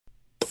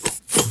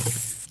To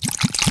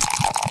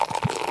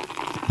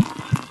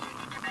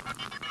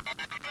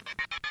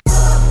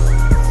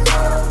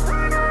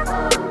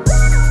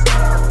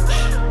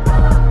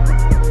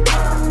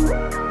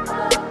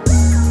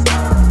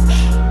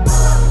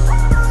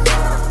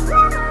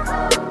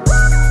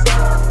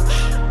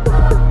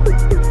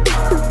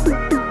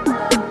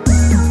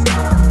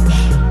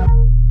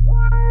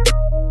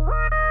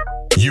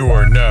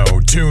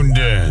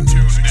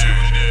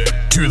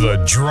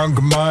the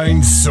Drunk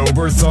Mind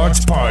Sober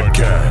Thoughts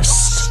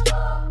Podcast.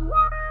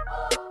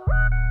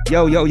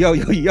 Yo,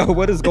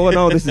 what is going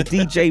on? This is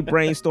DJ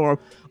Brainstorm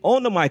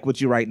on the mic with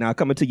you right now,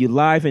 coming to you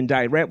live and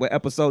direct with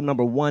episode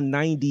number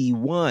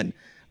 191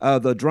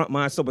 of the Drunk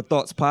Mind Sober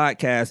Thoughts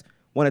Podcast.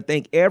 Want to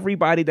thank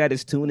everybody that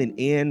is tuning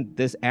in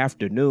this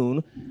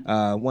afternoon.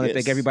 Want to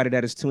thank everybody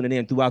that is tuning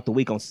in throughout the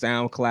week on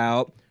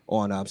SoundCloud,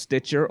 on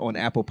Stitcher, on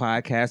Apple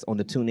Podcasts, on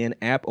the TuneIn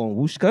app, on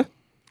Wooshka.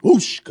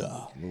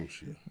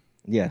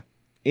 Yeah.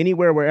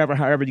 Anywhere, wherever,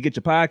 however you get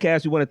your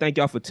podcast, we want to thank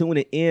y'all for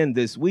tuning in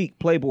this week.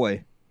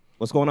 Playboy,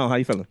 what's going on? How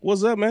you feeling?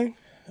 What's up, man?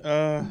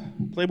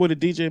 Playboy the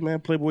DJ,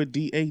 man. Playboy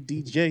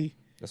D-A-D-J.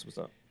 That's what's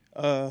up.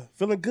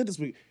 Feeling good this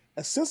week.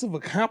 A sense of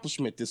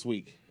accomplishment this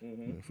week.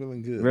 Mm-hmm.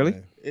 Feeling good. Really?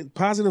 Man.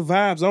 Positive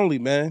vibes only,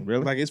 man.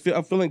 Really? Like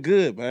I'm feeling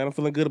good, man. I'm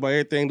feeling good about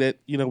everything that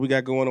we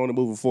got going on and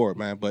moving forward,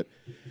 man. But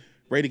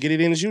ready to get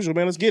it in as usual,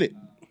 man. Let's get it.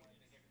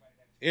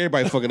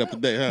 Everybody fucking up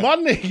today, huh? My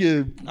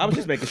nigga, I was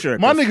just making sure.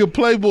 My nigga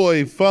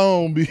Playboy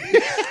phone be.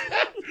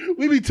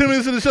 We be 10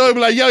 minutes in the show and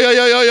be like, yo.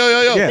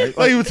 Yeah,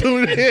 like you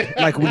tuning in.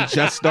 Like we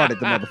just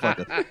started the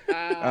motherfucker.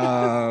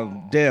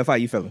 Dev, how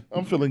you feeling?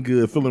 I'm feeling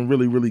good. Feeling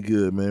really, really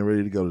good, man.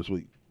 Ready to go this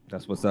week.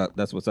 That's what's up.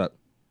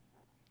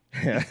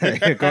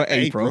 Here go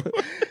April.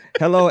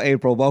 Hello,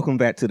 April. Welcome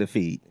back to the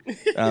feed.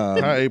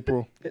 Hi,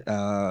 April.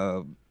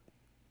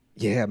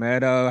 Yeah,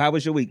 man. How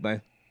was your week,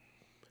 man?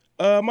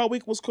 My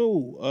week was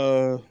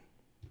cool.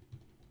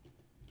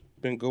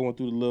 Been going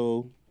through the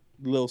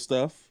little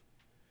stuff,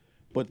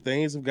 but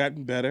things have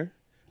gotten better.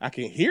 I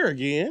can hear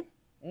again.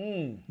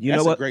 You That's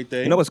know what? A great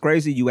thing. You know what's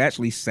crazy? You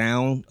actually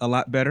sound a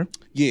lot better.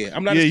 Yeah,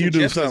 I'm not Yeah, as you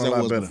do congested sound as a I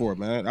lot was better. before,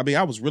 man. I mean,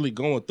 I was really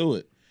going through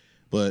it,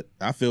 but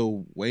I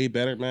feel way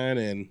better, man,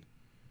 and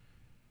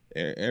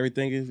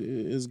everything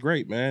is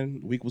great,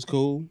 man. Week was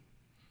cool.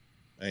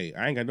 Hey,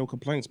 I ain't got no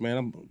complaints, man.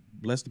 I'm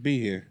blessed to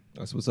be here.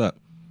 That's what's up.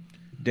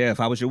 Dev,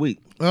 how was your week?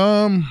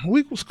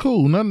 Week was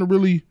cool.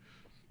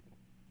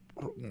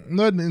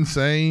 Nothing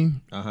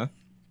insane.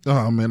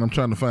 Oh man, I'm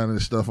trying to find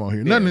this stuff on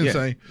here. Nothing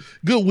insane.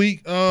 Good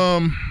week.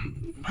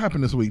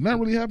 Happened this week.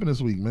 Not really happened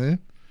this week, man.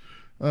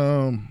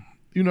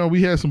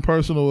 We had some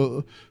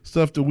personal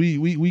stuff that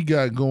we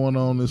got going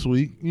on this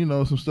week.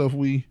 Some stuff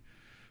we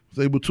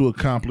was able to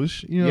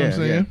accomplish. You know what I'm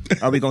saying? Yeah.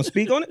 Are we gonna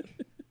speak on it?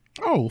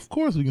 Oh, of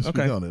course we can speak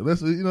on it.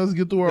 Let's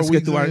get through our Let's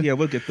week.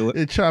 we'll get through it.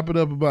 And chop it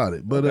up about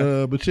it.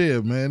 But but yeah,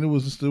 man, it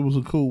was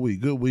a cool week.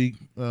 Good week.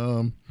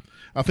 I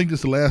think this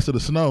is the last of the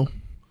snow.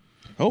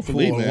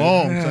 Hopefully, for a man.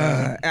 long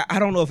time. I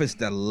don't know if it's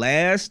the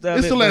last of it.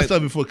 It's the last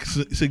of it for a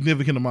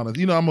significant amount of.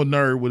 I'm a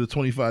nerd with a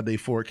 25-day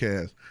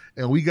forecast,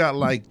 and we got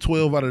like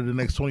 12 out of the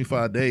next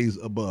 25 days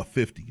above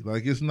 50.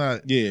 Like it's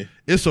not. Yeah,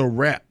 it's a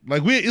wrap.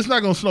 Like it's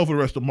not gonna snow for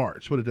the rest of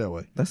March. Put it that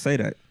way. Let's say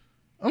that.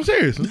 I'm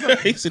serious.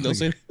 He said don't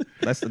say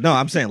that. No,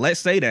 I'm saying let's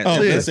say that.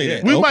 Oh, Yeah. let's say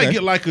that. We Okay. might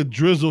get like a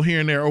drizzle here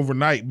and there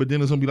overnight, but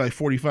then it's gonna be like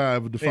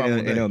 45 the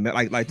following day.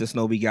 Like the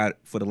snow we got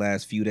for the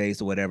last few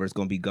days or whatever, it's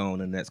gonna be gone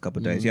in the next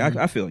couple of days. Yeah,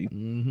 I feel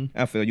you.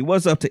 I feel you.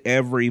 What's up to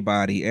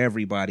everybody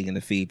in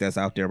the feed that's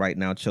out there right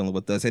now chilling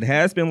with us? It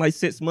has been like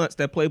 6 months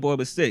that Playboy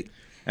was sick.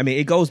 I mean,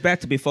 it goes back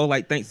to before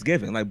like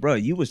Thanksgiving. Like, bro,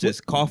 you was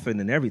just coughing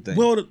and everything.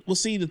 Well,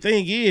 see, the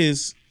thing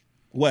is,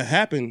 what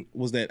happened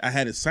was that I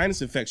had a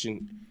sinus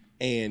infection.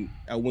 And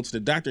I went to the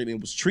doctor and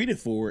it was treated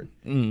for it.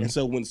 And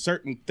so when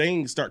certain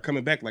things start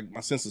coming back, like my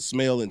sense of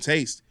smell and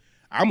taste,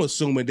 I'm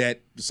assuming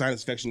that the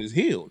sinus infection is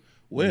healed.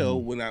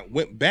 Well, when I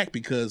went back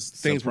because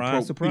things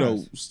were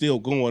still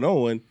going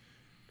on,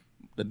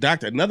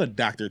 another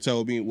doctor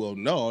told me, well,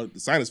 no, the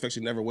sinus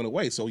infection never went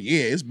away. So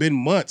yeah, it's been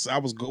months. I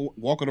was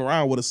walking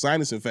around with a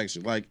sinus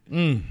infection. Like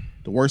the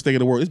worst thing in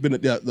the world. It's been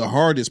the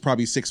hardest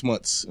probably 6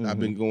 months I've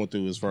been going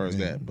through as far as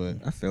that. But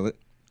I feel it.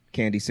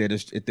 Candy said,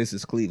 if this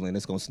is Cleveland,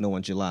 it's gonna snow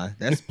in July.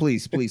 That's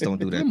please don't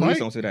do that. Please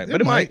don't say that. But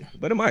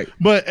it might.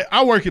 But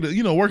I work at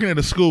working at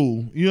a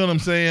school. You know what I'm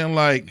saying?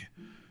 Like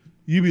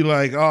you be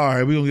like, all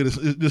right, we gonna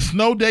get the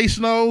snow day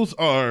snows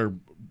are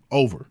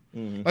over.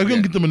 Like we're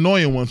gonna get them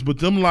annoying ones, but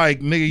them like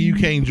nigga, you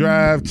can't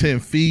drive 10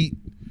 feet,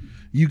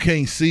 you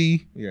can't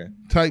see.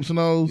 Type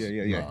snows.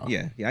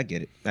 Yeah. I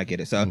get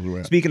it.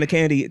 So speaking of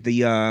Candy,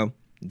 the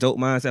Dope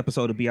Minds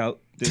episode will be out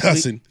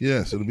this week.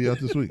 Yes, it'll be out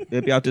this week.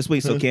 It'll be out this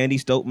week. So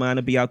Candy's Dope Mind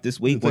will be out this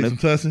week. Take some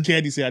tussing.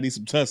 Candy said I need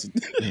some tussing.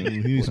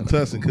 You need some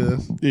tussing,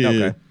 cuz. Yeah.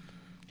 Okay.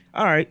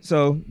 All right.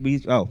 So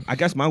I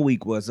guess my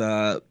week was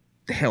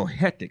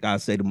hectic. I'll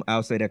say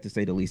that to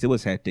say the least. It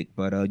was hectic,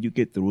 but you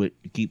get through it.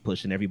 You keep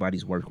pushing.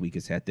 Everybody's work week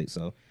is hectic,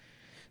 so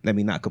let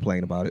me not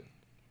complain about it.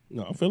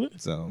 No, I feel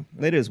it. So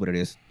it is what it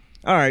is.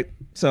 All right.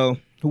 So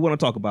who want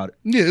to talk about it?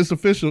 Yeah, it's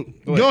official.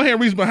 Go ahead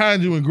and reach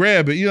behind you and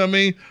grab it. You know what I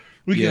mean?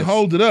 we can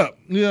hold it up.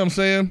 You know what I'm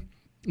saying?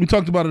 We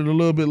talked about it a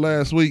little bit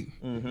last week.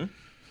 Mm-hmm.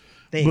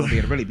 They ain't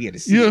gonna really be able to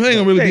see they it. ain't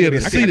gonna really be able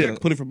to see I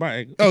that. put it from my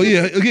angle. Oh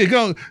yeah,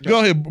 go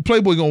ahead.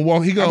 Playboy gonna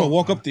walk. I'm gonna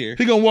walk up there.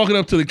 He gonna walk it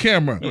up to the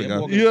camera. Yeah, You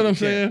know what I'm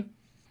saying?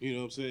 You know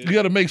what I'm saying? You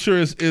got to make sure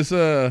it's.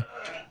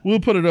 We'll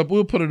put it up.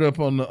 We'll put it up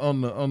on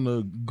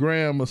the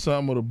gram or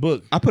something, or the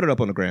book. I put it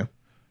up on the gram.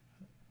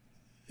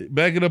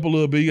 Back it up a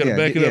little bit. You got to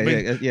back it up.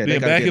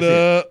 Then back it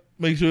up.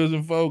 Make sure it's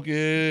in focus.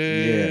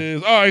 Yeah.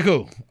 All right,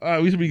 cool. All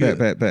right, we should be good.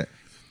 Bet.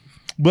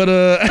 But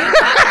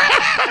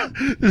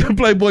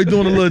Playboy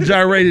doing a little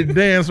gyrated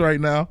dance right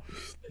now.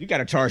 You got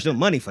to charge them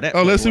money for that.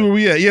 Oh, let's see where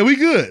we at. Yeah, we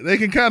good. They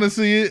can kind of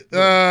see it. You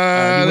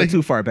went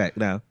too far back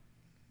now.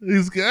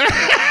 He's good.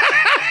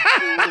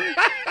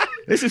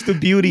 This is the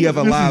beauty of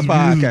a live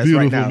podcast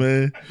right now.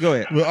 Man. Go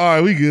ahead. But, all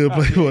right, we good,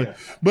 Playboy.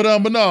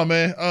 But no,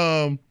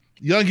 man.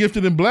 Young,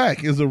 Gifted, and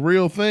Black is a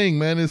real thing,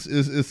 man. It's our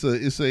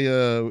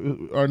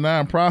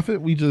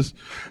nonprofit. We just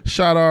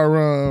shot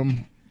our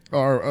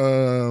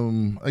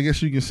I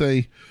guess you can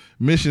say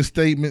mission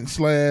statement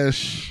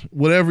 /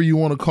 whatever you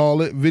want to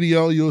call it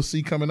video. You'll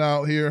see coming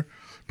out here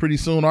pretty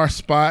soon. Our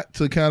spot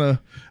to kind of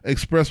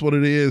express what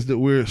it is that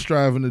we're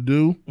striving to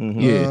do.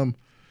 Mm-hmm.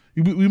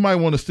 We might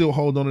want to still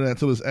hold on to that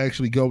until it's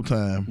actually go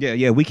time.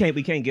 Yeah. We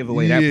can't give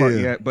away that part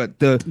yet. But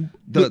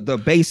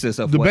the basis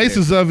of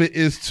it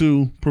is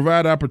to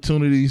provide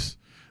opportunities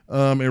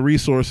and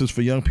resources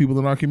for young people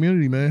in our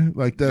community, man.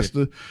 Like that's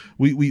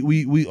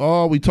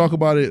we talk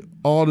about it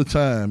all the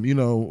time. You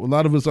know, a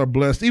lot of us are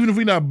blessed. Even if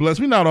we're not blessed,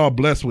 we're not all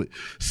blessed with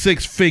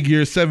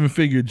 6-figure,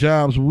 7-figure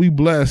jobs. We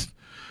blessed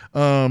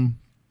that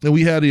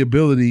we have the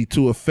ability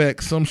to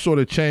affect some sort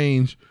of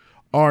change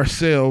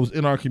ourselves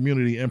in our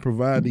community and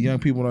provide the young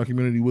people in our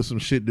community with some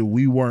shit that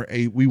we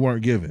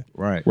weren't given.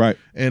 Right.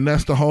 And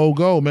that's the whole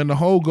goal, man. The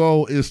whole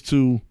goal is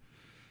to.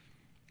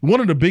 One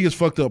of the biggest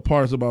fucked up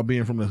parts about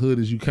being from the hood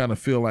is you kind of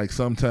feel like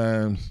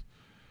sometimes,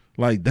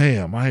 like,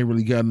 damn, I ain't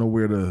really got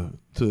nowhere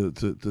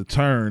to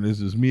turn. This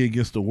is me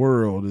against the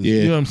world.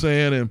 You know what I'm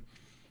saying? And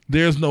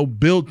there's no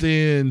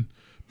built-in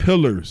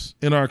pillars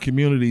in our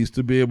communities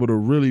to be able to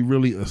really,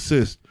 really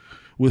assist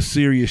with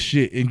serious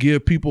shit and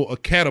give people a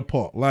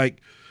catapult. Like,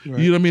 right.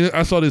 You know what I mean?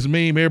 I saw this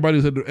meme. Everybody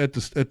was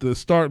at the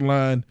starting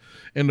line,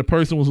 and the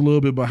person was a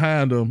little bit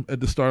behind them at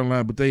the starting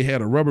line, but they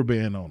had a rubber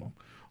band on them.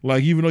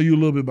 Like, even though you're a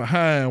little bit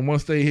behind,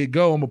 once they hit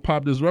go, I'm going to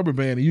pop this rubber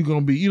band, and you're going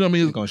to be, you know what I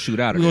mean? You're going to shoot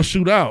out. We're going to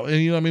shoot out.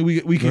 And, you know what I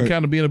mean? We can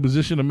kind of be in a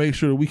position to make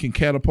sure that we can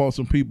catapult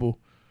some people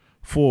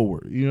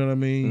forward. You know what I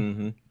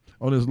mean?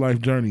 On this life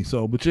journey.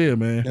 So, but yeah,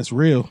 man. That's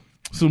real.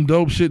 Some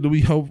dope shit that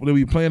we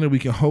plan that we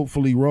can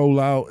hopefully roll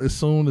out as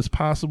soon as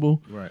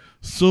possible. Right.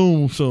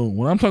 Soon.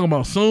 When I'm talking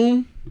about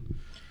soon.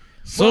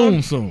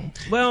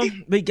 Well,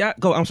 we got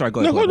go. I'm sorry. Go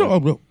ahead.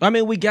 No. I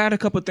mean, we got a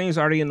couple of things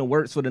already in the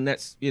works for the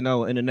next, in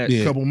the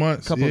next couple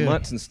months,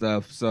 months and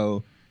stuff.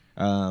 So,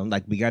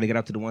 like, we got to get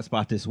up to the one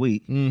spot this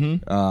week.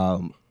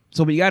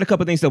 So we got a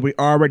couple of things that we're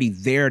already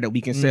there that we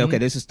can say, okay,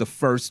 this is the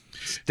first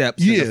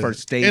steps, the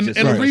first stages of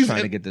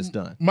trying to get this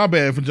done. My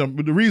bad for jumping,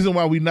 but the reason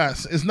why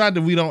it's not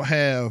that we don't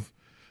have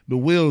the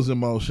wheels in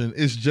motion.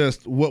 It's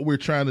just what we're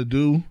trying to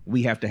do.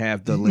 We have to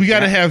have we got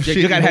to have shit.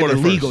 You got to have the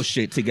first. legal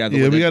shit together.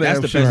 Yeah, with That's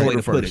the best way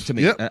to put it to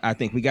me. Yep. I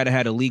think we got to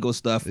have the legal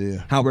stuff,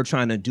 how we're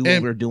trying to do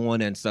what we're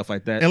doing and stuff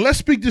like that. And let's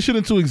speak this shit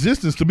into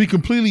existence. To be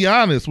completely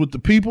honest with the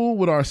people,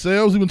 with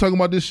ourselves, we've been talking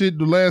about this shit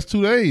the last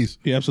 2 days.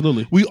 Yeah,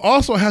 absolutely. We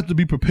also have to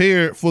be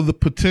prepared for the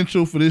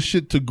potential for this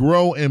shit to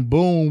grow and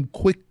boom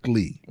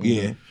quickly.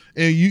 Yeah.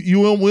 And we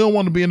don't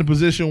want to be in a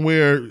position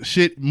where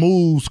shit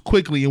moves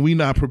quickly and we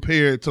not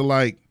prepared to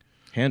like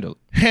handle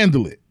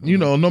it, you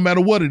know, no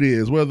matter what it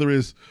is, whether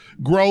it's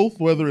growth,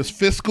 whether it's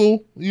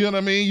fiscal, you know what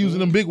I mean,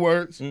 using them big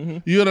words,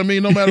 you know what I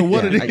mean, no matter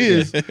what it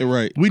is,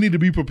 right. We need to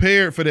be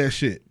prepared for that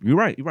shit. You're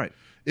right.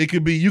 You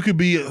could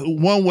be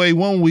one way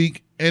one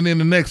week, and then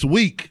the next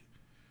week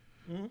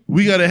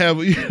we got to have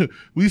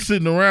we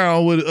sitting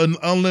around with an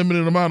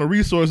unlimited amount of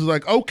resources,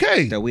 like,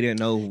 okay, that we didn't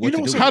know what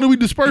to do. How do we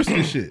disperse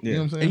this shit? You know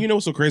what I'm saying? And you know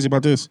what's so crazy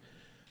about this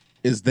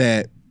is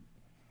that,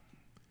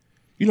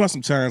 you know how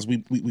sometimes we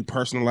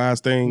personalize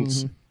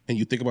things and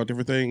you think about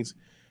different things.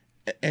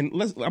 And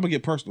I'm going to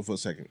get personal for a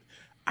second.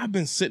 I've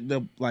been sitting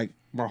up like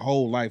my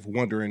whole life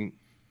wondering,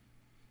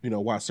 you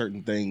know, why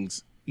certain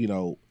things, you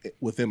know,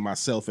 within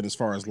myself and as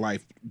far as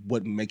life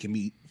wasn't making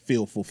me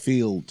feel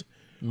fulfilled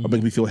or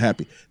making me feel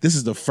happy. This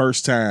is the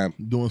first time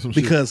doing some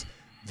because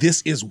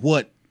this is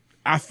what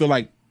I feel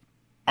like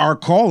our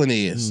calling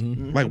is.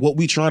 Like what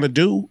we trying to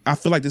do. I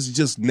feel like this is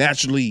just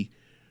naturally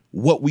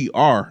what we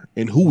are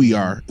and who we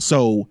are.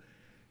 So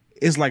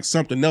it's like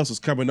something else is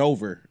coming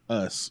over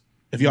us.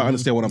 If y'all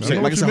understand what I'm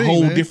saying, like it's a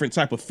whole different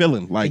type of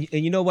feeling. Like,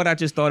 and you know what I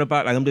just thought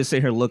about? Like, I'm just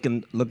sitting here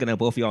looking at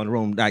both of y'all in the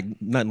room, like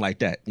nothing like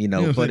that, you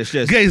know. But it's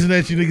just gazing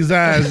at you niggas'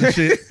 eyes and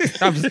shit.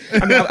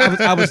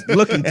 I was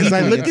looking as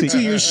I look into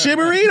your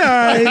shimmering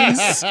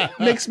eyes,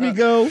 makes me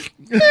go.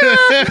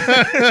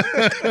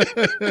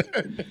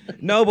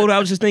 No, but I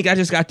was just thinking. I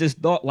just got this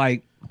thought,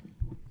 like,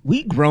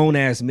 we grown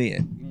ass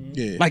men.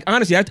 Yeah. Like,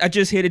 honestly, I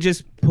just had it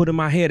just put in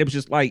my head. It was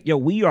just like, yo,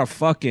 we are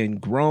fucking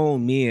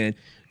grown men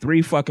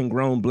 3 fucking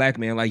grown black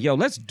men like, yo,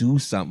 let's do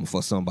something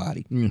for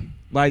somebody.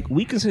 Like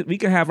we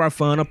can have our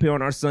fun up here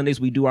on our Sundays.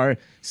 We do our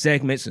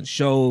segments and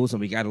shows, and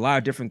we got a lot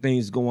of different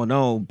things going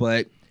on.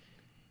 But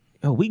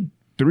we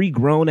 3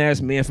 grown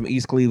ass men from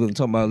East Cleveland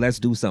talking about let's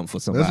do something for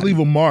somebody. Let's leave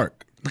a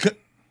mark.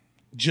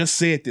 Just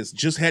said this.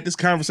 Just had this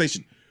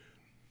conversation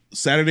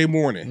Saturday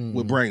morning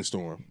with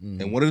Brainstorm,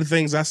 and one of the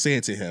things I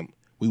said to him,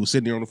 we were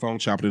sitting there on the phone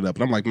chopping it up,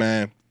 and I'm like,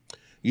 man,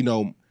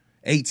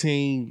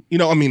 18,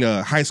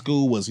 high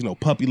school was,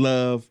 puppy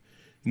love.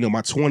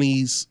 My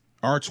 20s,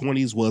 our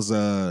 20s was,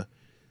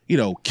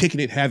 kicking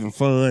it, having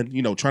fun,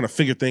 trying to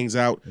figure things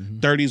out.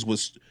 30s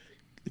was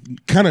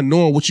kind of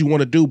knowing what you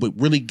want to do, but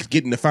really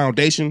getting the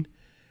foundation.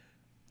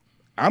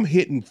 I'm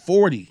hitting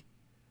 40.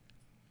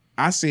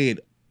 I said,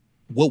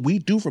 what we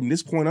do from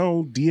this point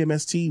on,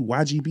 DMST,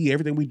 YGB,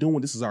 everything we doing,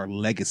 this is our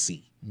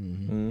legacy.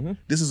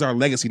 This is our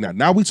legacy now.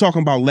 Now we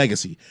talking about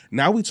legacy.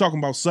 Now we talking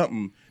about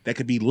something that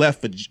could be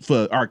left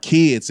for our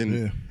kids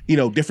and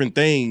different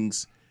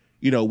things.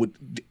 With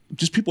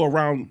just people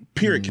around,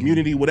 period,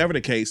 community, whatever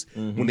the case.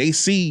 When they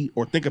see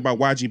or think about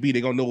YGB,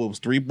 they gonna know it was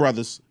 3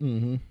 brothers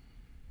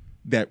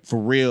that for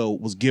real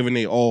was giving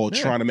their all,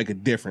 trying to make a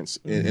difference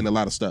in a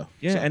lot of stuff.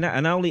 Yeah, so.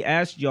 and I only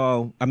asked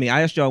y'all. I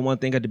asked y'all one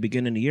thing at the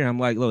beginning of the year. I'm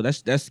like, look,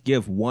 let's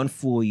give 1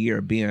 full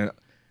year being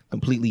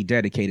completely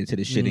dedicated to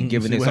this shit and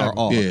giving this our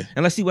all, and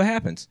let's see what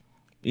happens.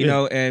 You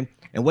know, and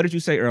what did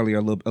you say earlier?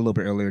 A little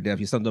bit earlier, Dev?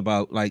 You something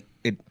about like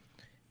it.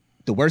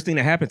 The worst thing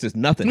that happens is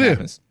nothing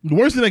happens. The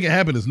worst thing that can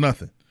happen is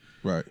nothing.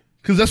 Right.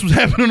 Because that's what's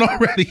happening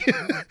already.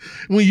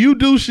 When you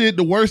do shit,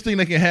 the worst thing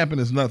that can happen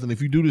is nothing.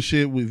 If you do the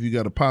shit, if you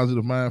got a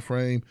positive mind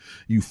frame,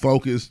 you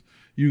focus,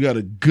 you got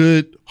a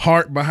good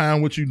heart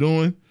behind what you're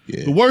doing,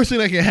 the worst thing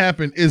that can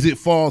happen is it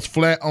falls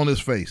flat on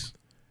its face.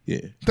 Yeah.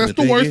 That's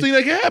the worst thing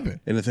that can happen.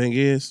 And the thing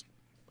is,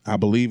 I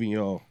believe in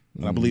y'all.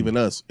 And I believe in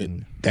us.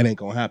 And that ain't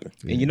going to happen.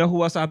 And you know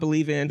who else I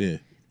believe in? Yeah.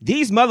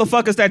 These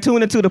motherfuckers that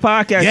tune into the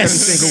podcast every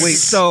single week.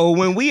 So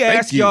when we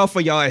ask y'all for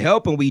y'all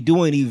help and we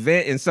do an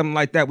event and something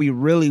like that, we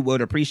really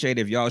would appreciate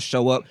if y'all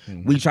show up.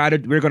 We're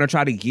going to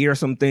try to gear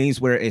some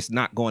things where it's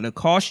not going to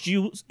cost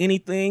you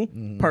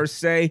anything per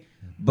se,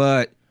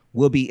 but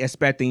we'll be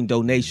expecting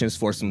donations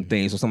for some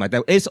things or something like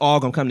that. It's all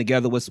going to come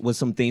together with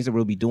some things that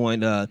we'll be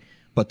doing.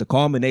 But the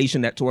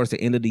culmination that towards the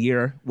end of the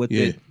year with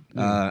it,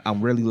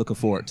 I'm really looking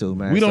forward to,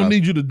 man. We don't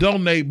need you to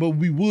donate, but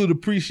we would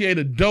appreciate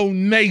a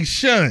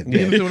donation.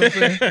 You know what I'm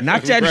saying?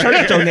 Not that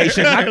church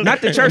donation, not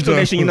the church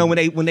donation.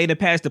 When they done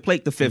passed the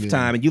plate the 5th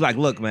time, and you like,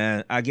 look,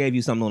 man, I gave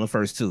you something on the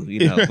first 2.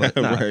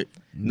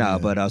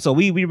 But so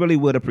we really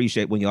would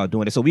appreciate when y'all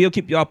doing it. So we'll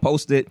keep y'all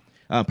posted.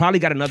 Probably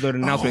got another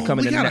announcement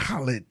coming in the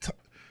next.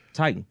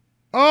 Titan.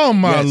 Oh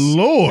my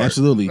Lord!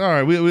 Absolutely. All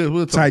right,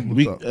 we'll talk. Titan,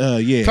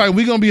 Titan,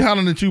 we gonna be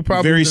hollering at you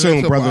probably very soon, in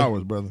the next brother. couple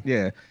hours, brother.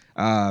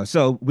 Yeah.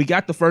 So we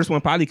got the first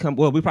one probably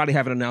we probably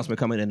have an announcement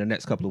coming in the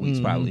next couple of weeks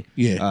probably.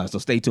 Yeah. So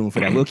stay tuned for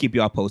that. We'll keep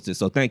y'all posted.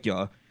 So thank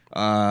y'all.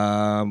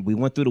 We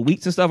went through the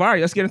weeks and stuff. All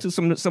right, let's get into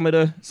some of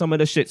the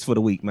shits for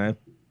the week, man.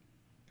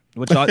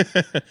 What y'all?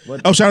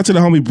 Shout out to the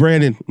homie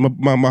Brandon,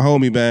 my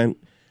homie, man.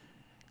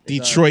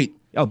 Detroit.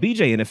 Oh,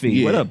 BJ in the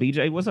feed. What up,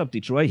 BJ? What's up,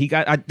 Detroit?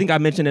 I think I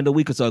mentioned it a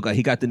week or so ago.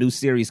 He got the new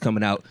series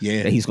coming out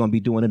that he's going to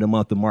be doing in the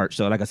month of March.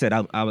 So, like I said,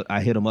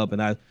 I hit him up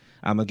and I'm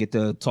going to get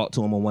to talk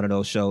to him on one of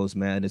those shows,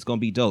 man. It's going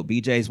to be dope.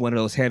 BJ's one of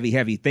those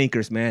heavy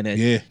thinkers, man.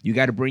 And you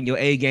got to bring your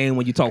A game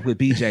when you talk with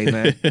BJ,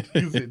 man.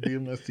 He said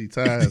DMST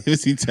ties.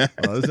 This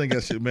ain't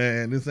got shit,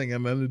 man. This ain't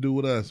got nothing to do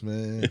with us,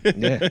 man.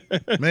 Yeah.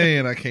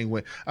 Man, I can't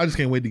wait. I just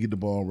can't wait to get the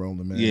ball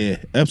rolling, man. Yeah,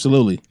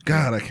 absolutely.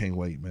 God, I can't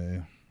wait,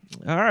 man.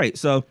 All right,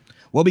 so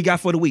what we got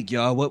for the week,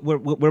 y'all?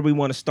 Where we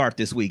want to start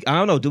this week? I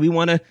don't know. Do we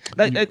want to?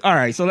 All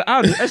right, so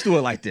let's do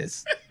it like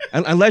this.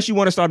 Unless you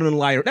want to start on the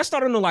lighter. Let's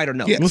start on the lighter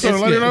note. Yeah, let's start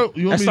on the lighter note.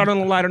 Let's start on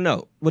the lighter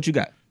note. What you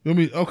got?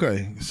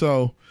 Okay,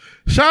 so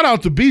shout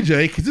out to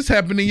BJ because this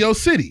happened in your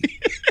city.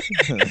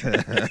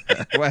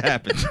 What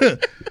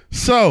happened?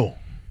 So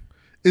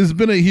it's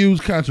been a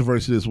huge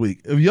controversy this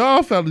week. If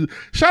y'all felt,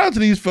 shout out to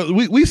these folks.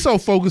 We so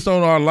focused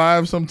on our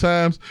lives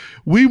sometimes,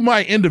 we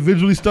might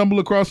individually stumble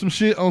across some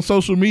shit on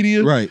social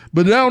media. Right.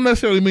 But that don't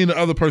necessarily mean the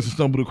other person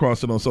stumbled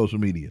across it on social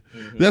media.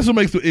 That's what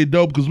makes it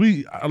dope because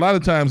we a lot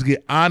of times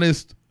get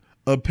honest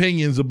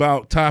opinions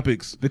about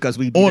topics because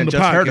we on the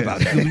just podcast. Heard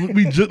about it.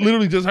 We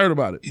literally just heard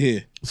about it. Yeah.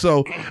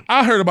 So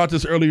I heard about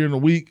this earlier in the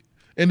week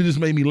and it just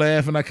made me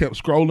laugh and I kept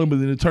scrolling, but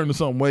then it turned to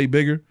something way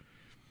bigger.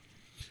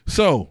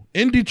 So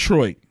in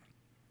Detroit,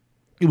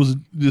 it was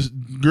this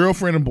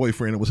girlfriend and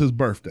boyfriend. It was his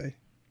birthday.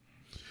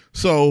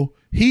 So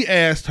he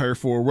asked her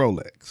for a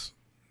Rolex.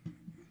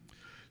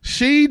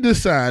 She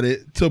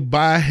decided to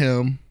buy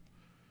him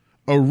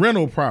a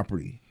rental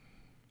property.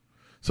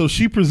 So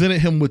she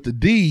presented him with the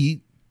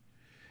deed.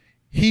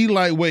 He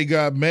lightweight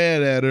got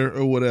mad at her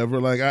or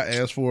whatever. Like, I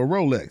asked for a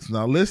Rolex.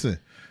 Now listen,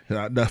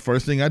 the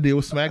first thing I did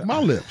was smack my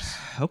lips.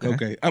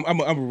 Okay.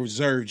 I'm a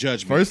reserved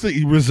judgment. First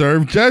thing,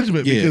 reserved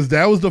judgment because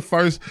that was the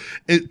first.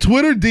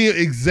 Twitter did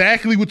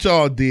exactly what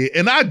y'all did,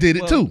 and I did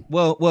it too.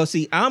 Well.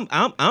 See,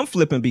 I'm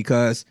flipping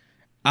because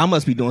I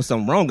must be doing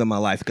something wrong in my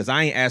life because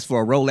I ain't asked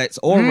for a Rolex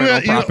or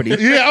rental property.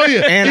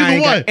 And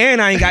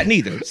I ain't got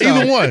neither. So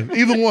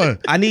Either one.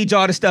 I need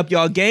y'all to step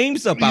y'all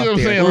games up out there. You know what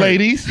I'm saying,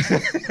 ladies?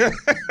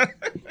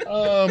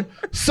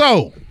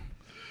 So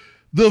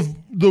the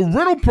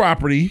rental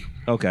property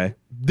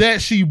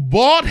that she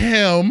bought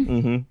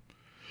him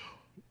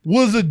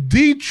was a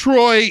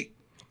Detroit.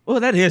 Well,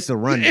 that is a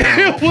rundown.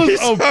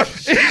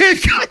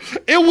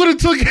 It would have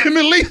took him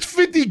at least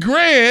 50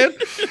 grand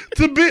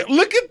to be.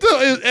 Look at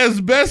the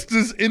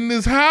asbestos in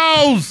this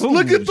house.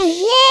 Look at the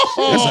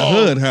wall. That's a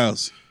hood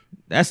house.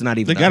 That's not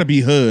even. They got to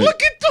be hood.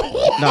 Look at the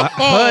wall. No,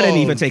 HUD ain't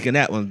even taking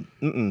that one.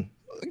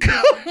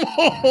 Come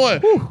on.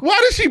 Why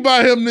did she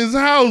buy him this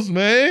house,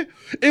 man?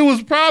 It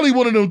was probably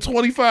one of them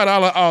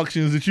 $25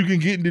 auctions that you can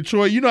get in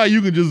Detroit. You know how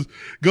you can just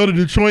go to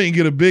Detroit and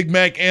get a Big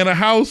Mac and a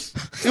house?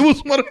 It was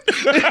one of them.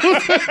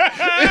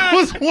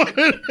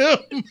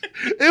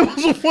 It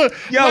was one.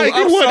 Yo, like,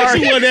 I'm sorry.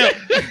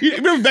 You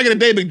remember back in the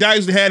day,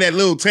 McDonald's had that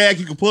little tag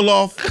you could pull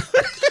off?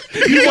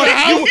 You want a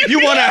house?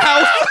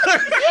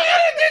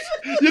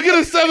 You get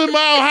a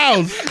 7-mile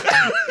house.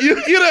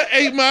 You get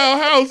an 8-mile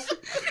house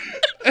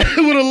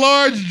with a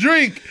large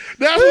drink.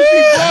 That's what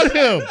she bought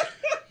him.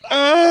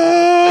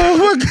 Oh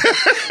my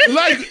God.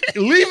 Like,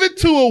 leave it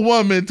to a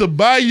woman to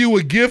buy you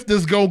a gift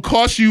that's gonna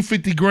cost you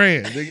 50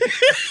 grand.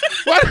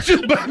 Why did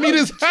you buy me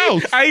this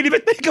house? I ain't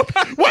even think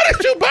about it. Why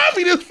did you buy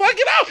me this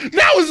fucking house?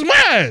 Now it's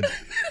mine.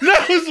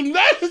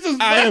 This is mine.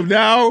 I am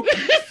now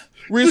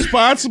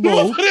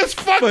responsible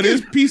for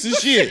this piece of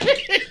shit. You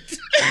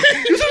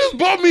should just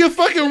bought me a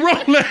fucking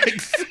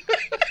Rolex.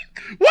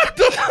 What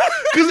the?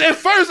 Because at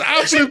first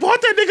I She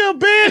bought that nigga a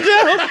band.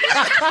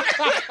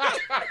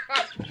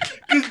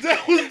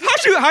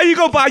 How you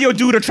gonna buy your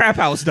dude a trap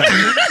house though?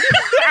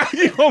 How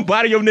you gonna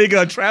buy your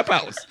nigga a trap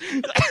house?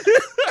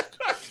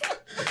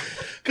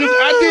 Because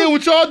I did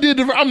what y'all did.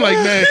 I'm like,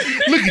 man,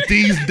 look at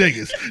these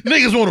niggas.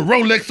 Niggas want a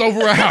Rolex over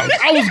a house.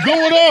 I was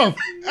going off.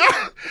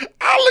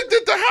 I looked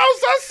at the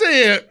house. I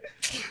said,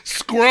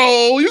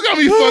 scroll. You got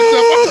me fucked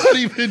up. I'm not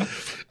even.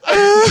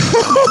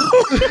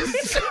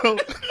 So,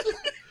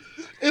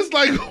 it's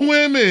like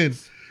women.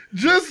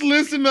 Just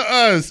listen to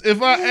us.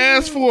 If I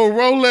ask for a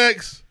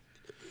Rolex,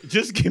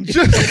 just give me a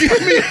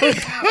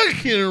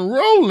fucking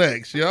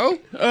Rolex, yo.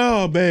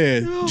 Oh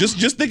man.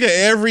 Just think of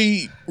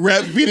every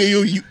rap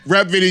video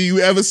you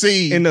ever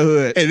seen in the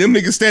hood. And them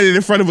niggas standing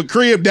in front of a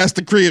crib, that's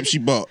the crib she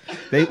bought.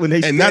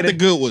 And not the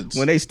good ones.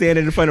 When they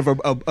standing in front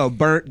of a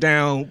burnt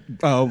down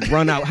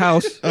run out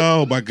house.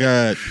 Oh my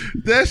God.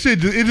 That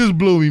shit it just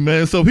blew me,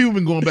 man. So people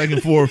been going back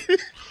and forth.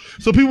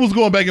 So people was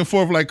going back and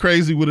forth like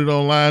crazy with it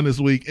online this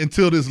week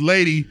until this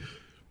lady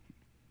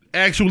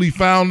actually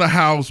found the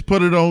house,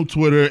 put it on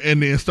Twitter,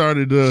 and then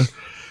started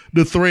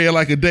the thread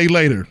like a day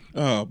later.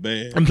 Oh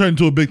man. I'm turning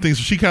to a big thing.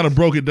 So she kind of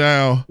broke it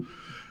down.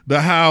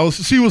 The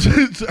house.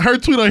 Her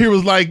tweet on here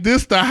was like,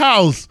 "This the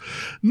house,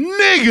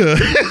 nigga."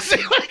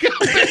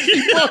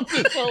 She bought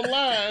this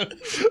online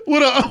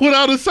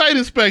without a site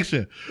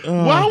inspection.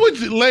 Why would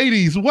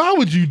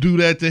you do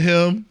that to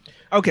him?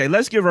 Okay,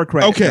 let's give her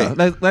credit. Okay.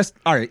 Let's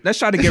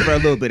try to give her a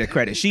little bit of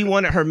credit. She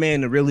wanted her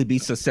man to really be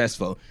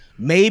successful.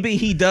 Maybe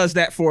he does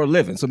that for a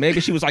living. So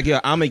maybe she was like, "Yeah,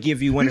 I'm gonna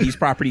give you one of these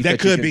properties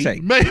that you can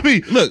take."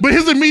 Maybe. Look, but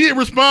his immediate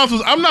response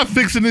was, "I'm not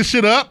fixing this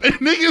shit up." And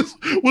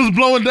niggas was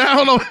blowing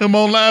down on him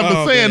online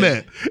for saying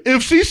that.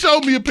 If she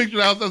showed me a picture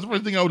of the house, that's the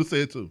first thing I would have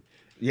said too.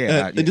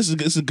 Yeah, This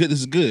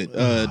is good.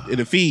 In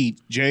the feed,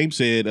 James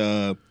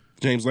said.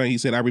 James Lane, he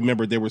said, "I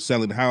remember they were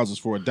selling houses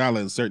for $1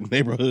 in certain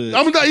neighborhoods."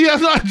 I'm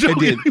not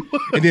joking.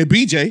 And then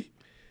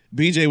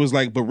BJ was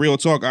like, "But real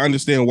talk, I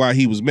understand why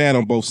he was mad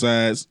on both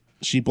sides.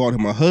 She bought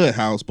him a HUD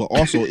house, but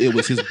also it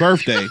was his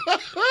birthday.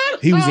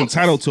 He was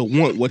entitled to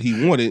want what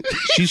he wanted.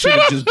 She should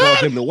have just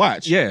bought him to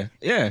watch." Yeah.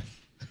 A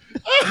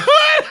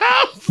HUD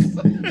house.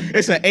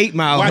 It's an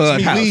 8-mile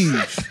HUD house.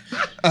 Leave.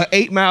 An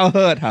 8-mile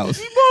HUD house.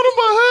 She bought him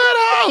a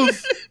HUD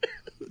house.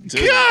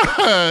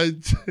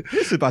 God,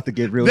 this is about to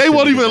get real. They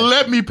won't even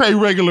let me pay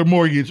regular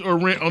mortgage or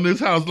rent on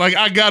this house. Like,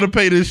 I gotta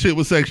pay this shit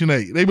with Section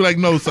 8. They be like,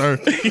 "No, sir,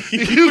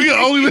 you can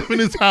only live in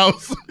this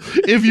house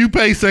if you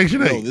pay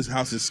Section 8." No, this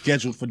house is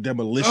scheduled for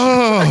demolition.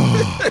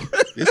 Oh,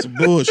 it's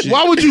bullshit.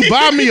 Why would you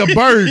buy me a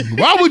burden?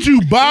 Why would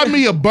you buy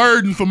me a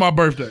burden for my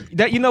birthday?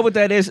 That, you know what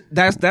that is?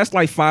 That's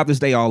like Father's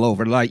Day all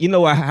over. Like, you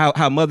know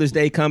how Mother's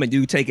Day come and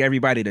you take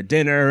everybody to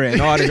dinner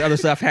and all this other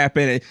stuff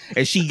happen,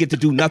 and she get to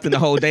do nothing the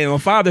whole day. And on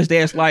Father's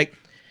Day, it's like,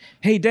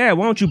 "Hey, Dad,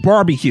 why don't you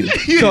barbecue?"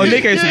 So a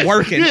nigga is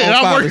working on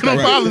Father's Day. On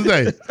Father's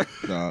Day.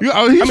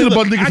 He should have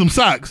bought nigga some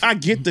socks. I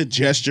get the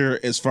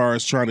gesture as far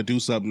as trying to do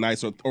something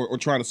nice or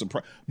trying to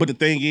surprise. But the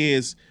thing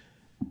is,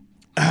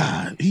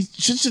 he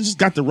should just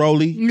got the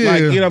rollie. Yeah.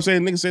 Like, you know what I'm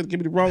saying? Nigga said, "Give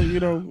me the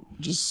rollie,"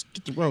 just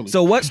get the rollie.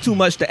 So what's too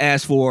much to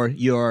ask for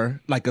your,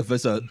 like, if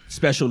it's a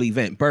special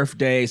event,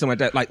 birthday, something like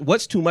that? Like,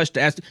 what's too much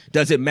to ask?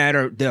 Does it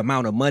matter the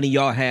amount of money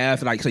y'all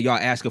have? Like, so y'all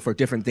asking for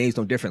different things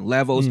on different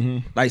levels?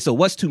 Like, so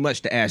what's too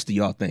much to ask, do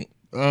y'all think?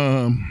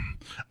 I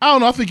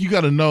don't know. I think you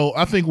got to know.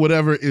 I think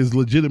whatever is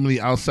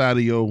legitimately outside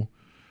of your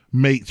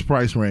mate's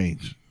price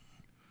range.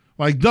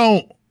 Like,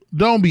 don't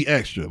don't be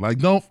extra. Like,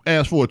 don't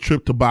ask for a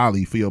trip to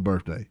Bali for your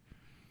birthday.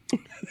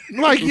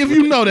 Like, if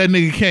you know that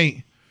nigga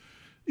can't,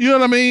 you know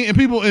what I mean? And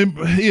people,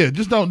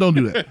 just don't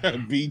do that.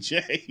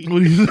 BJ.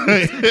 What do you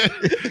say?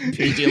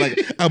 BJ, like,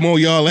 I'm on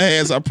y'all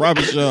ass, I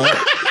promise y'all.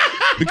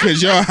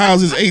 Because y'all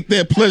houses ain't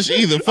that plush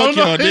either. Fuck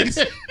y'all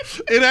niggas.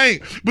 It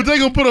ain't. But they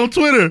gonna put on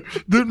Twitter,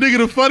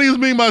 the funniest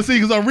meme I see,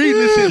 because I'm reading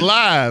this shit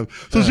live.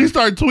 So she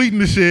start tweeting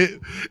the shit,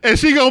 and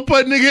she gonna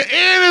put nigga,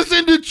 and it's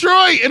in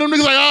Detroit. And them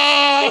niggas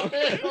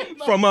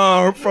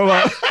like,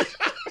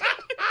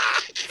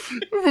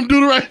 from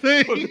Do the Right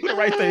Thing. The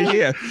right thing,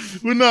 yeah.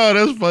 But no,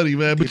 that's funny,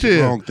 man. But the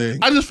wrong thing.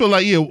 I just feel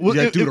like, Do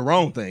the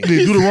wrong thing. Yeah,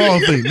 do the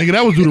wrong thing. Nigga,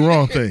 that was do the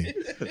wrong thing.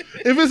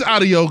 If it's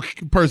out of your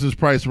person's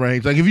price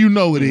range, like if you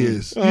know it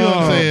is, you know what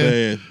I'm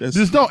saying?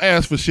 Just don't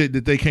ask for shit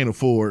that they can't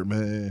afford,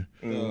 man.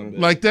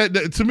 Like that,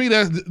 to me,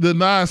 that's the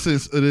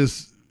nonsense of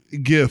this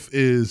gift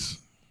is,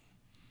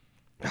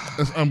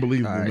 that's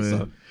unbelievable, All right, man.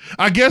 so-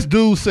 I guess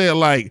dude said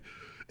like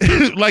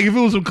if it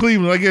was from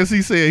Cleveland, I guess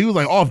he said he was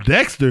like off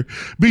Dexter.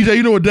 BJ,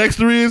 you know what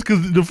Dexter is?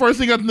 Because the first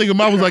thing I think of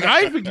mouth was like,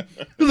 I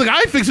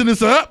ain't fixing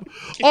this up.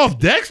 Off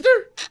Dexter?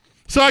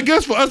 So I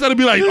guess for us that'd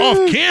be like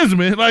off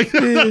Kinsman. Like,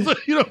 you know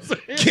what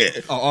I'm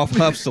saying? Off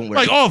Huff somewhere.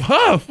 Like off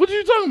Huff. What are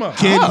you talking about?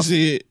 Candy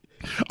said,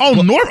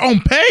 On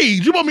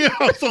Page. You bought me a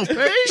house on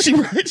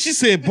Page? she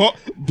said,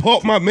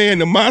 bought my man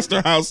the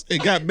monster house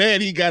and got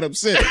mad he got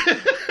upset.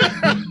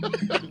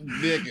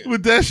 Nigga.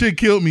 But that shit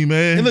killed me,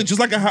 man. And look, just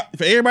like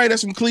for everybody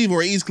that's from Cleveland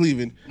or East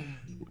Cleveland,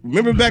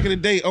 remember back in the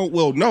day,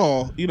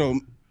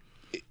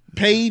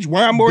 Page,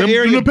 Wymore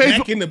area,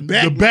 back in the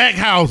back. The back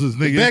houses,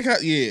 nigga. Back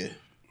house, yeah.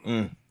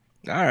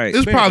 All right.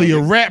 It's probably a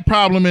rat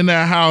problem in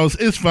that house.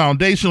 It's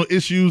foundational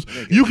issues.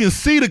 You can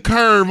see the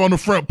curve on the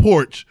front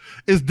porch.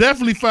 It's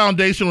definitely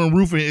foundational and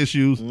roofing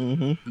issues.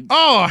 Mm-hmm.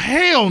 Oh,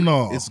 hell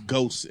no. It's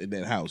ghosts in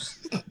that house.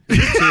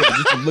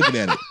 Just from looking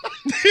at it.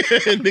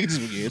 Niggas,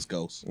 yeah, it's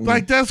ghosts.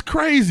 Like, that's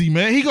crazy,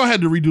 man. He gonna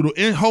have to redo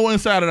the whole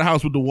inside of the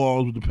house with the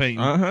walls, with the paint.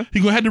 He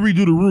gonna have to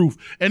redo the roof.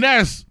 And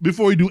that's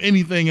before he do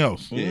anything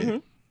else. Yeah.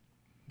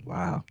 Mm-hmm.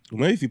 Wow.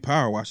 Well, maybe if you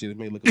power wash it, it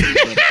may look a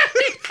little better.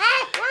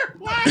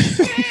 Why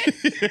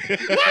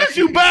did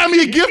you buy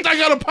me a gift? I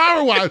got a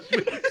power wash.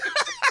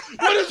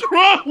 What is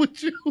wrong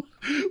with you?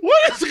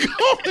 What is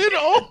going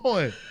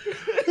on?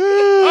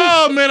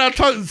 Oh man,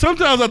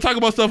 sometimes I talk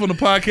about stuff on the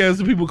podcast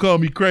and people call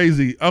me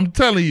crazy. I'm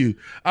telling you,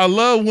 I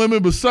love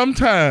women, but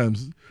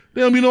sometimes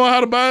they don't be knowing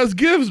how to buy us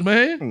gifts,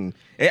 man.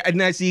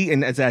 And I see,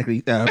 and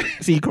exactly,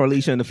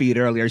 Corlisha in the feed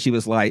earlier, she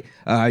was like,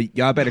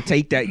 y'all better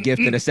take that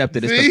gift and accept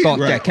it. It's the thought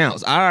that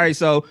counts. All right,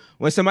 so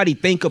when somebody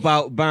think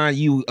about buying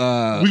you...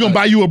 we're going to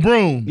buy you a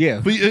broom.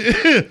 Yeah.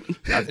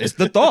 It's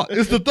the thought.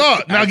 It's the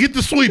thought. Now get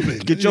to sweeping.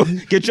 Get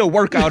your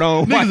workout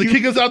on. Niggas will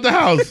kick us out the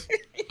house.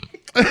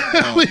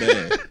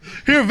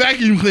 Here, a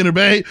vacuum cleaner,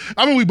 babe.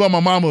 I mean, we bought my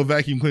mama a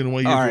vacuum cleaner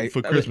one year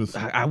for Christmas.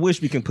 I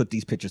wish we can put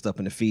these pictures up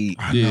in the feed.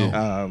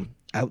 Yeah.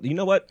 You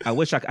know what? I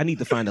wish I need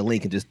to find a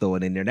link and just throw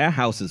it in there. That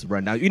house is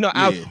run down.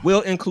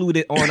 We'll include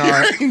it on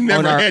our.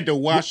 Never had to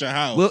wash a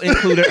house. We'll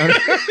include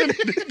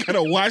it.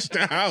 Gotta wash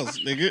the house,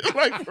 nigga.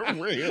 Like for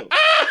real.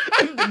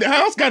 The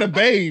house gotta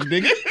bathe,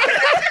 nigga.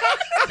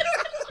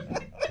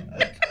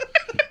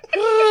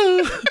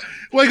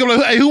 Wake up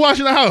like, hey, who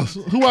washing the house?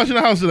 Who washing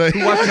the house today?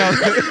 Who washing the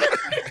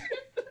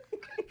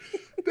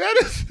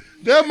house?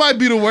 That might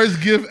be the worst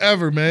gift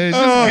ever, man.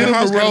 Just get him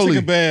a rollie.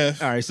 Take a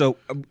bath. All right, so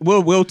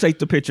we'll take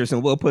the pictures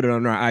and we'll put it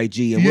on our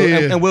IG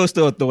and we'll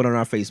still throw it on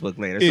our Facebook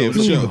later so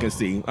people can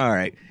see. All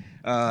right.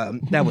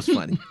 That was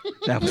funny.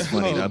 That was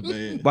funny.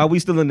 Though. While we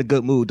still in the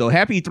good mood though,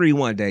 happy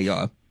 3-1 day,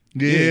 y'all.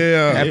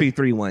 Yeah. Happy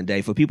 3-1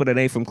 day. For people that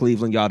ain't from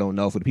Cleveland, y'all don't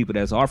know. For the people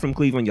that are from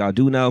Cleveland, y'all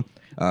do know.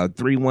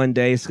 3-1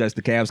 day because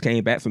the Cavs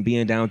came back from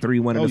being down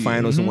 3-1 in the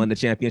finals and won the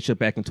championship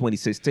back in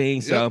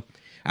 2016. So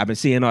I've been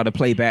seeing all the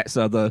playbacks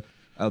of the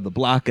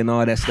block and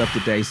all that stuff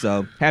today.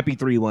 So happy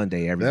 3-1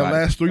 day, everybody. That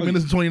last 3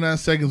 minutes and 29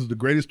 seconds was the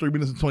greatest 3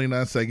 minutes and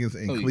 29 seconds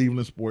in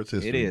Cleveland sports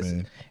history. It is.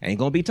 Man. Ain't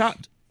gonna be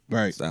topped.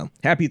 Right. So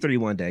happy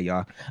 3-1 day,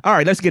 y'all. All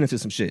right, let's get into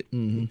some shit.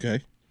 Okay.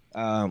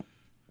 Shout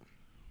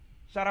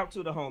out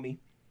to the homie.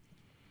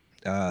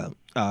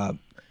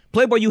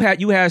 Playboy, you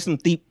had some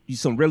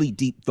really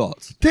deep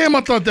thoughts. Damn,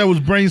 I thought that was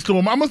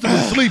brainstorm. I must have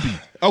been sleepy.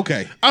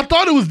 Okay. I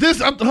thought it was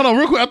this. Hold on,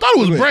 real quick. I thought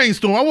it was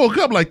brainstorm. I woke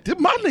up like,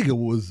 my nigga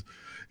was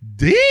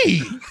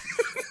deep.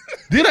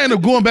 Then I ended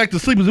up going back to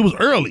sleep because it was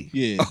early.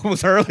 Yeah. It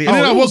was early. And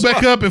then I woke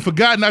back up and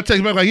forgot, and I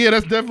texted back like, yeah,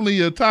 that's definitely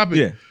a topic.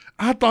 Yeah.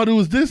 I thought it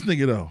was this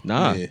nigga though.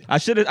 Nah, Yeah. I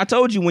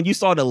told you when you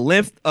saw the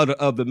length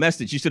of the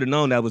message, you should have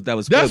known that was.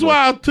 That's Playboy.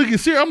 why I took it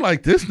serious. I'm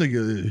like, this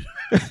nigga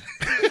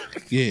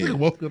Yeah.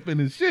 woke up in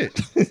his shit.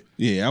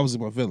 Yeah, I was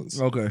in my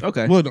feelings. Okay.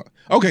 Okay. Well, no.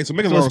 Okay, so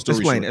make a long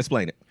story short.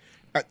 Explain it.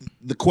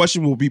 The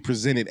question will be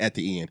presented at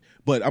the end,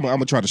 but I'm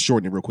gonna try to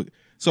shorten it real quick.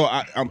 So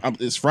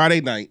it's Friday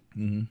night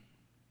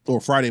or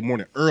Friday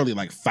morning, early,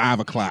 like 5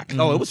 o'clock.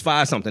 Oh, it was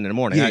 5 something in the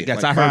morning. Yeah, I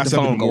guess like I heard 5 the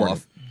phone something in the go morning.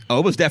 off. Oh,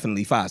 it was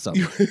definitely 5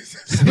 something.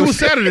 It was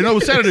Saturday. No, it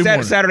was Saturday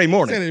morning. Saturday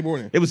morning. Saturday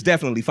morning. It was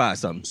definitely 5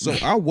 something. So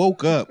I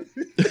woke up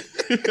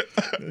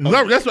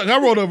That's like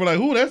I rolled over like,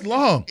 ooh, that's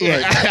long.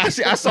 Yeah, I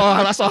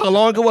saw how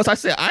long it was. I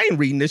said, I ain't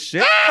reading this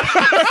shit.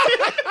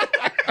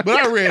 But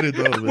I read it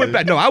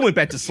though. I went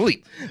back to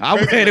sleep. I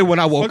read it when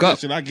I woke up.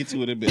 I'll get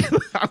to it in a bit.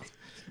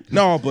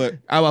 No, but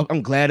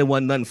I'm glad it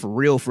wasn't nothing for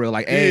real.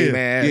 Like, hey, Yeah.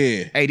 man.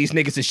 Yeah. Hey, these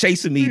niggas is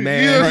chasing me, You know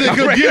man. what I'm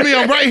saying? Come get me.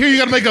 I'm right here. You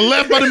got to make a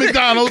left by the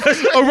McDonald's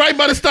or right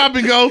by the stop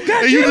and go.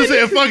 And you just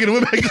said, fuck it. And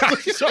went back.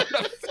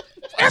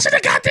 answer the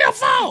goddamn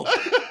phone.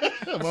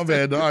 My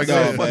bad, dog.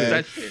 No, Go man. ahead.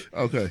 That shit.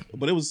 Okay.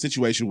 But it was a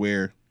situation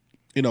where,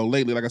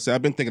 lately, like I said,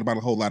 I've been thinking about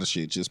a whole lot of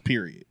shit, just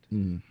period.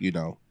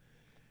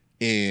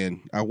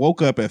 And I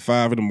woke up at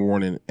 5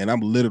 a.m. and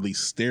I'm literally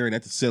staring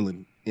at the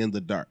ceiling in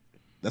the dark.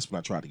 That's when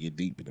I tried to get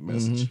deep in the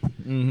message.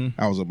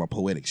 I was on my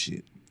poetic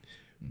shit.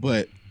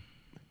 But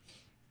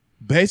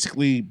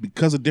basically,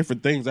 because of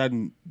different things I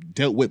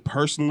dealt with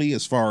personally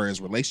as far as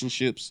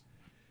relationships,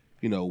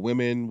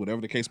 women,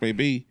 whatever the case may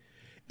be,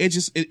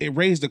 it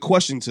raised a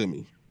question to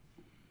me.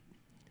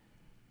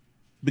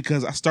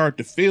 Because I started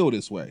to feel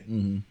this way.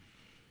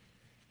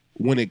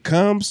 When it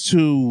comes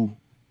to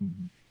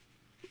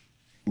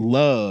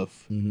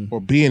love or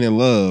being in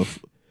love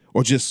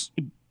or just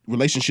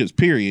relationships,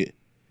 period,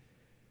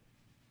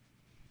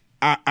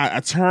 I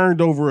turned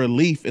over a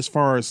leaf as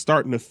far as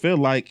starting to feel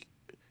like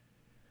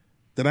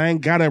that I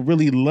ain't gotta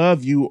really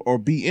love you or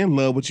be in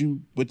love with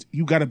you, but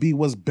you gotta be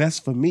what's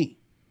best for me.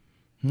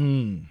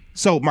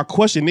 So my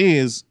question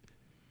is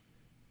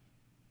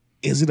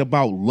it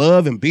about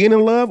love and being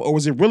in love, or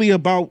is it really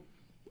about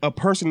a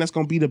person that's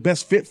gonna be the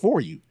best fit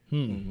for you?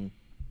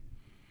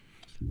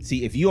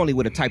 See, if you only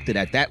would have typed it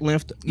at that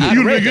length,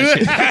 You'd be good.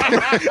 He'd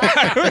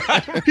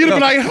have been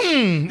like,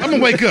 I'm going to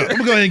wake up. I'm going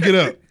to go ahead and get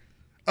up.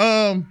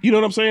 You know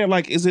what I'm saying?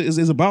 Like, is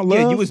it about love?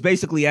 Yeah, you was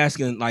basically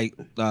asking like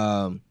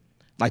the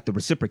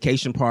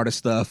reciprocation part of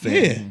stuff,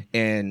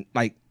 and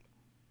like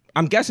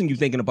I'm guessing you're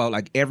thinking about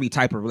like every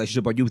type of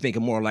relationship, or you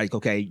thinking more like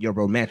your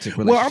romantic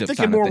relationship. Well, I'm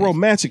thinking more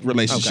romantic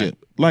relationship.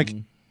 Okay. Like,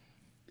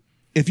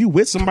 if you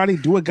with somebody,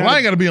 do it. Well, I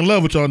ain't got to be in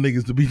love with y'all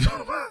niggas to be.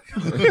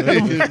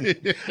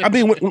 I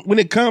mean, when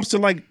it comes to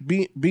like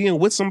being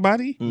with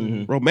somebody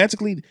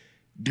romantically,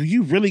 do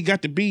you really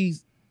got to be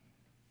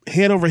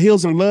head over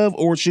heels in love,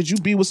 or should you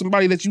be with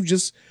somebody that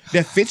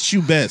fits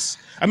you best?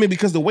 I mean,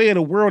 because the way of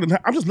the world, and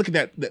I'm just looking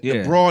at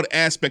the broad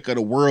aspect of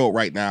the world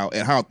right now,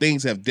 and how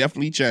things have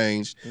definitely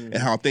changed, and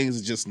how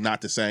things are just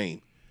not the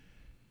same.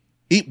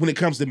 When it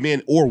comes to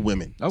men or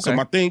women. Okay. So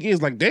my thing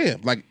is like, damn,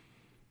 like,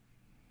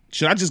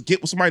 should I just get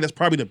with somebody that's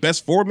probably the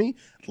best for me,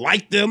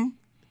 like them,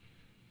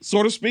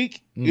 so to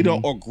speak,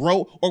 or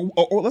grow,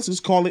 or let's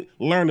just call it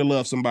learn to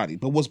love somebody,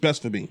 but what's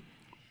best for me?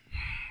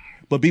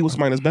 But be with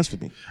somebody that's best for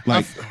me.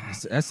 Like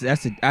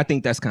I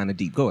think that's kind of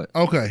deep. Go ahead.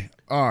 Okay.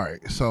 All right.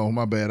 So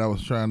my bad. I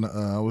was trying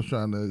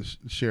to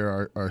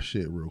share our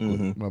shit real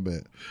quick. My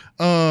bad.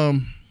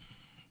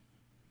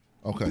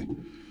 Okay.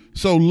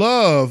 So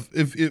love,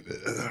 if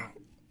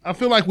I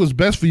feel like what's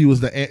best for you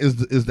is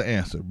the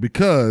answer,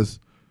 because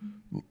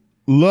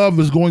love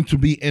is going to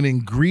be an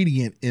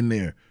ingredient in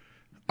there.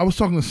 I was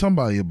talking to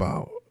somebody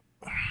about.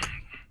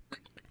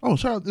 Oh,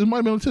 sorry, it might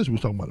have been on Tish we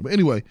was talking about it. But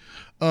anyway,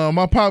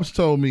 my pops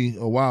told me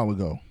a while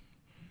ago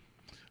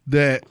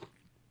that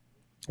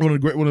one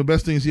of the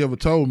best things he ever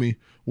told me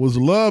was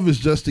love is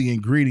just the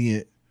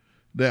ingredient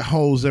that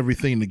holds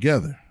everything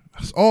together.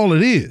 That's all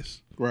it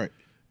is. right.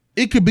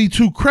 It could be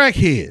two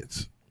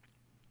crackheads,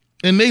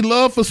 and they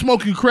love for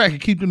smoking crack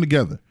and keep them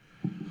together.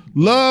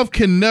 Love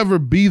can never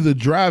be the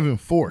driving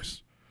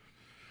force.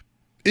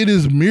 It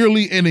is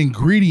merely an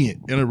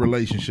ingredient in a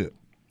relationship.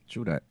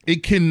 True that.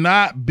 It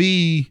cannot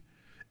be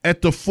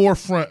at the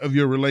forefront of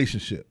your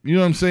relationship. You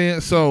know what I'm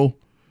saying? So,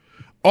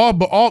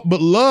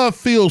 but love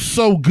feels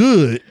so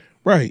good,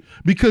 Right.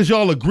 because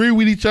y'all agree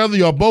with each other.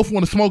 Y'all both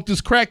want to smoke this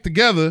crack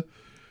together.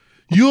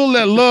 You'll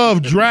let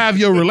love drive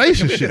your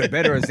relationship.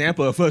 Better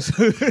example of us.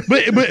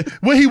 But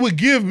what he would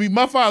give me,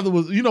 my father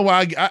was,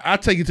 why I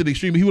take it to the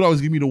extreme. He would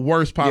always give me the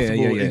worst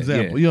possible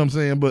example. Yeah. You know what I'm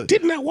saying? But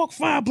Didn't I walk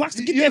 5 blocks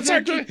to get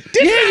that turkey?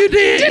 yeah, you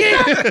did.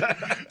 Yeah.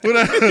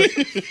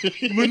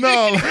 But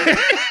no.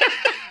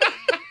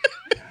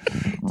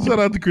 Shout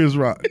out to Chris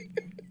Rock.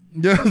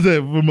 Yeah, that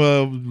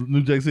from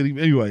New Jack City.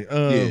 Anyway,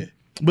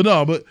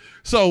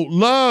 so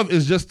love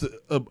is just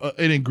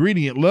an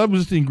ingredient. Love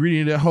is just the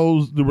ingredient that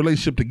holds the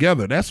relationship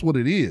together. That's what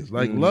it is.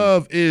 Like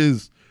love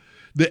is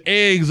the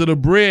eggs or the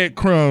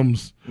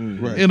breadcrumbs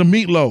in a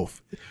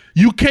meatloaf.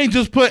 You can't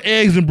just put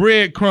eggs and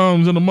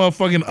breadcrumbs in a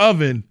motherfucking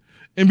oven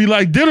and be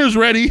like, dinner's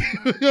ready.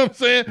 You know what I'm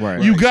saying?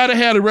 Right. You got to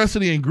have the rest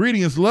of the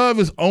ingredients. Love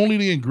is only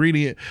the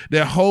ingredient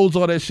that holds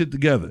all that shit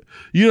together.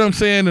 You know what I'm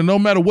saying? And no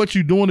matter what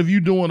you're doing, if you're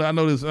doing, I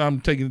know this,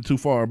 I'm taking it too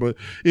far, but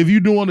if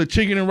you're doing the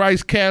chicken and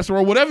rice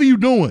casserole, whatever you're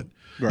doing,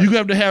 you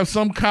have to have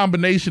some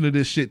combination of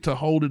this shit to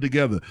hold it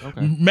together.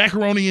 Okay.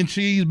 Macaroni and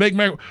cheese, baked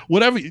macaroni,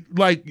 whatever.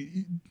 Like,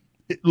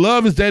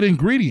 love is that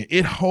ingredient.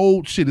 It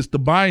holds shit. It's the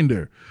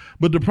binder.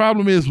 But the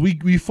problem is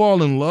we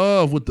fall in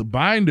love with the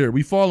binder.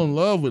 We fall in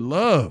love with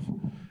love.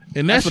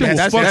 And that shit will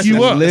that's fuck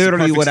you up.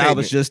 literally That's a what perfect I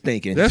was statement. just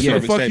thinking. That shit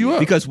will fuck you up.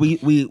 Because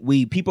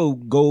we people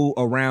go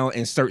around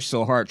and search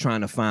so hard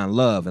trying to find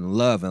love and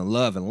love and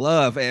love and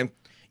love, and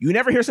you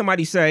never hear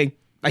somebody say,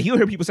 like, you'll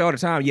hear people say all the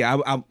time, yeah,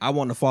 I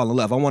want to fall in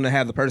love. I want to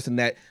have the person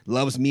that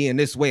loves me in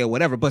this way or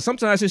whatever. But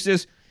sometimes it's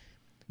just,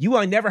 you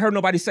ain't never heard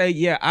nobody say,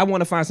 yeah, I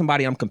want to find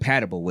somebody I'm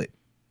compatible with.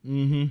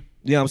 Mm-hmm.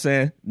 You know what I'm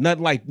saying?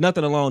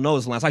 Nothing along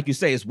those lines. Like you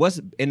say, it's what's,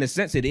 in a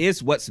sense, it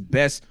is what's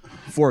best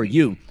for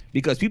you.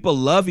 Because people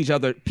love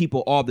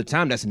people all the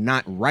time that's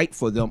not right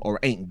for them or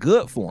ain't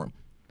good for them.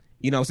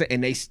 You know what I'm saying?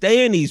 And they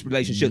stay in these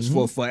relationships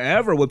for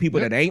forever with people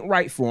that ain't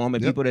right for them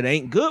and people that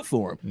ain't good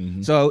for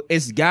them. So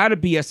it's got to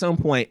be at some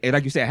point, and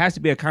like you said, it has to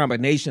be a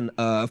combination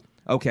of,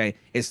 okay,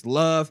 it's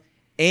love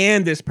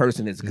and this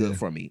person is good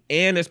for me.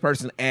 And this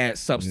person adds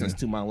substance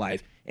to my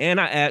life.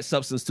 And I add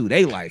substance to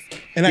their life.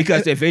 And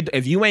because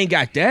if you ain't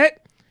got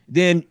that,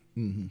 then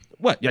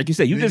what? Like you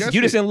said, you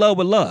just in love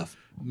with love.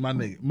 My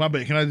nigga, my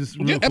bad. Can I just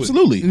real quick?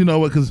 Absolutely. You know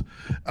what? Because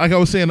like I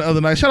was saying the other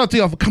night, shout out to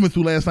y'all for coming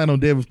through last night on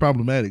Devin's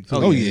Problematic. Too.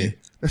 Oh, yeah.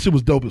 That shit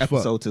was dope as fuck.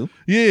 Episode 2.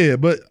 Yeah,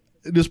 but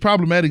this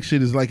problematic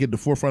shit is like at the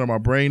forefront of my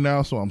brain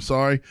now, so I'm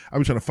sorry. I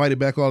be trying to fight it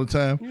back all the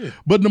time. Yeah.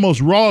 But in the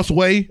most rawest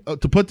way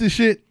to put this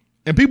shit,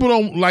 and people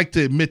don't like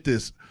to admit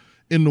this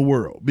in the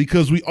world,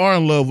 because we are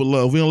in love with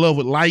love. We're in love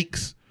with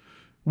likes.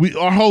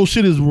 Our whole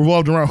shit is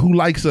revolved around who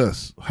likes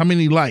us, how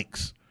many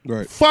likes.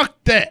 Right.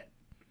 Fuck that.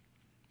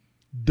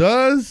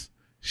 Does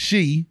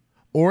she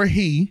or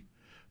he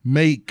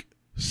make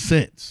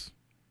sense?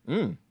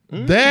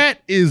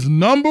 That is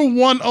number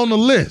one on the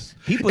list.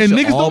 People and should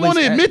niggas don't want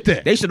to always admit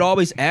that. They should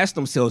always ask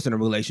themselves in a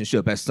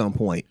relationship at some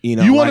point. You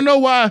know, You want to know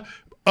why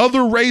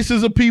other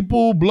races of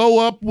people blow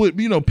up with,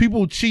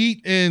 people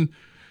cheat and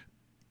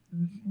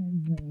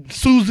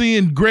Susie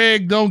and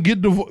Greg don't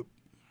get divorced?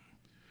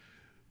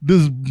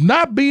 Does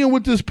not being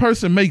with this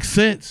person make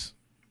sense?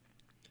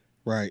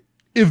 Right.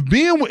 If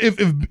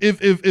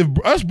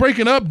us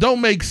breaking up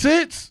don't make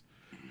sense,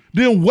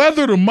 then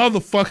weather the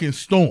motherfucking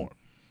storm.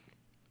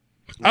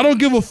 I don't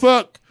give a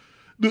fuck.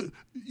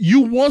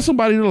 You want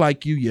somebody to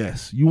like you,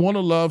 yes. You want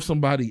to love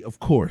somebody, of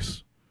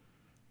course.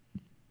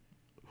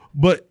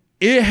 But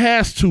it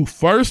has to,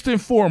 first and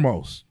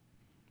foremost,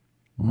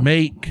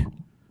 make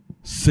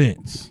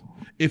sense.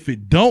 If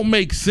it don't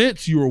make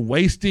sense, you're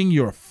wasting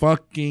your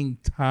fucking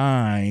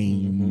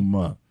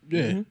time.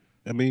 Yeah.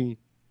 I mean,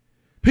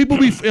 people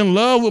be in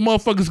love with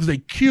motherfuckers because they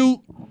cute,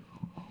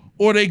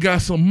 or they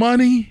got some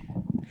money,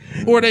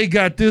 or they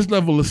got this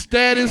level of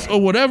status,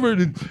 or whatever.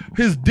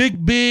 His dick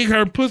big,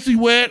 her pussy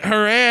wet,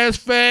 her ass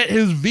fat,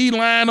 his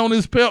V-line on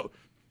his pelt.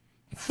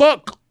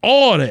 Fuck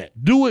all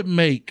that. Do it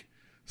make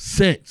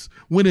sense?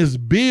 When it's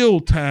bill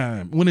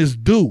time, when it's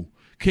due,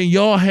 can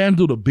y'all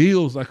handle the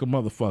bills like a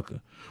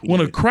motherfucker? When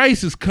a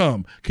crisis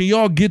come, can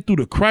y'all get through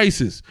the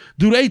crisis?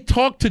 Do they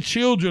talk to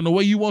children the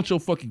way you want your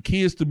fucking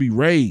kids to be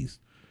raised?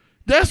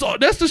 That's all.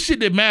 That's the shit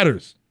that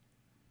matters.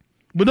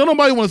 But don't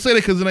nobody want to say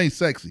that because it ain't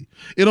sexy.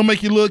 It'll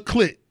make your little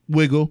clit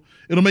wiggle.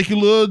 It'll make your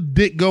little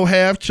dick go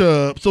half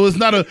chub. So it's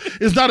not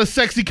a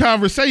sexy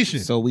conversation.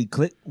 So we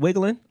clit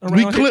wiggling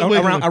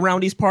around around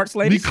these parts,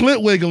 ladies. We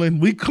clit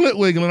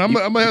wiggling. I'm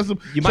gonna have some.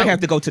 You might have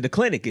to go to the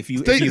clinic if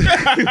you.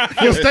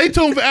 Well, stay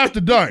tuned for After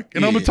Dark,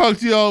 and I'm gonna talk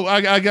to y'all.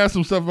 I got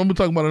some stuff. I'm gonna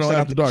talk about it on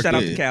After Dark. Shout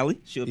out to Callie.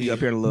 She'll be up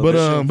here in a little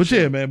bit.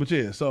 But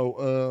yeah.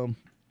 So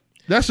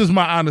that's just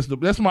my honest.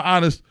 That's my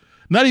honest.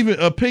 Not even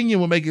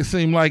opinion would make it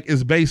seem like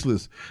it's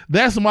baseless.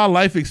 That's my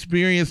life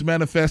experience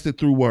manifested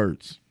through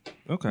words.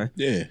 Okay.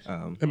 Yeah.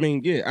 I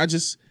mean, yeah,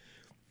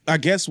 I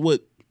guess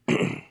what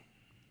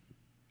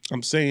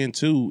I'm saying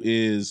too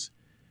is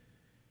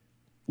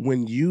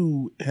when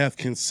you have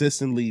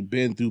consistently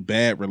been through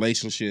bad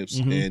relationships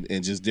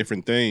and just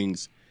different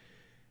things,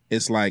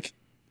 it's like,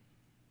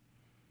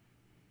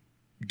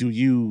 do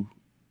you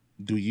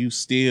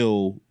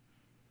still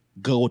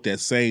go with that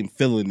same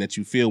feeling that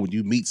you feel when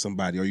you meet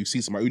somebody or you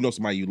see somebody,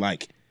 somebody you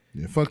like?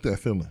 Yeah, fuck that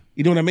feeling.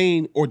 You know what I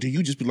mean? Or do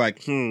you just be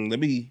like, let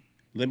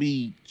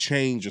me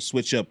change or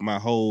switch up my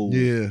whole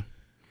way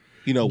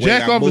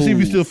jack I off and see if you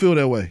move. still feel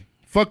that way.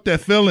 Fuck that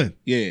feeling.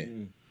 Yeah.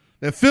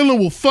 That feeling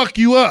will fuck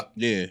you up.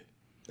 Yeah.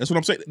 That's what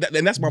I'm saying.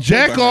 And that's my point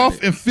jack behind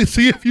off it. and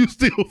see if you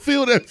still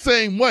feel that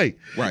same way.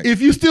 Right. If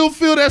you still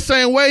feel that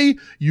same way,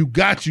 you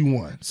got you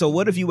one. So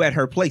what if you at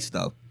her place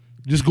though?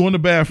 Just go in the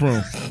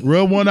bathroom,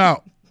 rub one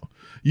out.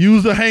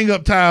 Use the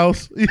hang-up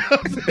towels. You know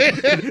what I'm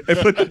saying? And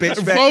put the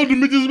bitch back. Fold the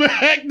bitches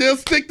back. They'll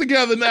stick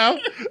together now.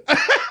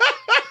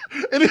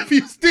 And if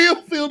you still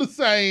feel the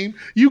same,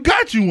 you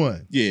got you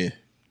one. Yeah.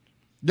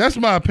 That's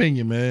my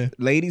opinion, man.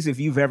 Ladies, if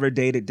you've ever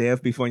dated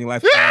Dev before in your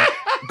life,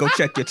 go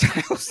check your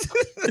towels.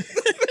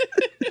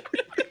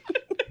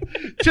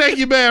 Check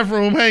your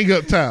bathroom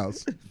hang-up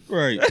towels.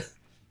 Right.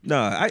 No,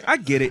 I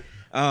get it.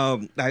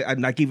 I'm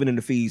not giving in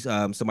the fees.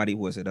 Somebody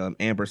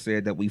Amber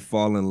said that we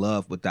fall in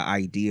love with the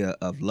idea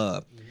of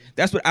love.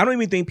 That's what I don't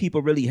even think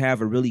people really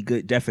have a really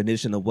good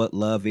definition of what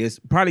love is.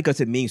 Probably because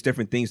it means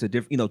different things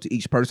to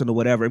each person or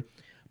whatever.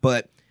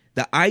 But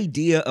the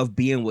idea of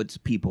being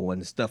with people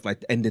and stuff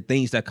and the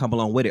things that come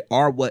along with it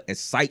are what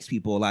excites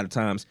people a lot of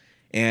times.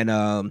 And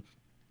I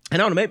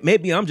don't know,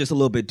 maybe I'm just a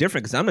little bit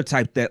different because I'm the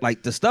type that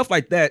like the stuff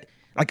like that.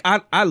 Like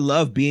I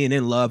love being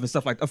in love and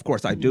stuff like. Of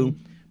course I do,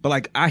 but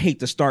like I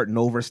hate to starting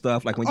over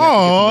stuff. Like when you have to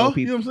get to know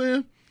people. You know what I'm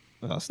saying?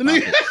 Oh,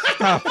 stop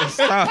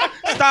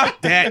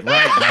that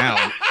right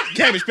now.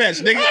 Cabbage Patch,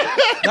 nigga.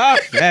 Stop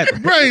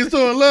that.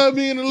 Brainstorm, love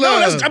being in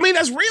love. No,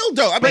 that's real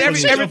though. I But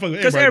mean,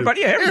 because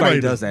everybody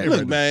does that.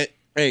 look, man.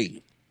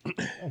 Hey,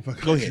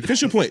 go ahead.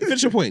 Finish your point.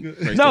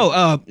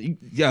 No, you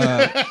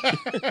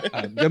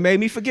made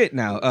me forget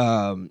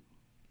now.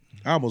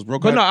 I almost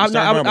broke. But no,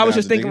 I was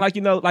just thinking, like,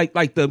 you know,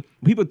 like the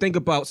people think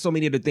about so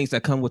many of the things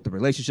that come with the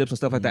relationships and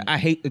stuff like that. I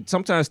hate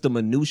sometimes the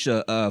minutia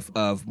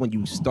of when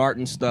you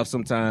starting stuff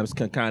sometimes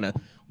can kind of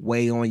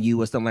weigh on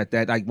you or something like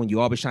that. Like when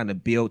you're always trying to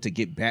build to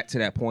get back to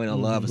that point of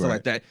love and stuff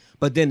like that.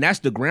 But then that's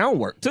the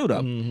groundwork too,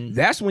 though.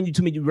 That's when you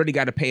really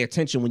got to pay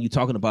attention when you're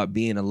talking about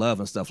being in love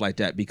and stuff like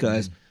that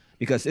because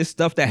it's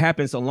stuff that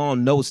happens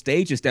along those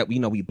stages that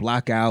we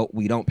block out,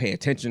 we don't pay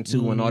attention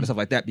to, and all that stuff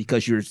like that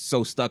because you're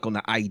so stuck on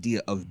the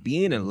idea of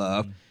being in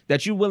love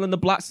that you're willing to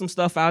block some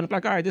stuff out and be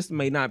like, all right, this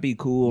may not be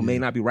cool, may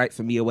not be right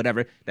for me or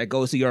whatever. That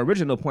goes to your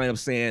original point of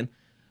saying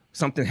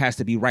something has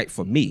to be right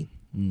for me,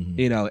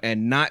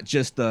 and not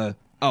just I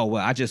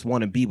just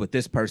want to be with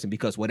this person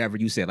because whatever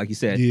you said, like you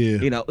said,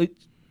 it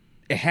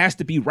has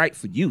to be right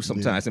for you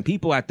sometimes. And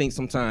people, I think,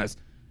 sometimes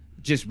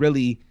just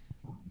really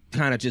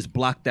kind of just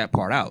block that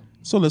part out.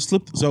 So let's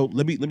flip. So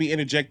let me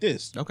interject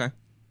this. Okay.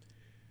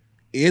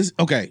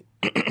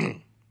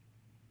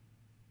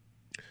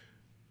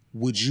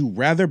 Would you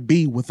rather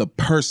be with a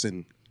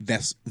person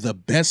that's the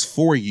best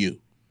for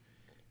you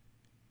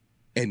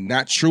and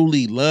not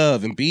truly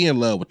love and be in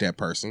love with that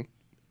person,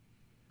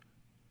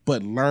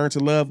 but learn to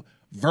love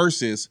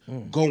versus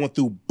going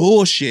through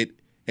bullshit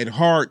and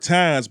hard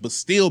times, but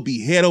still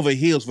be head over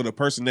heels for the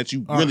person that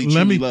you really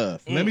truly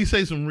love? Let me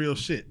say some real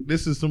shit.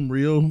 This is some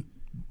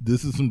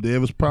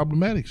Davis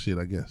problematic shit,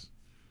 I guess.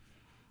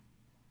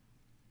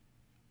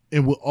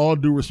 And with all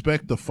due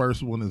respect, the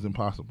first one is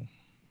impossible.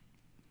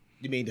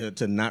 You mean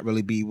to not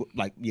really be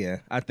like, yeah,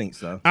 I think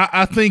so.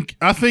 I think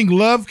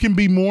love can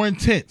be more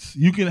intense.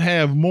 You can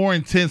have more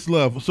intense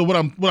love. So what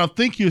I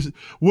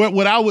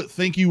would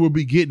think you would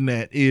be getting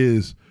at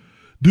is,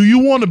 do you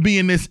want to be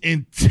in this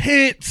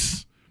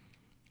intense?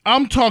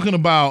 I'm talking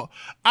about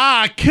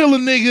I kill a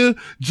nigga,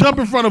 jump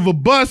in front of a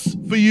bus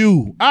for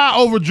you. I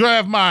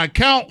overdraft my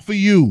account for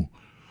you.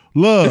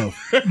 Love.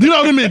 You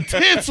know them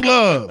intense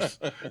loves.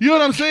 You know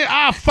what I'm saying?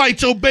 I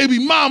fight your baby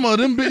mama.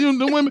 Them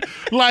women.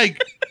 Like,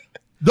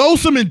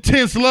 those some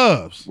intense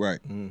loves.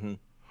 Right. Mm-hmm.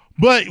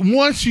 But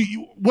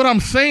what I'm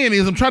saying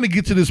is I'm trying to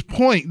get to this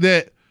point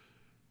that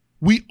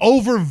we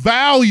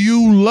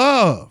overvalue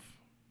love.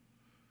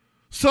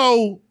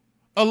 So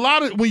when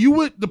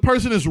the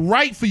person is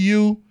right for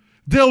you,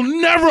 they'll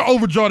never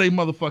overdraw their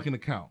motherfucking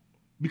account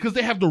because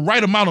they have the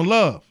right amount of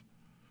love.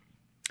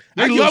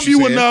 They love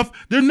you enough.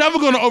 They're never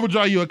going to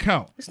overdraw your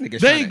account. This nigga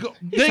trying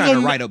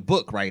to write a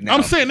book right now.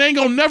 I'm saying they ain't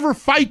going to never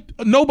fight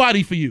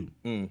nobody for you.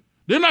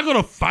 They're not going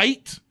to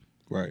fight.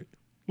 Right.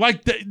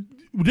 Like,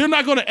 they're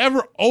not going to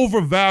ever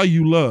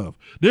overvalue love.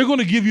 They're going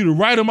to give you the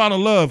right amount of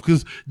love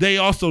because they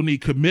also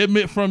need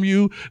commitment from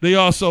you. They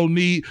also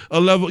need a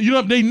level,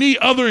 they need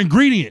other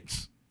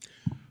ingredients.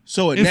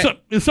 So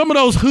in some of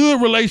those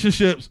hood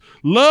relationships,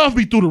 love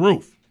be through the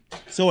roof.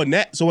 So in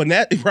that,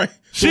 right?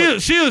 She'll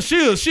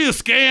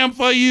scam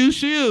for you.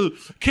 She'll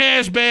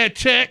cash bad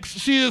checks.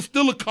 She'll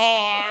steal a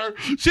car.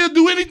 She'll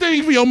do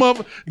anything for your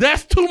mother.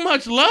 That's too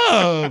much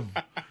love.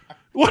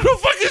 What the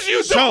fuck is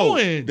you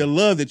doing? The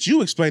love that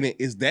you explaining,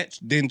 is that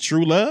then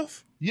true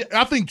love? Yeah,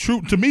 I think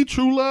true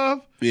love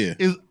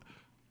is.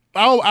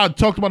 I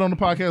talked about it on the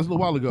podcast a little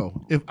while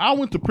ago. If I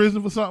went to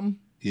prison for something,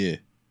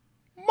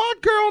 my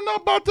girl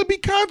not about to be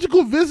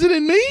conjugal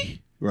visiting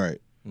me. Right.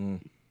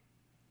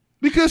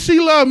 Because she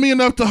loved me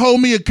enough to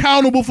hold me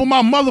accountable for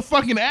my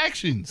motherfucking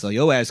actions. So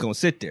your ass gonna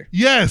sit there.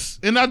 Yes,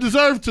 and I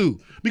deserve to.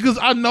 Because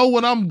I know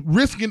what I'm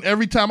risking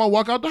every time I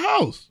walk out the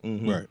house.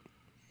 Mm-hmm. Right.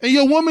 And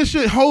your woman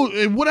should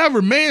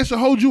whatever man should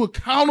hold you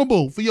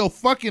accountable for your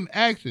fucking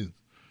actions.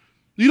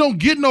 You don't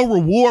get no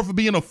reward for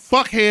being a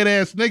fuckhead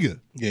ass nigga.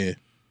 Yeah.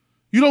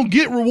 You don't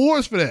get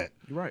rewards for that.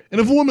 Right.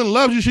 And if a woman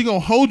loves you, she gonna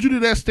hold you to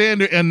that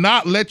standard and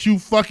not let you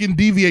fucking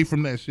deviate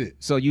from that shit.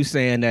 So you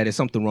saying that there's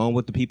something wrong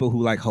with the people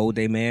who like hold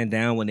their man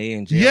down when they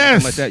in jail? Yes. Or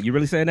something like that? You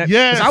really saying that?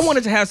 Yes. 'Cause I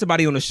wanted to have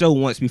somebody on the show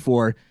once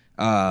before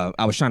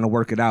I was trying to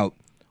work it out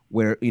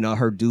where,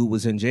 her dude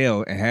was in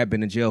jail and had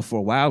been in jail for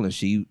a while and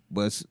she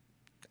was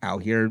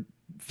out here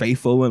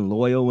faithful and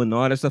loyal and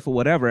all that stuff or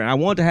whatever. And I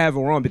wanted to have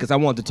her on because I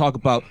wanted to talk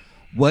about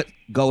what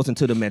goes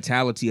into the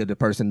mentality of the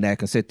person that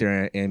can sit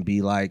there and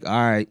be like, all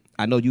right,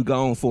 I know you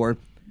going for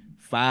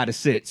 5 to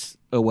 6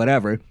 or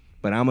whatever,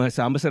 but I'm gonna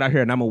sit out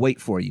here and I'm gonna wait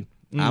for you.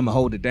 I'm gonna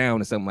hold it down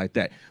or something like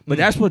that. But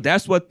that's what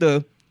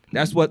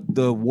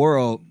the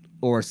world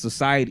or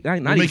society,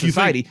 not even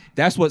society.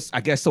 That's what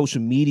I guess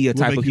social media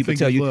type of people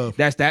tell you. Love.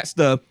 That's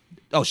the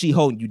she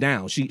holding you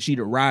down. She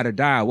the ride or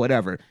die or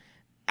whatever.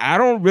 I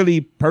don't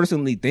really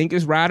personally think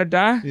it's ride or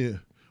die. Yeah.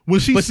 When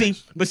she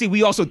But see,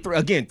 we also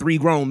again 3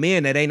 grown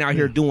men that ain't out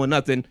here doing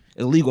nothing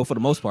illegal for the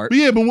most part. But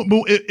yeah, but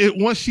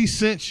once she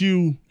sent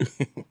you,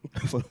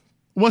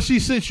 once she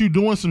sent you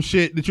doing some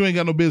shit that you ain't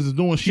got no business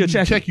doing, she'll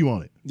check you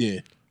on it. Yeah.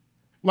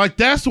 Like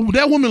that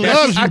woman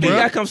loves you, I bro. think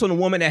that comes from a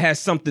woman that has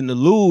something to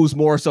lose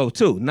more so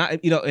too.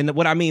 Not and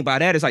what I mean by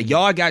that is like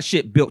y'all got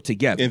shit built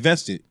together.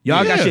 Invested.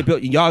 Y'all got shit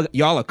built.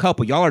 Y'all a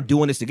couple. Y'all are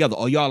doing this together,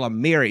 or y'all are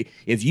married.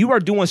 If you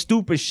are doing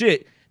stupid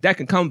shit that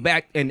can come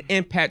back and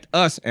impact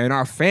us and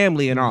our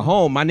family and our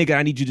home, my nigga,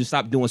 I need you to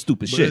stop doing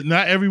stupid shit.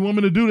 Not every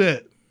woman to do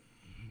that.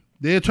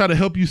 They'll try to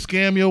help you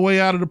scam your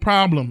way out of the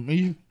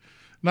problem.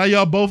 Now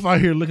y'all both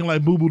out here looking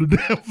like Boo Boo the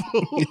damn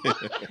fool.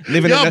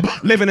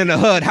 living in a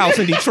HUD house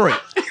in Detroit.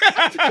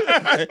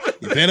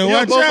 You better Y'all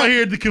watch both out. out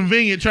here at the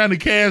convenient trying to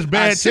cash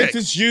bad I checks.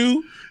 sentenced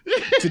you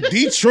to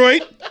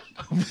Detroit.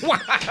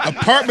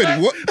 Apartment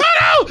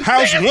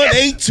house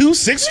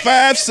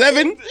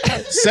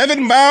 182-657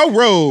 7 Mile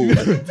Road.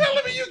 Telling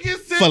me you get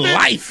sent For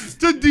life.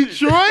 to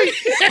Detroit?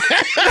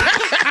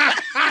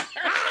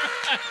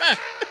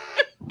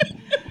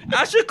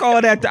 I should call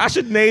that. I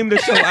should name the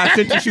show "I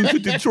Sentenced You to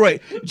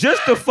Detroit"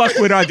 just to fuck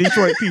with our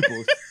Detroit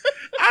people.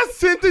 I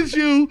sentenced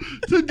you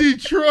to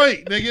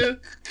Detroit, nigga.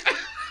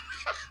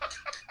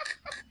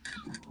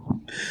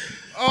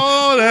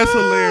 Oh, that's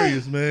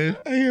hilarious, man.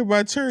 I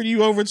hereby turn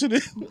you over to the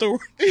To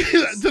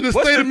the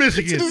state of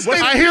Michigan. to the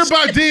state I of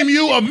hereby deem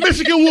you a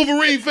Michigan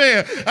Wolverine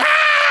fan.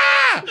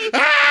 Ah!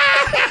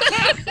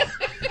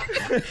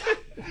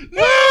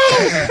 No!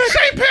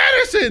 Shea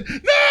Patterson!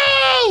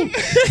 No!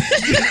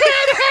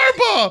 John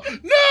Harbaugh!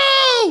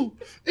 No!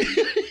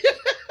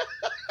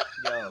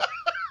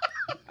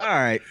 All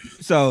right,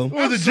 so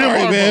What is it, Jim sorry,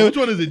 Harbaugh? man. Which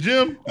one is it,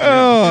 Jim?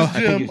 Oh, It's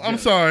Jim. I'm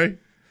sorry.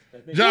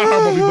 John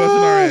Harbaugh be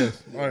busting our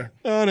ass. All right.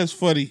 oh, that's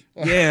funny.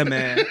 yeah,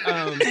 man.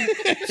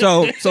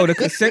 So the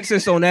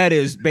consensus on that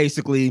is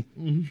basically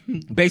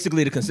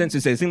the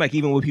consensus is. It seems like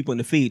even with people in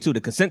the feed too,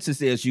 the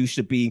consensus is you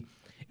should be.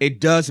 It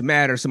does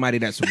matter somebody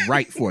that's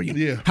right for you.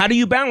 Yeah. How do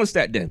you balance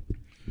that then?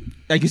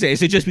 Like you say,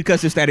 is it just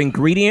because it's that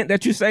ingredient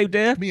that you saved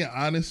there? Being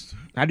honest.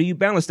 How do you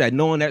balance that,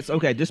 knowing that's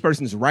okay? This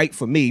person's right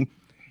for me.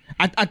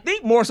 I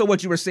think more so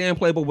what you were saying,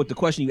 Playboy, with the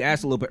question you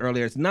asked a little bit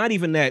earlier. It's not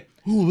even that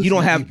you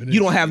don't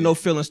have no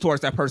feelings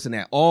towards that person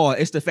at all.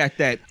 It's the fact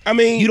that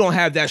you don't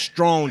have that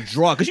strong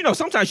draw. Because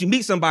sometimes you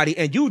meet somebody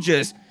and you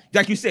just,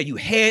 like you said, you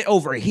head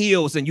over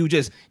heels and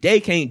they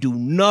can't do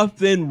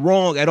nothing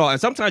wrong at all. And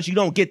sometimes you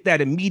don't get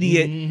that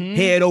immediate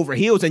head over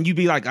heels and you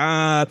be like,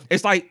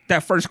 it's like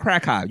that first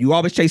crack high. You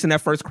always chasing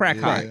that first crack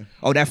high.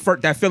 Oh, that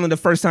feeling the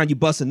first time you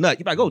bust a nut.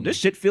 You're like, oh, this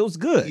shit feels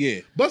good.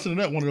 Yeah. Busting a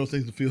nut, one of those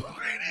things to feel.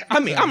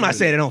 I mean, I'm not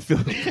saying it don't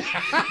feel good.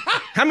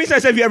 How many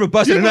times have you ever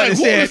busted a nut and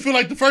said, feel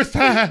like the first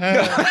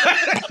time.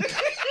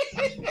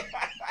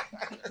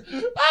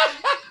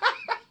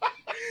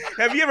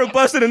 have you ever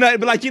busted a nut and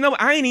be like,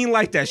 I ain't even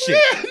like that shit.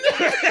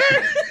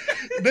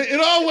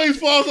 It always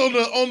falls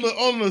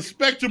on the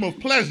spectrum of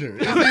pleasure.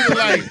 It's either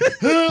like,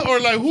 huh, or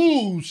like,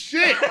 ooh,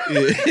 shit.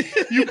 Yeah.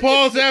 You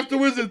pause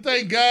afterwards and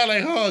thank God,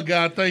 like, oh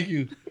God, thank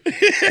you.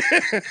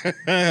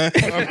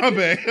 My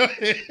bad.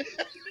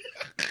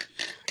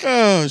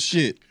 Oh,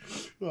 shit.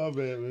 My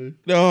bad, man.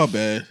 Oh,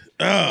 bad.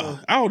 I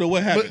don't know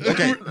what happened.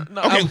 Okay.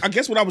 I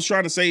guess what I was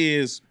trying to say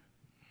is,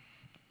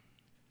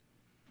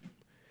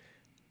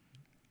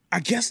 I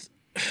guess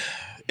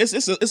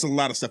it's a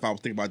lot of stuff I was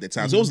thinking about at that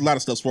time. So it was a lot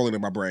of stuff swirling in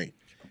my brain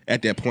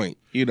at that point.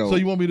 So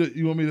you want me to?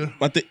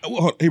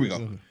 Here we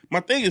go.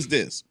 My thing is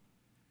this: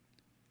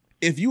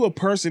 if you a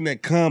person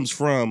that comes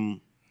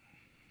from,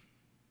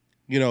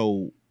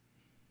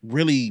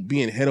 really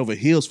being head over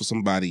heels for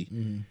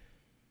somebody,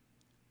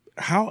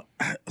 how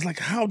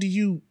do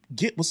you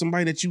get with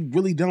somebody that you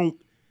really don't?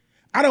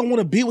 I don't want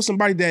to be with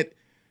somebody that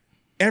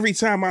every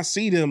time I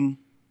see them,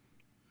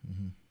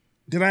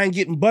 that I ain't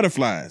getting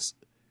butterflies.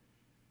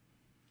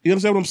 You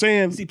understand what I'm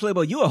saying? See,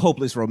 Playboy, you a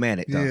hopeless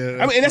romantic, though.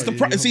 Yeah, I mean, and that's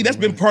that's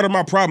been part of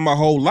my problem my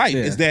whole life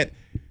is that,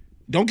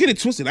 don't get it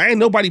twisted, I ain't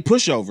nobody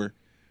pushover,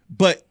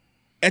 but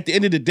at the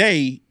end of the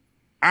day,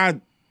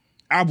 I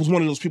was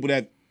one of those people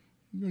that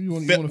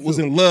was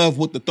in love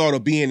with the thought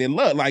of being in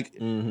love, like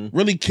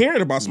really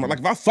caring about somebody. Like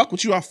if I fuck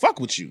with you, I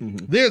fuck with you.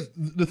 There's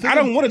the thing. I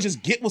don't want to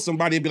just get with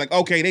somebody and be like,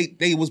 okay,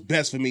 they was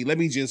best for me. Let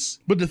me just.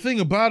 But the thing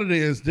about it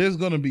is, there's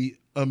gonna be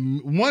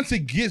once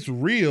it gets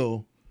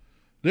real.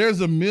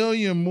 There's a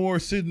million more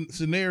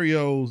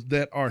scenarios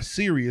that are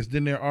serious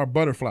than there are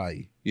butterfly.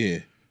 Yeah.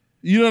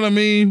 You know what I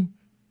mean?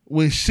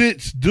 When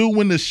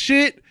the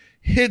shit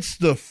hits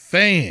the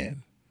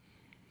fan.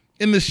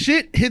 And the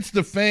shit hits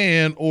the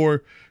fan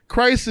or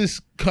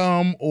crisis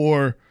come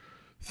or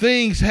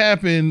things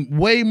happen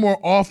way more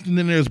often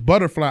than there's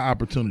butterfly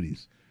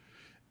opportunities.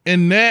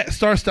 And that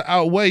starts to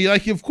outweigh.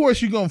 Like, of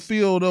course, you're going to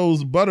feel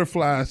those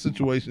butterfly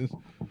situations.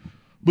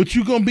 But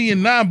you're going to be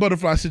in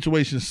non-butterfly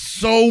situations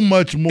so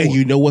much more. And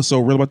you know what's so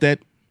real about that?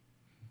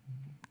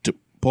 To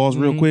pause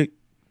real quick.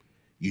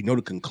 You know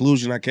the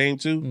conclusion I came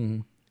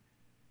to?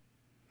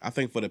 I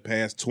think for the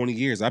past 20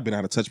 years, I've been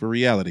out of touch with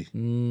reality.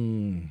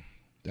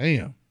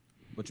 Damn.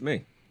 What you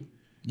mean?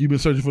 You've been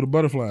searching for the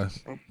butterflies.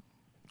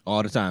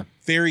 all the time.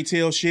 fairy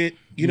tale shit,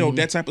 you know,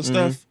 that type of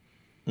stuff,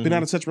 been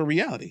out of touch with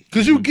reality.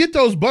 Because you get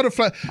those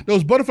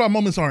butterfly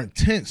moments are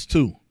intense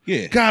too.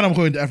 Yeah. God, I'm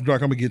going to After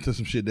Dark. I'm gonna get to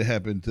some shit that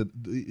happened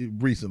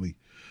recently,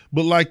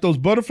 but like those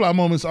butterfly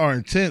moments are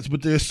intense.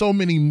 But there's so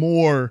many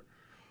more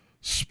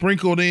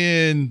sprinkled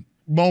in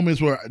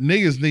moments where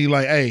niggas need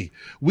like, hey,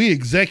 we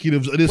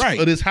executives of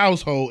this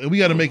household, and we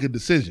got to make a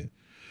decision.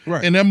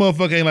 Right. And that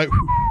motherfucker ain't like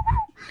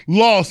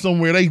lost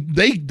somewhere.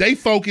 They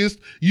focused.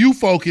 You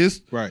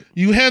focused. Right.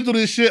 You handle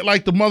this shit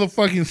like the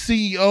motherfucking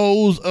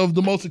CEOs of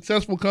the most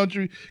successful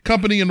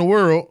company in the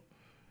world.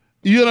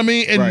 You know what I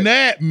mean? And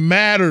that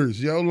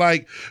matters, yo.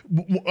 Like,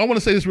 I want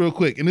to say this real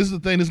quick, and this is the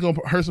thing that's going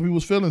to hurt some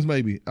people's feelings,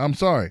 maybe. I'm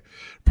sorry.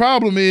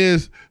 Problem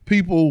is,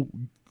 people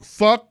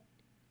fuck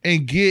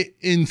and get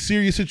in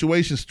serious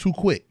situations too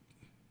quick.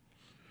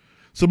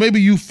 So maybe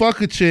you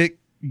fuck a chick,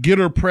 get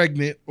her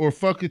pregnant, or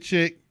fuck a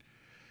chick,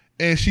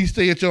 and she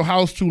stay at your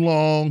house too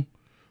long,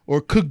 or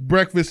cook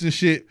breakfast and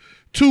shit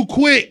too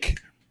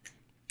quick.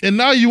 And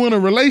now you in a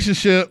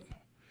relationship,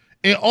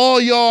 and all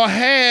y'all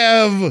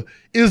have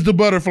is the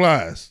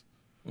butterflies.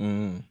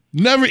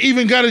 Never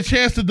even got a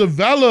chance to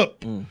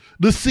develop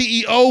the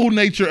CEO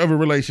nature of a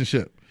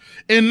relationship.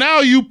 And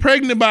now you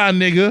pregnant by a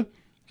nigga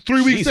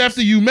 3 weeks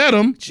after you met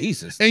him.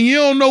 Jesus. And you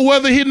don't know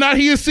whether he a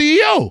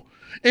CEO.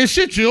 And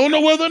shit, you don't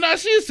know whether or not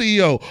she a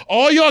CEO.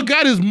 All y'all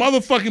got is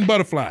motherfucking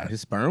butterflies.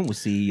 His sperm was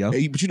CEO.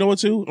 Hey, but you know what,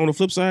 too? On the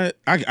flip side,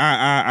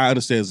 I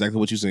understand exactly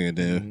what you're saying,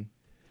 Dan.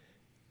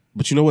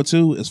 But you know what,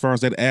 too? As far as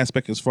that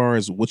aspect, as far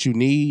as what you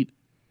need,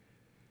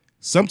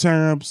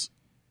 sometimes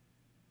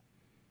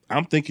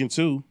I'm thinking,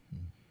 too,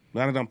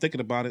 now that I'm thinking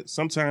about it,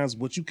 sometimes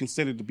what you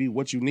consider to be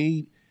what you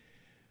need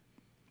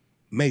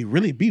may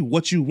really be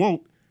what you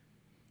want.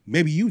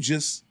 Maybe you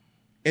just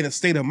in a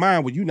state of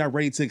mind where you're not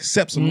ready to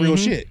accept some real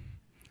shit.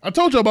 I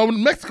told you about the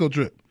Mexico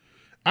trip.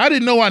 I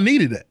didn't know I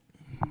needed that.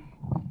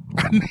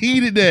 I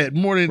needed that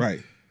more than...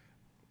 Right.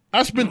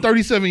 I spent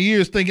 37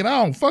 years thinking,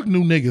 I don't fuck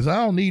new niggas.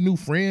 I don't need new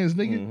friends,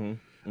 nigga.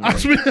 I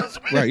spent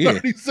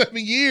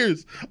 37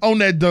 years on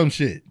that dumb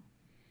shit.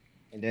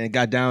 And then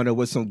got down there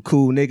with some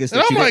cool niggas.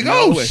 And I'm like,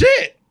 oh,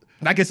 shit.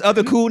 Like it's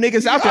other cool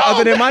niggas out there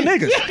other than my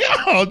niggas.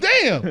 Oh,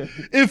 damn.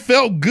 It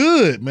felt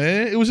good,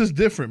 man. It was just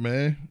different,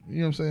 man. You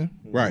know what I'm saying?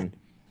 Right.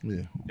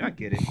 Yeah. I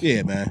get it.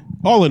 Yeah, man.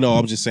 All in all,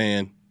 I'm just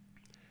saying,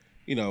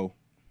 you know,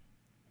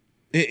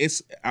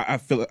 I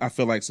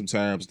feel like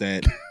sometimes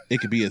that it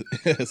could be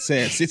a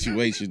sad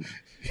situation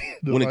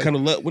when it comes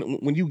to love.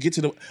 When you get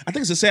to the, I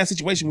think it's a sad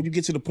situation when you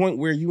get to the point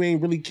where you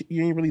ain't really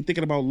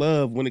thinking about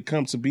love when it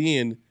comes to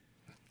being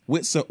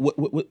with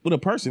a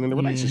person in a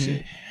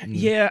relationship.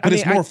 Yeah, but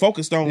it's more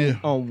focused on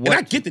what. And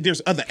I get that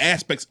there's other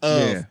aspects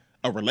of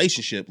a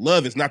relationship.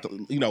 Love is not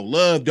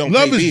love don't.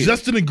 Love pay is bills.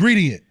 just an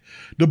ingredient.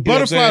 The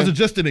butterflies are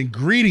just an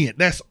ingredient.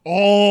 That's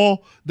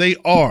all they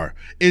are.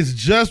 It's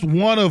just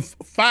one of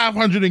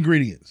 500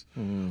 ingredients.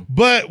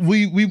 But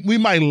we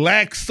might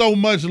lack so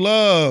much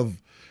love.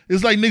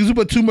 It's like niggas who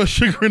put too much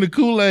sugar in the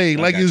Kool-Aid.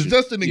 Like it's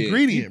just an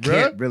ingredient, bro.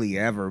 You can't really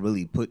ever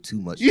put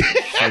too much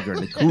sugar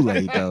in the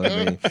Kool-Aid, though.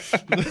 I mean,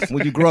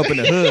 when you grow up in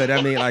the hood,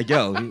 I mean, like,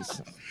 yo,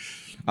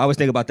 I always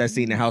think about that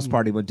scene in the house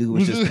party when dude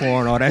was just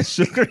pouring all that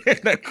sugar in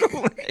that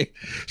Kool-Aid.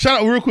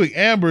 Shout out real quick.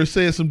 Amber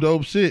said some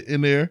dope shit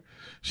in there.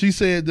 She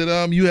said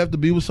that you have to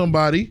be with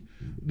somebody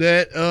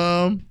that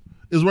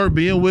is worth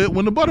being with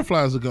when the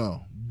butterflies are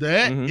gone.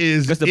 That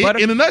is it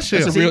in a nutshell.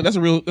 That's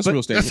a real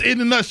statement. That's it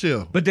in a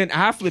nutshell. But then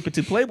I flip it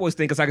to Playboy's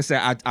thing because, like I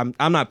said,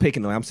 I'm not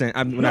picking on. I'm saying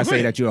when I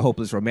say that you're a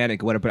hopeless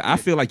romantic or whatever, but I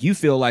feel like you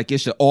feel like it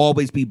should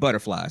always be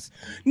butterflies.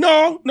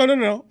 No. I'm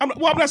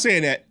not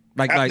saying that.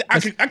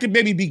 I could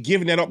maybe be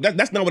giving that up.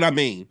 That's not what I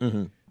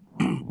mean.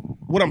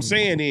 What I'm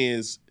saying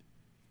is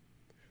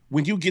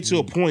when you get to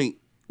a point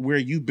where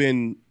you've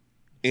been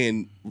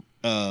in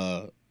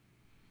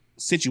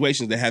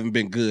situations that haven't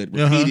been good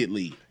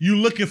repeatedly, you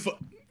looking for.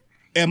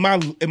 Am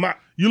I?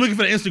 You're looking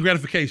for the instant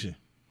gratification.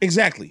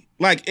 Exactly.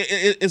 Like,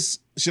 it's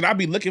should I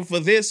be looking for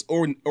this,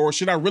 or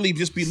should I really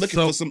just be looking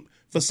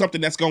for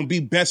something that's going to be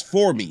best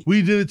for me?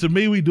 We did it to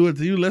me. We do it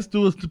to you. Let's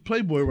do it to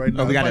Playboy right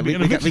now.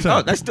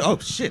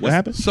 Shit. What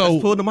happened? So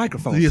let's pull the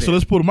microphones. Yeah. So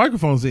let's pull the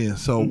microphones in.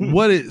 So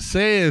what it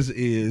says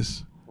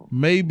is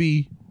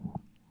maybe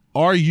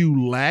are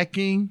you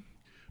lacking?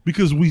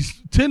 Because we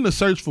tend to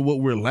search for what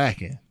we're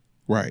lacking.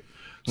 Right.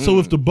 So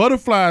if the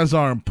butterflies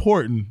are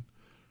important,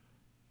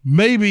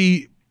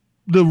 maybe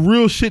the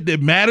real shit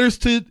that matters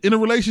in a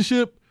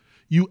relationship,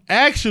 you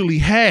actually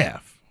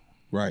have.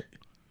 Right.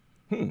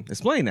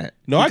 Explain that.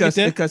 No, I get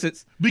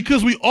that.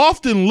 Because we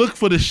often look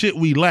for the shit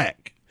we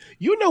lack.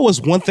 You know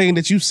what's one thing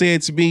that you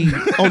said to me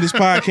on this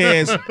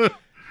podcast,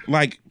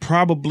 like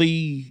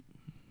probably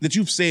that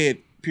you've said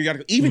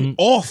periodically, even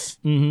off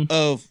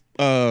of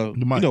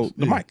the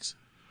mics.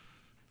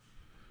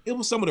 It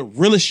was some of the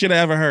realest shit I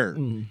ever heard.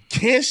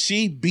 Can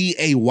she be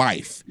a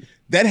wife?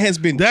 That has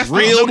been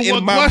drilled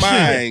in my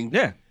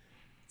mind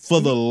for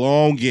the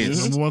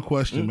longest. Number one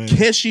question, man.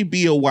 Can she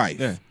be a wife?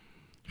 Yeah.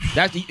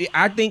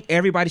 I think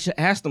everybody should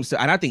ask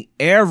themselves, and I think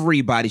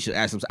everybody should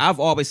ask themselves. I've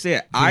always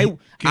said, I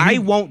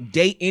won't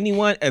date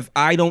anyone if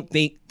I don't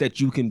think that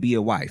you can be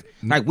a wife.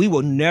 Like, we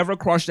will never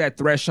cross that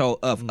threshold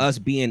of us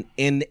being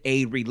in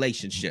a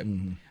relationship.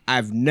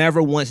 I've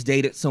never once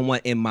dated someone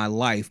in my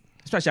life,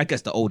 especially I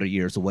guess the older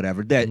years or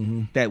whatever, that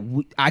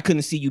I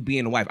couldn't see you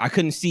being a wife. I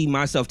couldn't see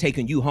myself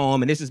taking you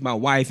home, and this is my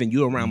wife, and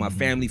you're around my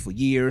family for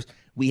years.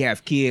 We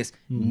have kids.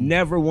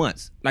 Never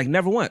once. Like,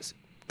 never once.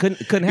 Couldn't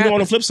happen. On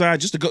the flip side,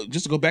 just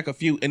to go back a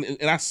few, and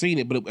I seen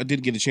it, but I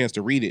didn't get a chance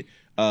to read it.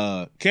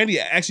 Candy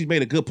actually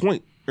made a good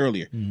point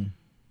earlier.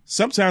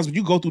 Sometimes when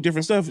you go through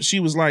different stuff, she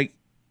was like,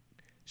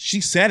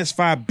 she's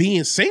satisfied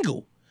being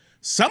single.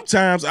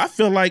 Sometimes I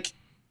feel like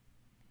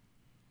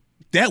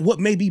that what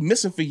may be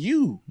missing for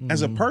you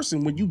as a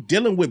person when you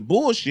dealing with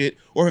bullshit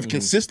or have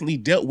consistently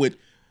dealt with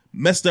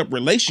messed up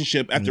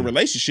relationship after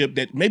relationship,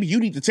 that maybe you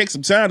need to take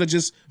some time to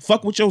just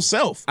fuck with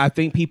yourself. I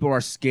think people are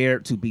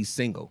scared to be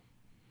single.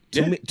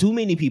 Too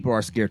many people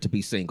are scared to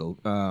be single.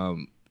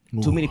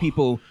 Too many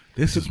people.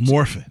 This is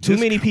morphing. Too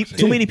many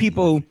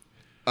people.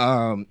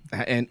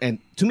 And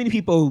too many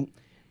people.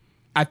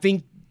 I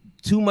think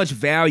too much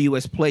value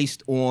is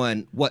placed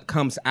on what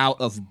comes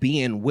out of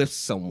being with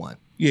someone.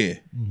 Yeah.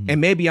 And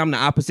maybe I'm the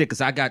opposite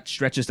because I got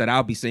stretches that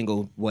I'll be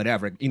single,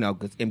 whatever,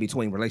 because in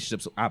between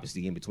relationships,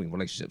 obviously in between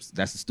relationships,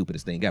 that's the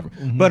stupidest thing ever.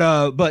 But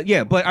I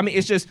mean,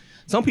 it's just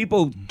some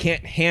people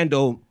can't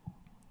handle.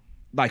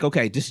 Like,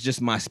 okay, this is just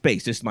my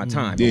space, this is my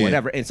time, or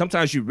whatever. And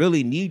sometimes you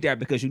really need that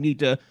because you need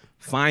to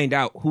find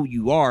out who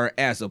you are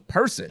as a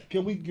person.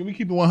 Can we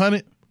keep it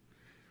 100?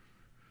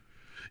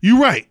 You're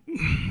right.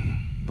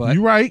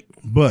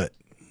 But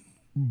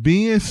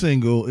being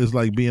single is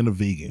like being a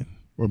vegan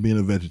or being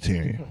a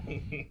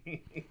vegetarian.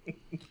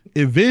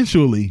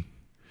 Eventually,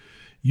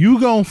 you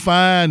gonna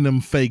find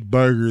them fake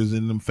burgers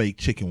and them fake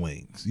chicken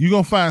wings. You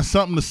gonna find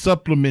something to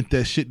supplement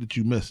that shit that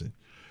you missing.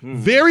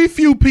 Very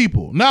few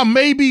people. Now,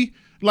 maybe,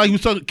 like we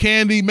saw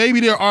Candy, maybe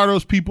there are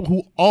those people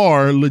who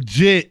are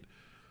legit.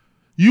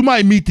 You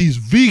might meet these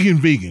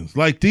vegans,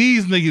 like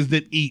these niggas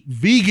that eat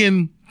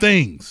vegan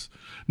things.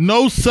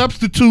 No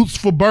substitutes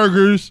for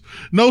burgers.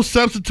 No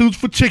substitutes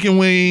for chicken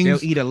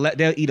wings.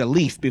 They'll eat a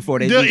leaf before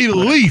they. They'll eat a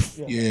leaf.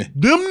 Yeah.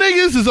 Them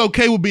niggas is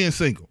okay with being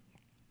single,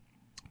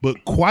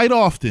 but quite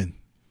often,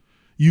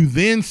 you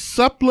then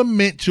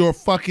supplement your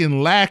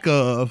fucking lack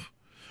of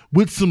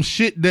with some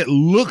shit that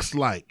looks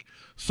like.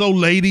 So,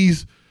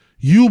 ladies,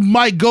 you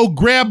might go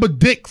grab a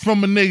dick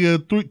from a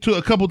nigga to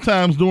a couple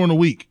times during the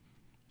week,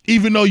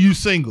 even though you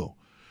single.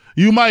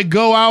 You might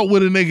go out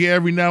with a nigga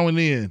every now and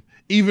then,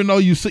 even though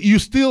you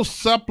still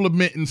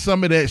supplementing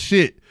some of that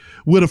shit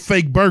with a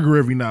fake burger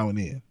every now and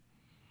then.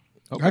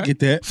 Okay. I get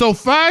that. So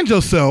find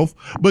yourself,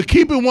 but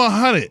keep it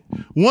 100.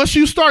 Once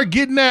you start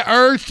getting that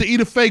urge to eat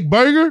a fake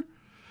burger,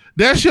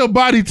 that's your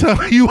body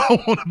telling you,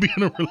 I want to be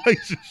in a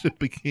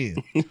relationship again.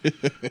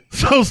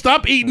 So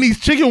stop eating these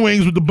chicken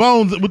wings with the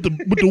bones, with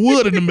the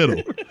wood in the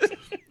middle.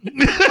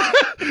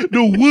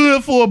 The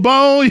wood for a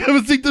bone. You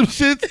ever seen them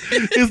shits?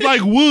 It's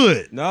like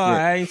wood. No,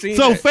 I ain't seen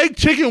so that. Fake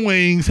chicken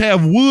wings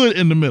have wood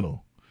in the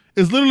middle.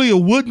 It's literally a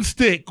wooden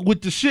stick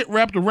with the shit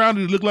wrapped around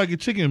it to look like a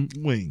chicken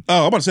wing.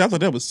 Oh, I'm about to say, I thought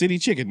that was city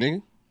chicken,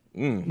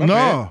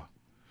 nigga.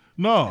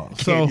 No.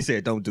 So Candy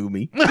said, "Don't do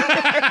me."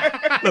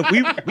 Look,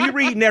 we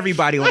reading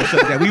everybody on the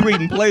subject. We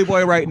reading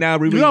Playboy right now.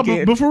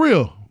 But for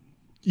real,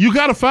 you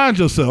got to find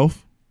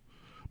yourself.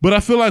 But I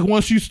feel like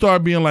once you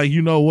start being like,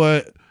 you know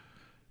what,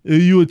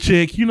 you a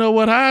chick, you know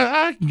what,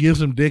 I can give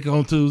some dick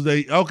on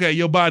Tuesday. Okay,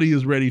 your body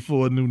is ready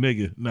for a new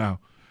nigga now.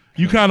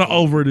 You kind of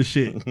over the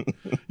shit.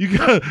 You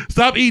gotta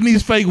stop eating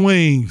these fake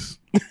wings,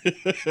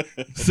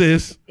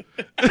 sis.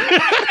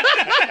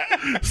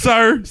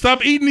 Sir,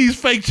 stop eating these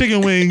fake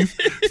chicken wings.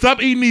 Stop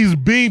eating these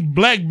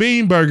black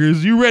bean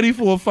burgers. You ready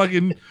for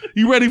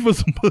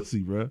some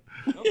pussy, bro?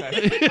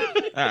 Okay.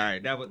 All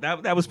right,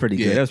 that was pretty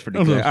good. That was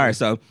pretty good. All right,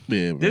 so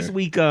this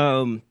week,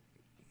 when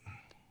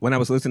I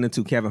was listening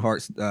to Kevin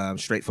Hart's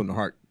Straight from the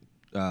Heart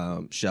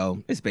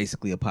show, it's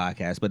basically a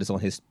podcast, but it's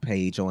on his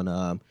page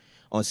on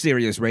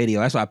Sirius Radio.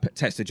 That's why I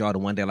texted y'all the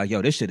one day, like,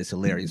 yo, this shit is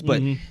hilarious.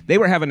 But they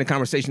were having a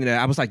conversation that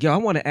I was like, yo, I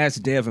want to ask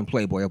Dev and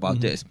Playboy about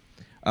this.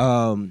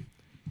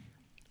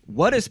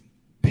 What is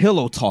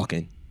pillow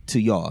talking to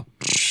y'all?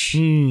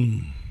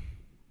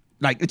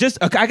 Like, just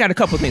I got a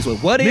couple of things.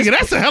 What is? Nigga,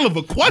 that's a hell of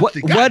a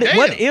question. What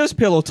is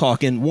pillow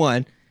talking?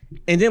 One,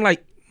 and then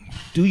like,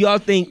 do y'all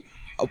think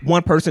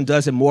one person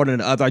does it more than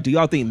the other? Do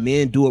y'all think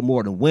men do it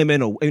more than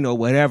women, or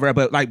whatever?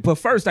 But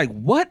first, like,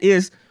 what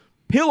is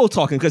pillow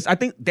talking? Because I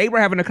think they were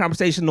having a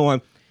conversation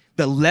on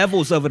the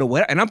levels of it or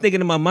whatever, and I'm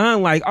thinking in my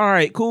mind like, all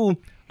right, cool,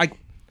 like,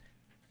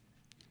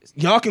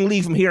 y'all can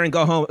leave from here and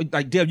go home.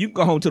 Like, Dev, you can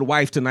go home to the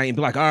wife tonight and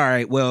be like, all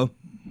right, well,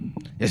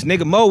 this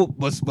nigga Mo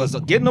was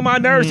getting on my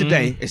nerves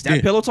today. Is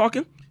that pillow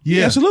talking?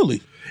 Yeah,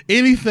 absolutely.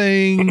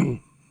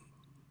 Anything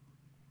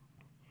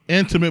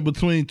intimate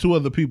between two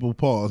other people,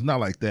 pause. Not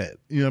like that.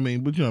 You know what I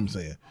mean? But you know what I'm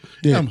saying?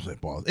 Yeah. I'm saying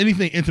pause.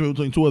 Anything intimate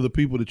between two other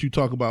people that you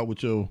talk about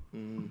with your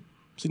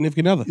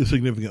significant other. Your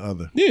significant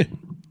other. Yeah.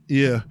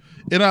 Yeah.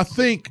 And I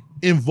think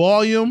in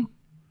volume,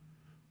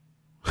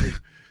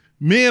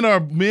 men are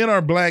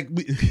black,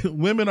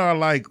 women are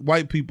like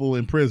white people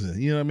in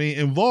prison. You know what I mean?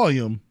 In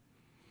volume,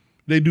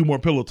 they do more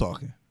pillow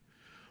talking.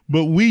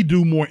 But we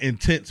do more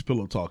intense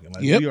pillow talking.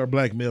 Like we are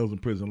black males in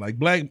prison. Like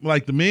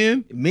the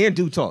men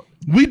do talk.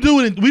 We do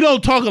it. We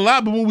don't talk a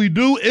lot, but when we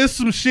do, it's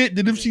some shit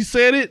that if she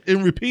said it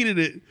and repeated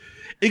it,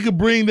 it could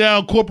bring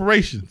down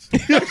corporations.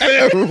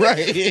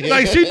 Right.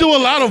 Like she do a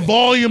lot of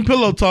volume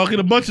pillow talking,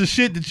 a bunch of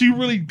shit that you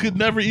really could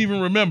never even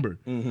remember.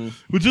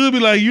 But you'll be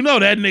like,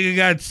 that nigga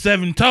got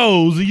 7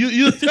 toes, and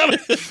you tell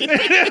it,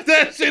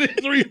 that shit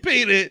is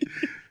repeated.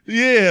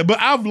 Yeah, but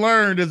I've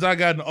learned as I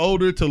gotten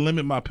older to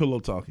limit my pillow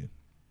talking.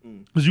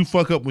 Because you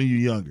fuck up when you're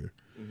younger.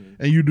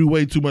 And you do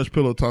way too much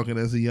pillow talking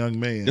as a young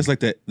man. Just like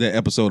that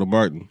episode of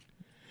Martin.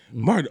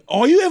 Martin,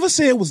 all you ever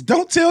said was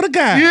don't tell the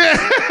guy.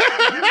 Yeah.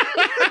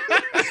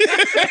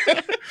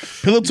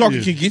 Pillow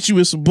talking can get you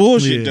in some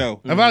bullshit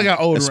though. If I got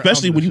older,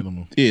 especially when you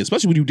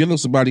dealing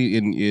with somebody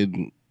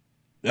in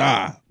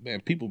man,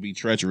 people be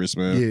treacherous,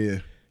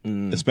 man.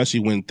 Yeah.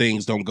 Especially when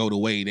things don't go the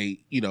way they,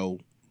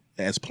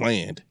 as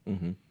planned.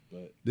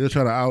 They'll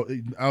try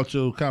to out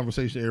your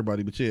conversation to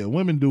everybody, but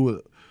women do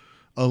it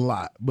a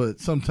lot, but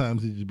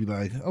sometimes it just be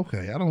like,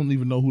 okay, I don't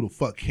even know who the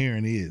fuck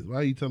Karen is. Why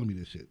are you telling me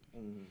this shit?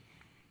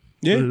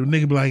 Yeah. But the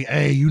nigga be like,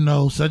 hey,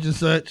 such and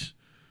such.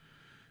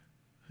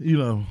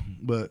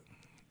 But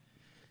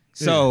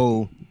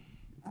so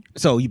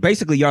you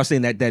basically y'all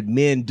saying that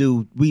men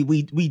do we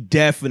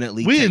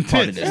definitely take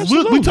part of this.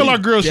 We tell our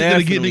girls shit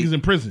that'll get niggas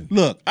in prison.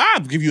 Look, I'll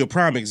give you a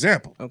prime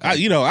example. Okay.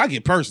 I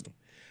get personal.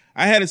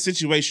 I had a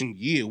situation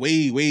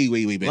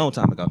way back, long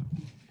time ago,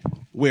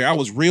 where I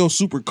was real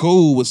super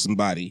cool with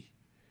somebody.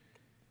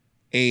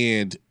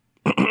 And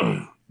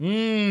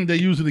they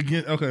use it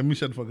again. Okay, let me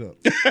shut the fuck up.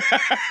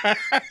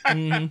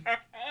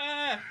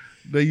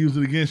 They use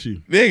it against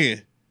you.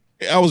 Nigga,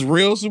 I was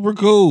real super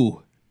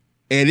cool.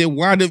 And it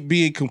wound up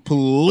being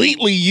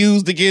completely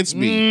used against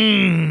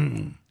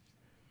me.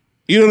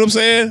 You know what I'm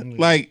saying?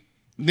 Like,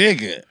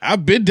 nigga,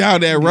 I've been down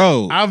that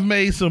road. I've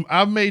made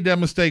that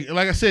mistake.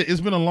 Like I said,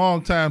 it's been a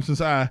long time since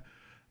I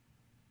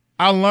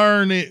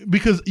learned it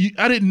because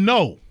I didn't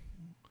know.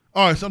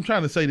 All right, so I'm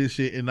trying to say this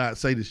shit and not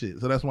say this shit.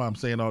 So that's why I'm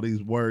saying all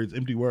these words,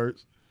 empty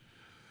words.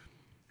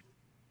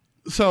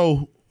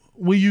 So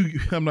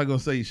I'm not going to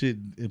say shit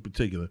in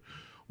particular.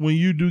 When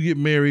you do get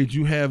married,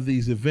 you have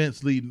these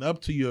events leading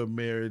up to your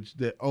marriage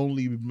that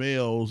only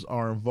males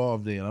are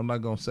involved in. I'm not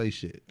going to say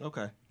shit.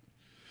 Okay.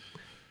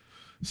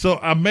 So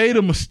I made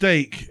a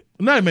mistake.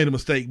 Not made a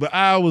mistake, but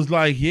I was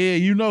like,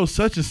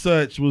 such and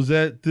such was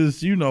at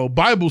this,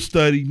 Bible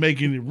study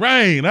making it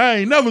rain. I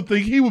ain't never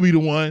think he would be the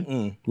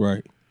one.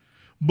 Right.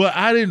 But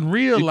I didn't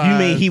realize. You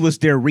mean he was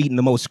there reading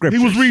the most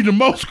scriptures? He was reading the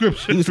most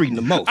scriptures. He was reading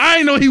the most. I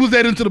didn't know he was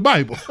that into the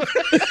Bible.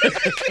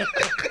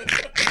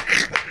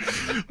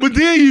 But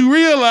then you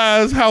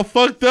realize how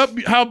fucked up,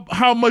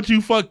 how much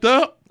you fucked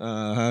up.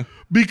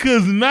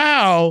 Because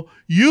now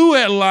you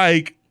at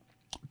like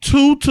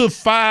 2 to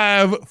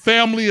 5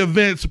 family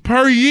events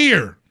per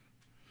year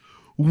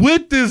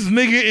with this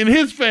nigga and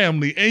his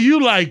family, and you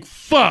like,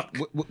 fuck.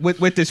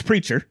 With this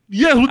preacher.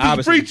 Yes, with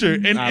Obviously. this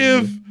preacher. And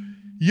if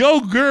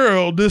your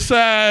girl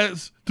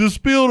decides to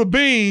spill the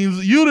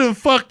beans, you done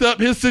fucked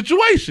up his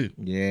situation.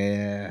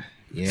 Yeah.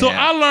 So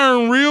I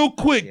learned real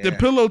quick that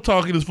pillow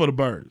talking is for the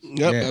birds.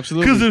 Yep,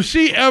 absolutely. Because if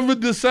she ever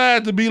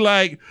decides to be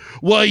like,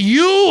 well,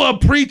 you a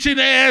preaching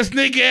ass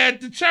nigga at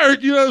the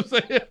church, you know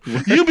what I'm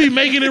saying? You be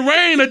making it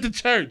rain at the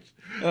church.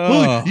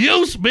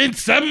 You spent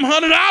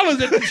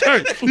 $700 at the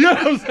church. You know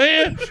what I'm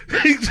saying?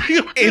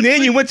 And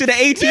then you went to the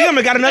ATM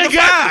and got another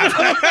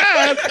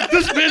 $5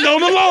 to spend on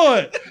the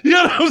Lord. You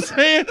know what I'm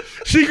saying?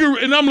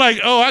 And I'm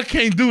like, I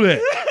can't do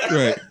that.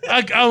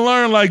 Right. I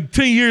learned like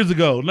 10 years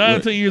ago,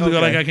 10 years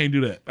ago, like I can't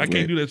do that. I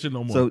can't do that shit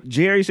no more. So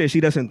Jerry says she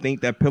doesn't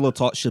think that pillow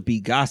talk should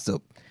be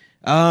gossip.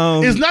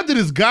 It's not that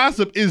it's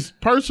gossip, it's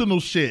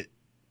personal shit.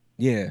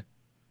 Yeah.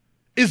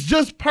 It's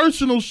just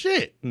personal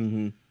shit.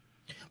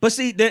 But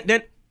see,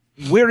 then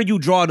where do you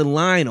draw the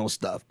line on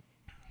stuff?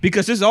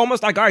 Because it's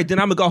almost like, all right, then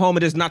I'm gonna go home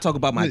and just not talk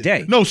about my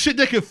day. No, shit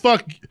that could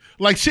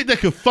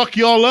fuck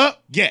y'all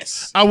up.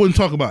 Yes, I wouldn't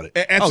talk about it.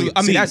 Absolutely.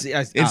 I mean, that's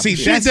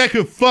shit that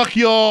could fuck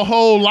y'all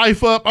whole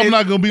life up. I'm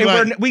not gonna be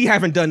like, we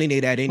haven't done any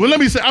of that. Anyway. Well, let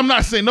me say, I'm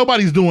not saying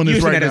nobody's doing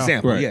this right now.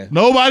 Example, right. Yeah.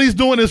 Nobody's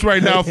doing this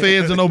right now,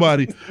 feds and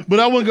nobody. But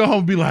I wouldn't go home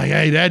and be like,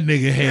 hey, that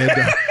nigga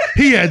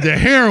had the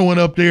heroin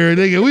up there,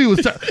 nigga.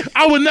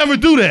 I would never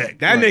do that.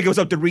 That nigga was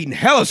up there reading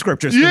hella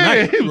scriptures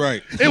Yeah, tonight.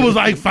 Right. It was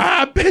like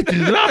 5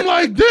 bitches, and I'm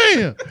like,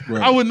 damn.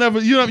 Right. I would never.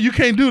 You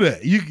can't do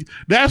that.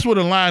 That's where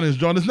the line is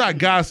drawn. It's not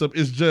gossip.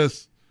 It's just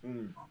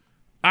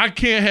I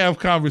can't have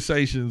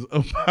conversations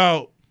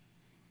about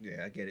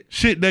Yeah, I get it.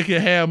 shit that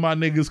can have my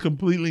niggas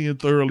completely and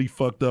thoroughly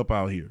fucked up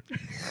out here.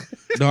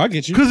 No, I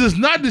get you. Because it's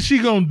not that she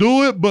gonna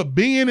do it, but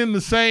being in the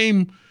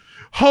same,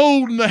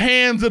 holding the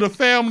hands of the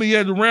family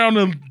around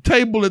the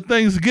table at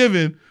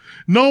Thanksgiving,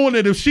 knowing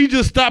that if she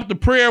just stopped the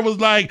prayer, was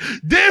like,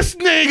 this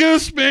nigga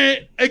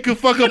spent, it could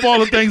fuck up all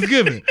the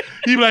Thanksgiving.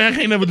 He'd be like, I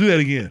can't never do that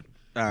again.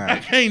 All I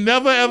right. can't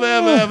never,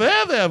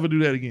 ever do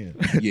that again.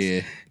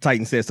 Yeah.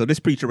 Titan says, so this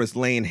preacher was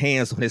laying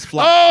hands on his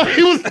flock. Oh,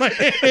 he was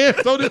laying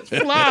hands on his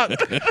flock.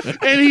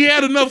 And he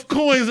had enough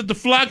coins that the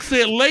flock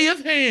said, lay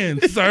his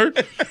hands, sir.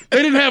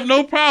 They didn't have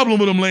no problem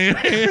with him laying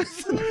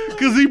hands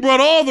because he brought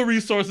all the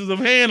resources of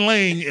hand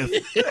laying.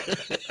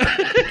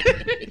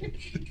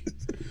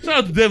 Shout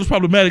out to Devil's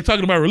Problematic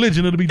talking about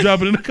religion. It'll be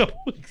dropping in a couple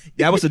weeks.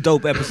 That was a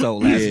dope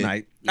episode last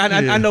night.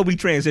 I know we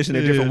transitioned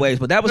in different ways,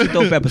 but that was a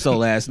dope episode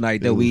last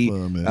night. That we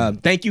fun,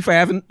 thank you for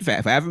having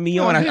me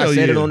on. I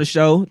said it on the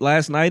show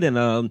last night,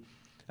 and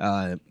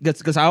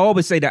because I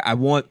always say that I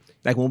want,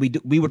 like when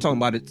we were talking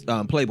about it,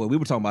 Playboy, we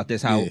were talking about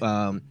this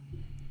how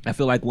I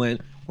feel like when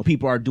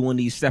people are doing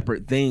these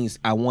separate things,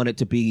 I want it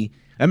to be.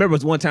 I remember it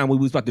was one time we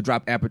was about to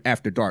drop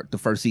After Dark, the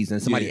first season,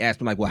 and somebody asked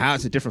me like, well, how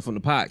is it different from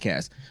the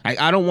podcast?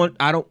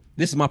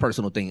 This is my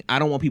personal thing. I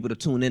don't want people to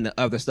tune in to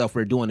other stuff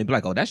we're doing and be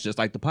like, oh, that's just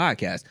like the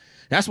podcast.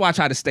 That's why I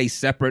try to stay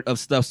separate of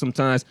stuff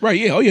sometimes. Right,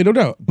 yeah, oh yeah, no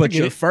doubt. But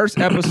your first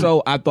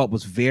episode I thought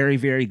was very,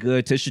 very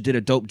good. Tisha did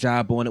a dope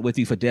job on it with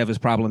you for Dev is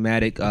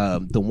Problematic.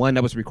 The one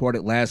that was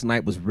recorded last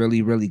night was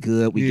really, really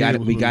good. We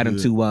got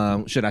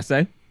into should I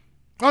say?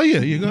 Oh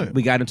yeah, go ahead.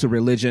 We got into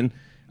religion.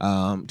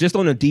 Just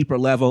on a deeper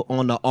level,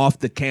 on the off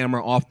the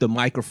camera, off the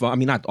microphone. I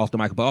mean, not off the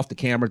mic, but off the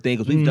camera thing,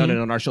 because we've done it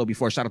on our show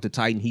before. Shout out to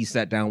Titan. He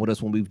sat down with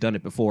us when we've done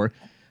it before.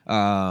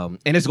 And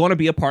it's going to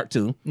be a part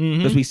 2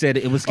 because we said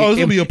it was. It's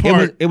gonna be a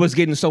part. It was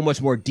getting so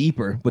much more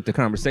deeper with the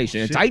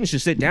conversation. And Titan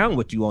should sit down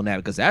with you on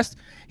that because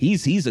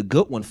he's a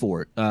good one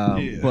for it.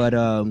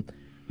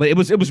 But it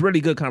was really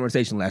good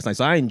conversation last night.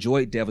 So I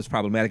enjoyed Dev is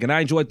Problematic, and I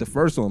enjoyed the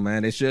first one,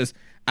 man. It's just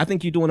I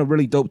think you're doing a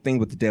really dope thing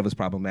with the Dev is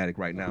Problematic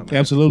right now, man.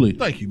 Absolutely.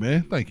 Thank you,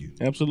 man. Thank you.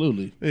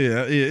 Absolutely.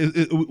 Yeah.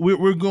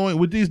 We're going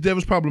with these Dev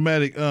is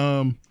Problematic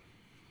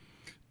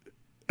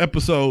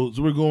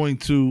episodes. We're going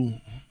to.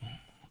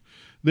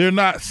 They're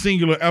not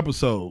singular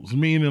episodes,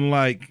 meaning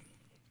like,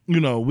 we're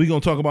going to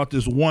talk about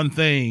this one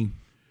thing,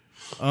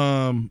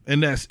 and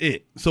that's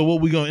it. So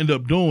what we're going to end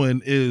up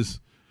doing is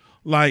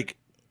like,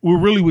 we're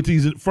really with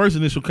these first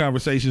initial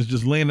conversations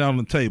just laying out on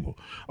the table.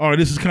 All right,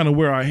 this is kind of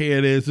where our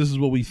head is. This is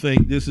what we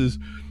think. This is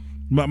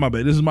my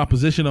bad. This is my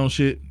position on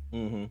shit.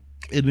 Mm-hmm.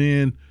 And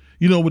then,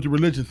 with the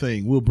religion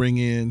thing, we'll bring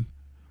in,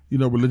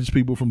 religious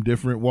people from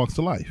different walks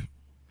of life.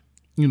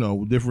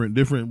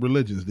 Different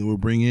religions. They will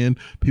bring in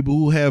people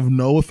who have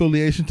no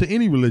affiliation to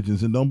any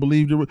religions and don't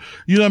believe what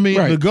I mean?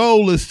 Right. The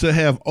goal is to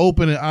have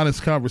open and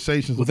honest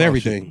conversations with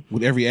everything, shit.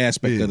 With every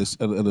aspect of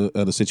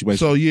the situation.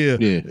 So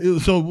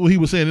so what he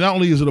was saying, not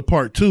only is it a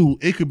part 2,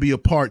 it could be a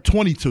part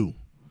 22.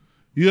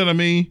 You know what I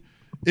mean?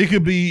 It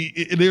could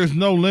be. There's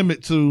no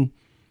limit to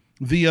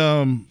the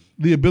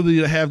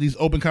ability to have these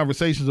open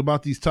conversations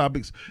about these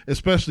topics,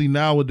 especially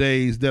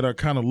nowadays that are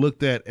kind of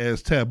looked at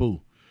as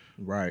taboo.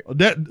 Right.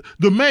 That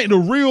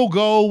the real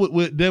goal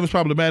with Dev is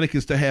Problematic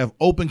is to have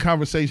open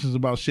conversations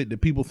about shit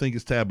that people think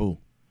is taboo.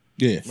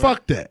 Yeah.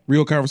 Fuck that.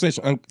 Real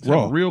conversation.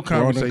 Real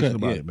conversation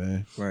about it,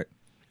 man. Right.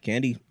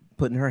 Candy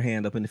putting her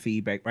hand up in the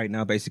feedback right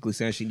now, basically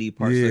saying she need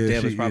parts of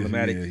Dev is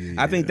Problematic.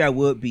 I think that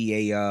would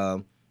be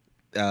a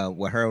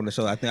with her on the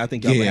show. I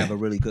think y'all would have a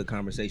really good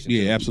conversation.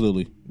 Yeah, too.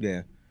 Absolutely.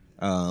 Yeah.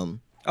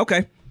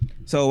 Okay.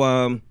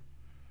 So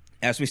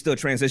as we still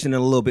transitioning a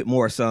little bit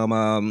more,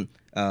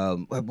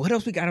 what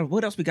else we got?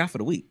 What else we got for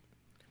the week?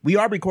 We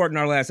are recording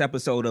our last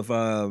episode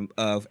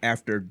of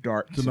After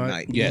Dark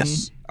tonight.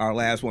 Yes, our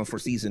last one for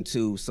season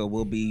 2. So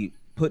we'll be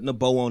putting a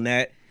bow on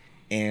that,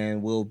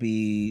 and we'll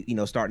be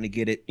starting to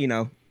get it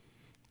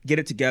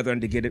together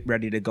and to get it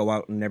ready to go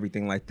out and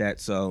everything like that.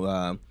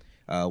 So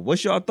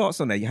what's y'all thoughts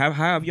on that? How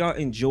have y'all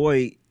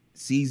enjoyed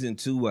season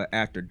 2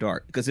 After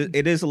Dark? Because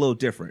it is a little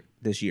different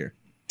this year.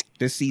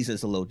 This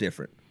season's a little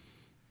different.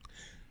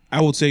 I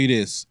will tell you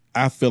this.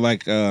 I feel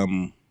like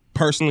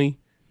personally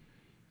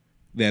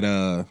that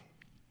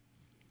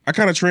I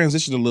kind of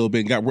transitioned a little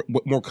bit and got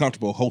more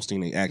comfortable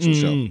hosting the actual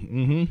show.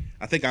 Mm-hmm.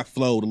 I think I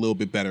flowed a little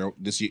bit better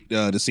this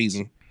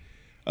season.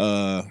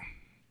 The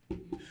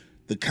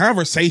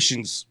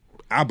conversations,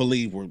 I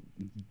believe, were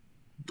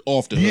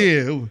off the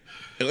hook.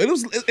 Yeah, it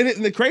was.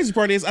 And the crazy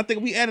part is, I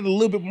think we added a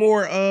little bit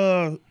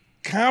more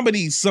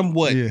comedy,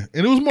 somewhat. Yeah,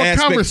 and it was more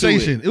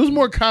conversation. It was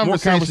more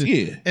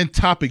conversation and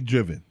topic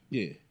driven.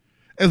 Yeah,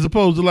 as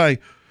opposed to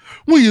like.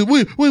 When you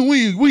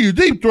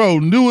deep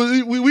throat and do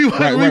it, we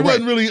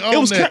wasn't really on it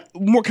was that.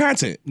 More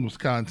content. It was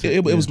content.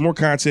 It was more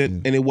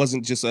content, and it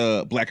wasn't just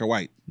black or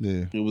white.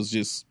 Yeah, it was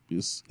just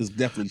it's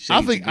definitely.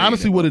 I think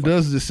honestly, what it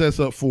does is it sets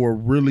up for a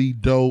really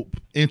dope,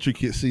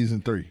 intricate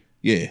season 3.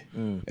 Yeah,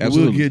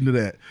 absolutely. We'll get into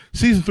that.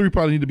 Season 3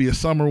 probably need to be a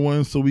summer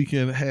one so we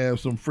can have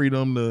some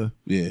freedom to.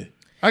 Yeah.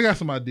 I got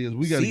some ideas.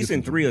 We got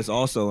season 3 is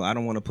also. I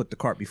don't want to put the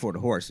cart before the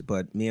horse,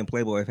 but me and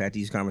Playboy have had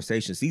these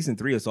conversations. Season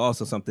 3 is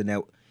also something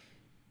that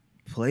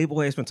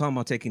Playboy has been talking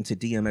about taking to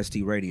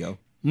DMST Radio.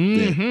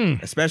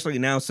 Mm-hmm. Especially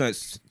now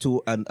since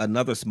to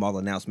another small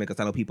announcement, because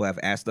I know people have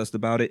asked us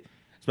about it,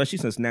 especially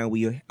since now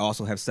we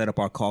also have set up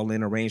our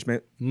call-in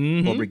arrangement.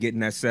 We're getting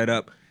that set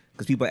up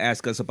because people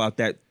ask us about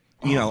that.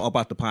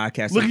 about the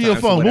podcast. Look at your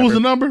phone. What was the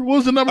number? What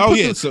was the number? Oh,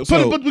 we're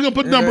gonna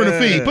put the number in the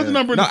feed. Put the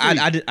number in the feed.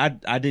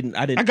 I didn't.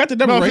 I got the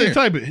number right here.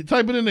 Type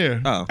it in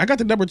there. Oh, I got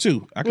the number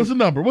too. What's the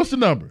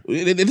number?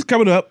 It's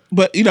coming up,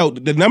 but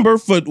the number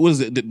for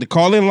the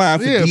call in line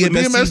for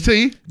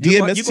DMST.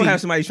 You're gonna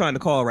have somebody trying to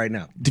call right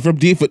now. For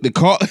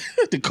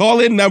the call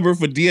in number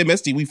for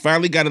DMST. We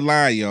finally got a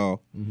line,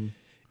 y'all. Mm-hmm.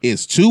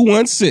 It's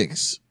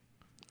 216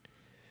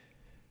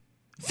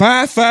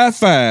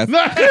 555. Good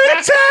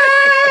times.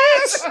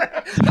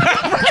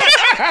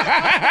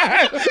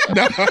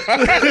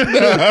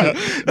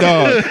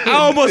 No. I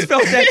almost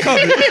felt that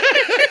coming.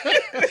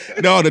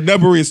 No, the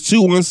number is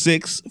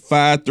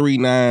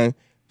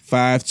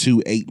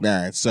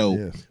 216-539-5289.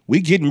 So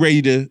we getting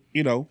ready to,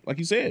 like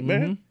you said,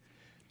 man.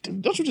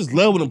 Don't you just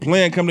love when the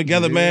plan come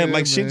together, man?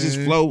 Like shit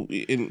just flow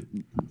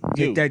and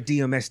get that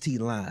DMST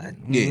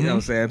line. Yeah. You know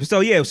what I'm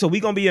saying? So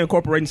we're gonna be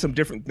incorporating some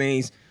different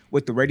things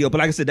with the radio. But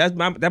like I said,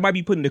 that might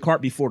be putting the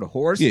cart before the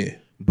horse. Yeah.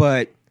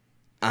 But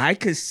I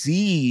could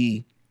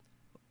see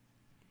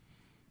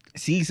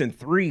season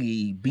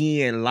 3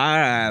 being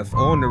live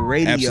on the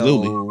radio.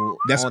 Absolutely. On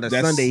a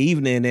Sunday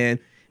evening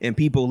and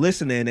people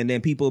listening, and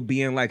then people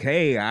being like,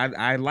 hey,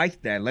 I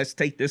like that. Let's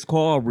take this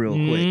call real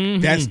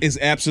quick. That is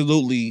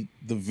absolutely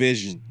the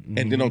vision.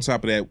 And then on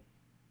top of that,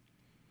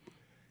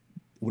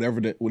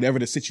 whatever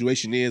the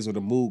situation is or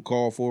the mood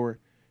call for,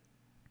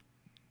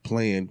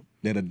 playing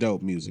that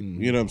adult music.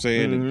 You know what I'm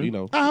saying?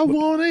 And, I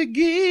want to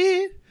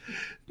get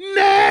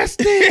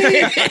nasty.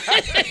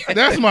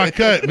 That's my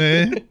cut,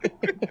 man.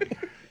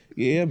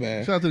 Yeah,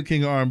 man. Shout out to the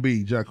king of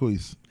R&B,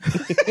 Jacquees.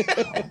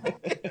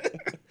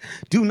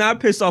 Do not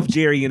piss off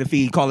Jerry in the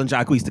feed calling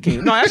Jacquees the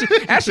king. No,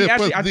 actually,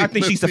 I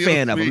think she's a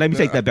fan of him. Let me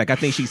take that back. I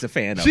think she's a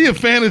fan of him. She a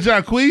fan of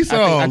Jacquees?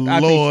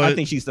 Lord. I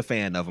think she's the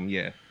fan of him,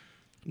 yeah.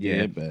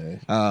 Yeah, man.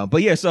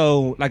 But yeah,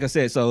 so like I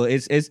said, so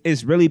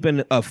it's really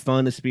been a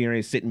fun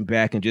experience sitting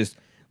back and just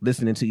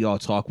listening to y'all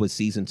talk with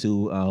season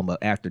 2 of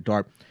After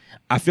Dark.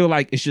 I feel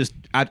like it's just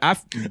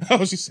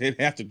Oh, she said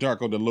After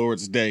Dark on the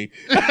Lord's Day.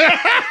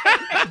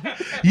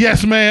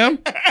 Yes, ma'am.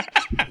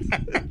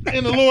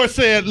 And the Lord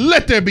said,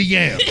 let there be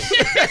yams.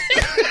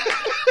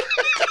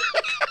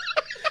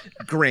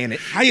 Granted.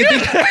 How you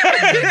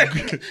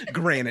think?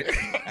 Granted.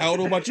 I don't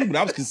know about you, but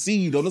I was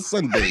conceived on a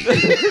Sunday.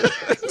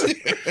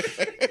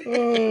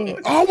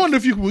 I wonder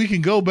if we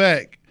can go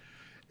back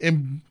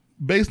and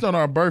based on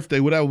our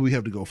birthday, whatever we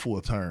have to go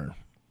full term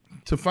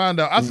to find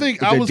out. I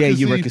think I was day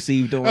conceived, you were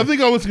conceived on. I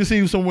think I was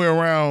conceived somewhere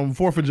around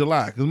 4th of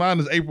July because mine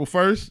is April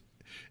 1st.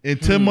 And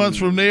 10 months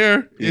from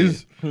there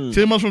is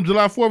 10 months from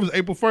July 4th is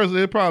April 1st.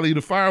 They're probably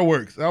the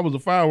fireworks. I was a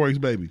fireworks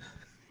baby.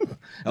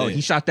 Oh,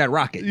 he shot that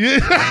rocket. Yeah.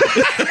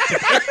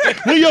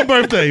 When your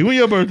birthday?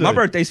 My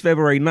birthday's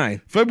February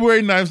 9th.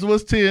 February 9th. So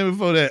what's 10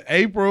 before that?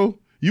 April.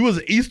 You was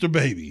an Easter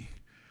baby.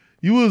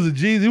 You was a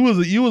Jesus.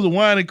 You was a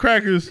wine and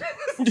crackers.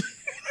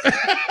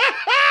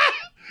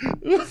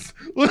 What's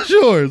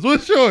yours?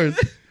 Singing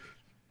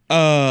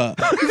on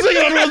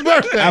his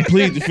birthday. I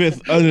plead the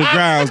fifth under the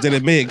grounds that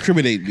it may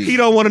incriminate me. He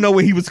don't want to know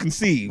when he was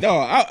conceived.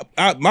 No,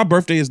 my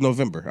birthday is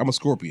November. I'm a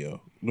Scorpio.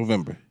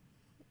 November.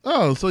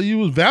 Oh, so you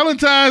was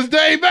Valentine's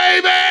Day,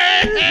 baby.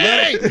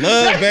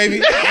 Love, baby.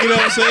 You know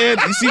what I'm saying?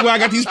 You see why I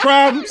got these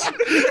problems?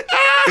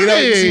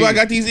 You see why I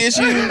got these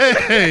issues?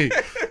 Hey,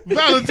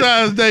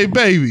 Valentine's Day,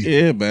 baby.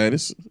 Yeah, man.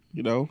 It's,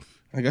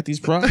 I got these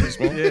problems,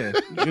 man.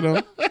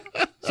 Yeah.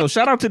 So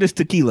shout out to this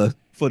tequila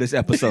for this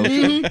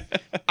episode.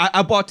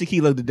 I bought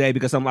tequila today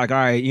because I'm like, all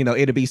right,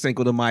 it'll be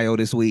Cinco de Mayo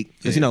this week.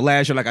 Because,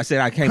 last year, like I said,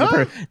 I came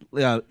prepared.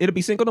 It'll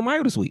be Cinco de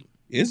Mayo this week.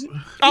 Is it?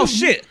 Oh,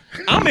 shit.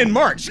 I'm in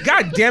March.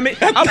 God damn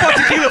it. I bought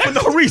tequila for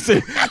no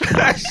reason.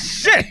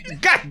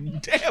 Shit.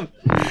 God damn.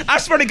 I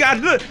swear to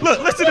God. Look,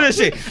 listen to this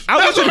shit.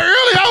 That's early.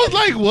 I was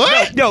like,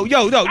 what? Yo,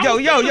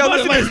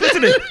 listen to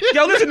this.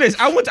 Yo, listen to this.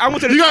 I went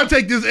to the... You got to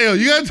take this L. I'm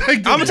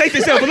going to take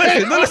this L, but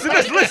listen to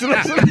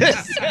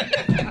this.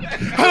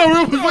 Hold on,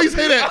 real quick, before you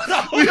say that.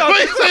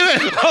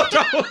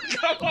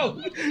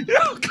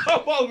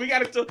 Come on. We got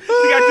to do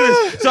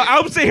this. So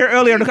I was sitting here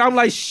earlier, and I'm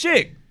like,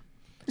 shit.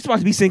 It's about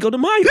to be Cinco de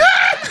Mayo.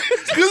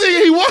 Because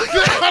he walked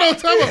in.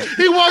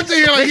 He walked in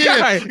here like,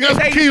 yeah,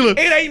 got tequila. It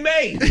ain't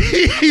made.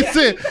 he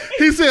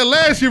said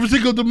last year for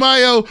Cinco de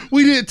Mayo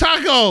we did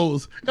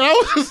tacos, and I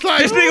was just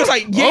like, this nigga was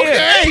like,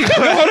 yeah. Okay.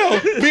 Hold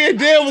on. Me and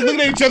Dan was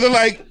looking at each other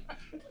like,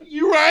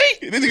 you right?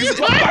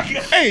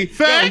 Hey,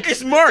 fact,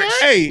 it's March.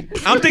 Hey,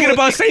 I'm thinking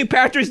about St.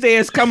 Patrick's Day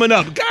is coming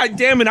up. God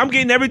damn it, I'm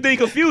getting everything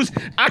confused.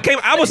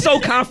 I was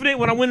so confident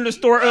when I went in the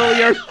store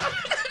earlier.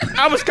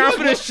 I was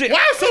confident. Shit.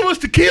 Why is so much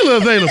tequila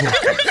available?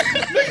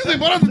 Niggas say,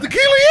 what up the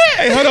tequila yet?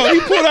 Hey, hold on.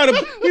 He pulled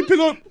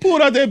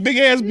out that big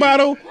ass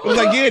bottle. I was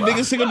like, yeah,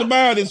 nigga, Cinco de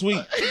Mayo this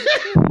week.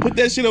 Put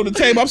that shit on the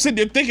table. I'm sitting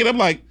there thinking, I'm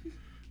like,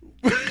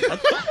 I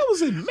thought that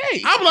was in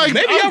May. I'm like,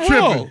 maybe I'm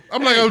tripping.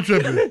 I'm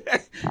tripping.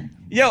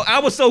 Yo, I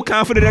was so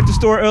confident at the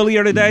store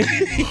earlier today.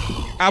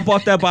 I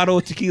bought that bottle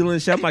of tequila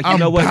and shit. I'm like, you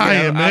know what?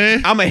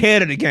 Man. I'm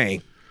ahead of the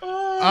game.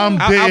 I'm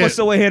dead. I was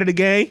so ahead of the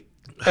game.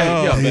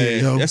 Oh,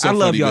 man. yo. That's so I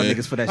love funny, y'all man.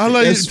 niggas for that I shit.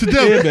 love you That's- to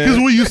death yeah, man. because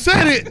when you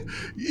said it,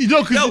 you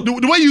know, because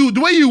the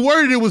way you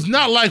worded it was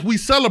not like we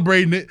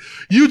celebrating it.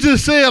 You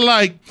just said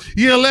like,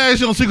 yeah, last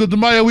year on Cinco de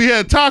Mayo we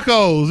had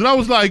tacos, and I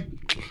was like,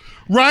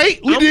 right,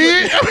 we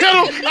did.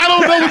 I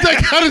don't know what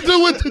that got to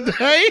do with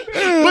today,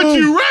 but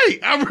you're right.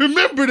 I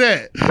remember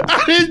that.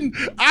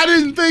 I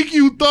didn't think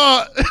you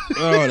thought.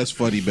 Oh, that's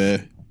funny,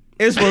 man.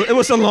 It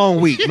was a long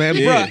week, man.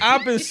 Yeah. Bro,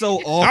 I've been so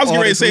off. I was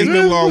getting ready to say it's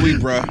been a long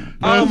week, bro.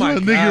 Oh That's my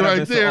nigga God, I've right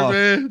been so there, off.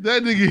 man.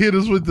 That nigga hit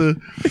us with the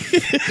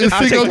it's I'll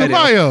Cinco take de that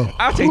L. Mayo.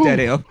 I'll take that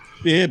L.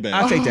 Yeah, man.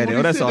 I'll take that When L.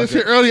 he That's said all. that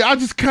shit earlier. I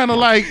just kind of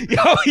like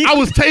I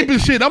was taping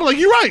shit. I'm like,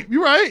 you're right.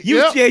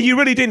 Yep. Yeah, you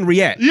really didn't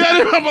react. Yeah,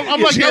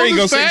 I'm like, Jerry yo,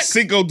 gonna this say fact.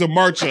 Cinco de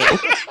Marcho.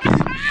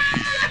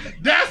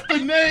 That's the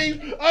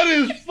name of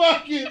this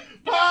fucking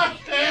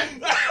podcast.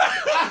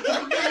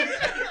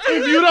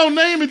 If you don't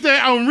name it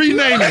that, I'm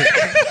renaming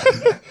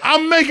it.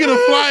 I'm making a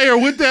flyer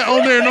with that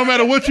on there no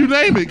matter what you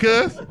name it,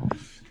 cuz.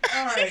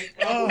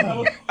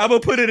 I'm gonna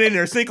put it in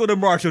there. Cinco de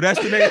Marcho. That's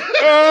the name.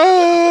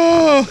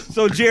 Oh,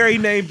 So Jerry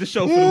named the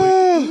show for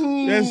the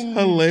week. that's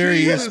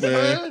hilarious, Jesus,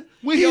 man.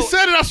 When he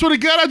said it, I swear to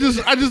God, I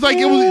just like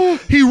it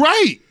was. He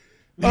right.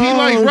 He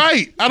like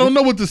right. I don't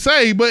know what to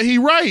say, but he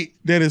right.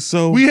 That is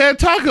so. We had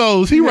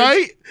tacos. He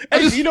right. I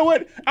Hey, just, you know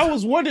what? I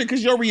was wondering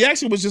because your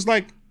reaction was just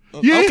like,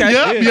 yeah, okay,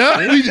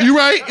 yeah. You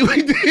right.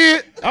 We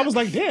did. I was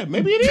like, damn,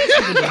 maybe it is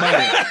Cinco de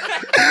Mayo.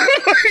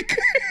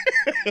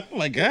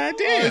 Like, God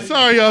damn.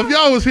 Sorry, y'all. If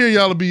y'all was here,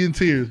 y'all would be in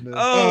tears, man.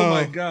 Oh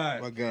my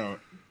God. My God.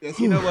 That's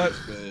You know what?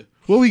 man.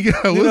 What we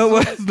got? You know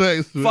what? What's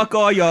next? Man? Fuck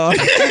all y'all.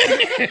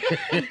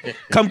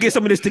 Come get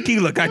some of this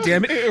tequila,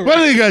 goddammit. My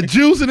nigga got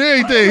juice and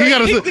everything.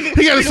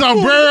 He got a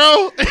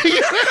sombrero.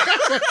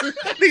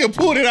 Nigga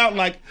pulled it out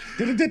like.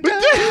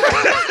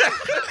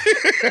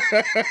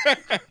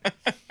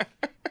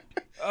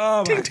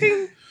 Oh my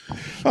God.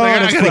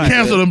 I gotta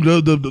cancel them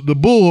the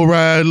bull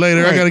ride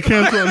later. I gotta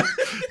cancel.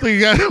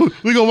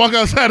 We gonna walk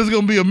outside. It's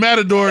gonna be a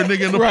matador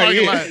nigga in the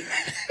parking lot.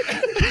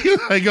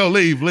 Like, go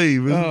leave.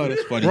 Oh,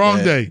 that's funny. Wrong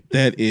man. day.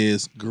 That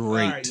is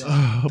great.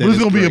 But it's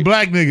gonna be a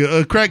black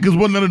nigga, a crack, because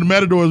one none of the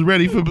matadors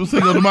ready for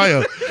Cinco de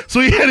Mayo. So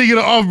he had to get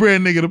an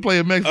off-brand nigga to play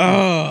a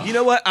Mexican. You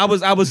know what? I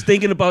was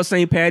thinking about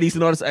St. Patty's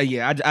and all this.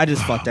 Yeah, I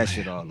just fucked that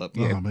shit all up.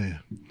 Yeah, Oh man.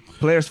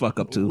 players fuck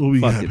up too. What we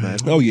Fuck got, it, man.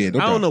 Oh yeah.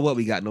 I don't know what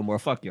we got no more.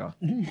 Fuck y'all.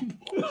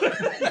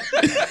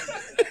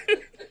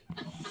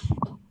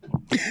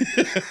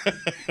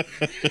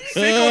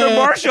 Cinco de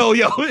Marcho,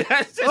 yo.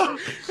 That's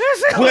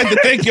We'd like to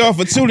thank y'all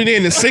for tuning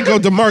in to Cinco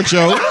de Marcho.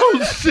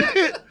 Oh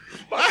shit.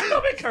 my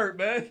stomach hurt,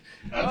 man.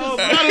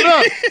 Got it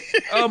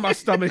up. Oh, my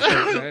stomach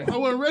hurt, man. I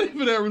wasn't ready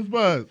for that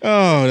response.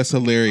 Oh, that's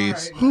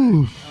hilarious.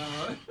 Whew.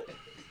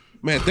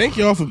 Man, thank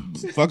y'all for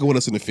fucking with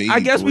us in the feed. I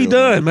guess for we real,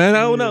 done, man.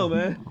 I don't know,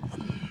 man.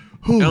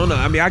 I don't know.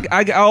 I mean,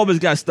 I always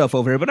got stuff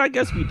over here, but I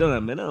guess we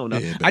done, man. I don't know.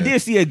 Yeah, I man.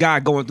 did see a guy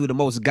going through the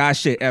most guy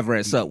shit ever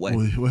at Subway.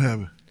 What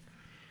happened?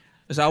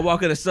 So I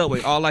walk in the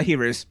Subway, all I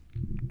hear is,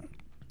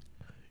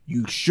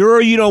 "You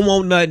sure you don't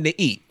want nothing to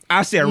eat?"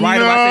 I said right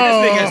away, I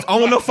said, this nigga's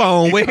on the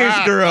phone with his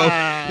girl.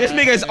 This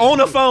nigga's on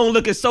the phone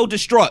looking so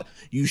distraught.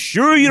 "You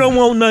sure you don't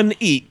want nothing to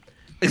eat?"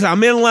 Because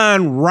I'm in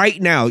line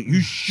right now. "You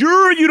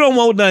sure you don't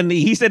want nothing to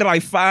eat?" He said it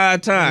like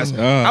 5 times.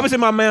 I was in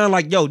my man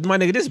like, yo, my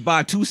nigga, just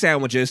buy 2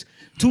 sandwiches,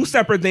 2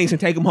 separate things,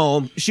 and take them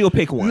home. She'll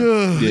pick one.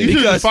 You should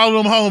Because- just follow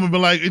him home and be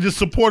like, and just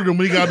supported him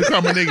when he got to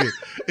come a nigga.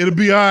 It'll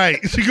be all right.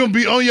 She gonna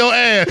be on your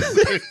ass.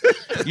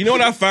 You know what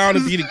I found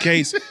to be the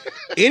case?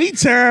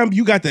 Anytime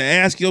you got to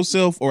ask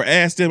yourself or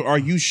ask them, "Are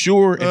you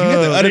sure?" If you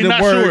have to utter they the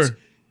not words, sure. you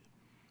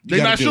They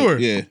gotta not do sure.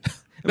 it. Yeah,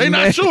 They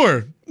not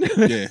sure.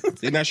 yeah,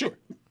 they're not sure.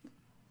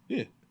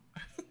 Yeah,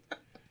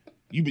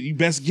 you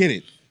best get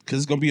it because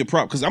it's gonna be a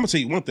problem. Because I'm gonna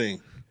tell you one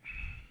thing,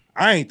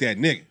 I ain't that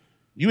nigga.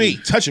 You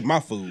ain't touching my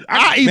food.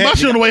 I get eat mad, my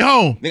shit on the way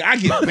home. Nigga, I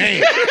get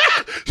mad.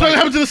 So what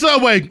happened to the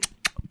Subway?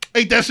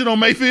 Ate that shit on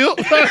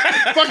Mayfield.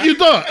 Fuck you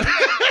thought.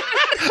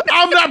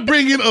 I'm not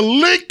bringing a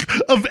lick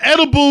of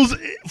edibles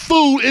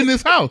food in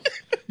this house.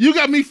 You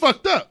got me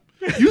fucked up.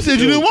 You said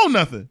you didn't want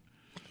nothing.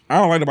 I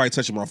don't like nobody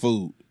touching my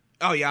food.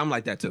 Oh, yeah, I'm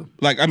like that too.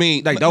 Like, I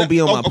mean, Like, don't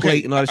be on my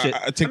plate and all that shit.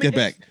 I take that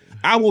back.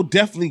 I will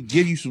definitely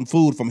give you some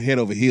food from head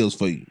over heels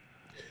for you.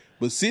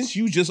 But since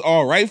you just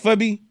all right for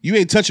me, you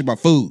ain't touching my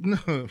food.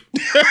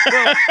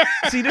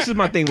 See, this is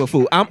my thing with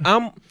food.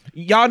 I'm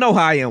y'all know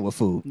how I am with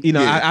food. You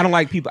know, Yeah. I don't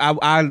like people.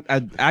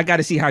 I got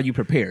to see how you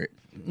prepare it.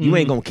 You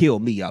ain't gonna kill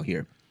me out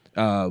here.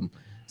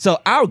 So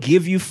I'll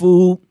give you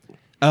food.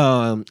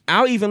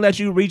 I'll even let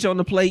you reach on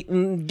the plate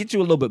and get you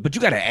a little bit, but you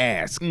gotta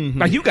ask.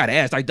 Like, you gotta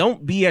ask. Like,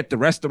 don't be at the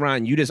restaurant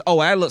and you just, oh,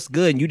 that looks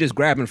good, and you just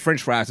grabbing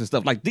French fries and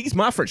stuff. Like, these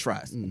my French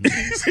fries.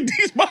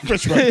 These my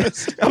French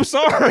fries. I'm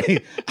sorry.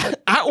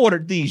 I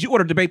ordered these. You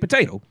ordered the baked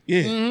potato.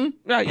 Yeah.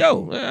 Like,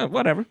 yo,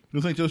 whatever.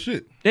 This ain't your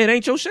shit. It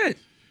ain't your shit.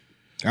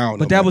 I don't know.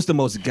 But that was the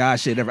most God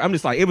shit ever. I'm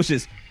just like, it was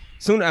just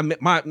soon.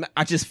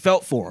 I just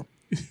felt for him.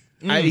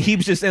 He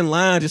was just in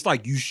line, just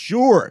like, you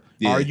sure?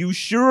 Yeah. Are you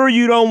sure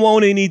you don't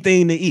want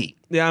anything to eat?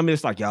 Yeah, I mean,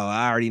 it's like, yo,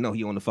 I already know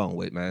he on the phone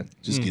with, man.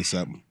 Just get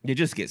something. You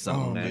just get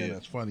something, Oh, man. man,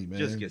 that's funny, man.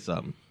 Just get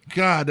something.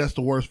 God, that's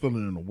the worst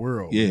feeling in the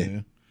world. Yeah,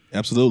 man.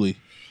 absolutely.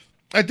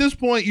 At this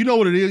point, you know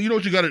what it is. You know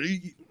what you got to.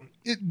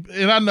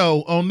 And I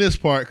know on this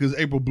part because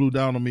April blew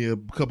down on me a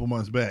couple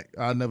months back.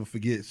 I'll never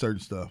forget certain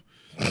stuff.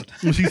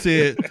 When she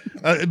said,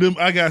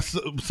 "I got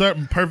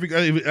certain perfect."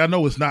 I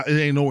know it's not.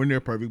 It ain't nowhere near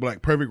perfect, but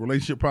like perfect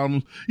relationship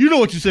problems. You know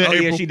what you said, Oh,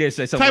 April. yeah, she did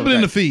say something Type it like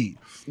in that. the feed.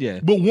 Yeah.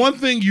 But one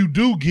thing you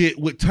do get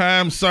with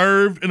time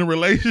served in a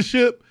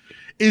relationship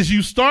is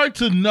you start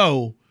to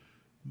know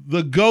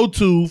the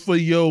go-to for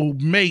your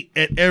mate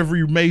at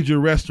every major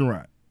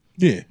restaurant.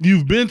 Yeah.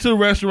 You've been to the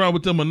restaurant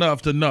with them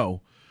enough to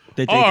know.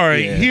 That they- All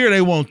right, yeah, here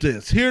they want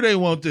this. Here they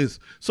want this.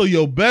 So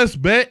your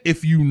best bet,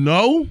 if you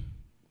know,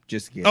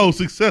 just get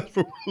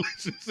successful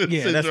relationship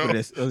Yeah, that's syndrome. what it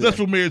is. Okay.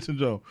 Successful marriage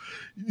syndrome.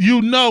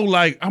 You know,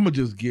 like I'm gonna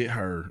just get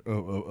her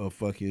a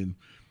fucking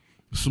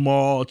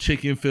small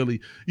chicken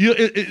Philly.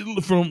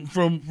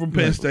 From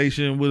Penn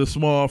Station with a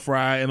small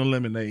fry and a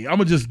lemonade. I'm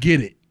gonna just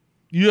get it.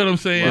 You know what I'm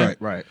saying?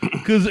 Right.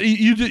 Because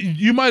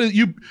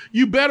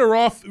you better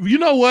off. You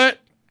know what?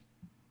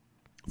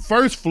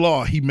 First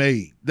flaw he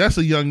made. That's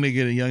a young nigga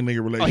in a young nigga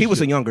relationship. Oh, he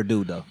was a younger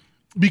dude, though.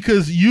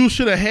 Because you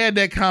should have had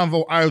that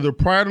convo either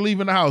prior to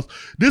leaving the house.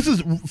 This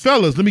is,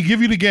 fellas, let me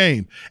give you the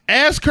game.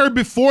 Ask her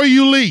before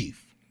you leave.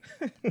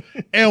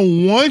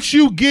 And once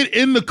you get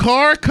in the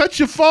car, cut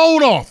your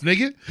phone off,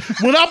 nigga.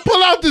 When I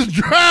pull out this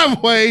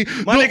driveway,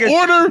 My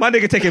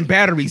nigga taking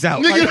batteries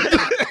out. nigga,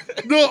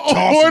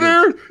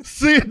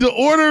 the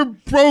order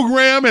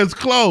program has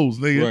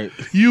closed, nigga.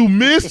 Right. You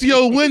missed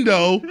your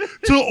window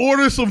to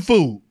order some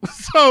food.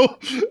 So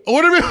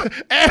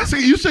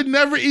asking, you should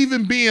never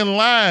even be in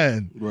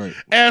line Right.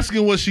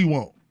 asking what she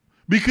want.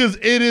 Because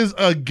it is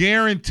a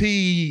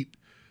guaranteed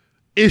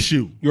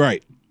issue.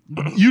 Right.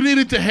 You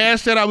needed to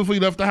hash that out before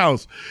you left the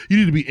house. You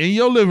need to be in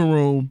your living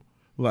room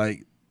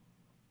like,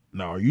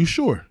 no, are you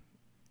sure?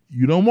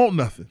 You don't want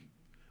nothing.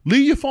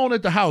 Leave your phone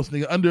at the house,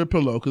 nigga, under a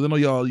pillow, because I know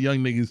y'all young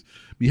niggas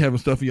be having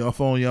stuff in y'all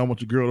phone y'all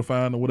want your girl to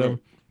find or whatever. Right.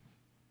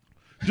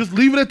 Just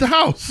leave it at the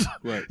house.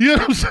 Right. You know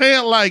what I'm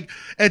saying? Like,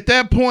 at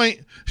that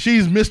point,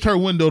 she's missed her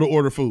window to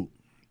order food.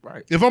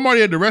 Right. If I'm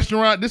already at the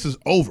restaurant, this is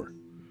over.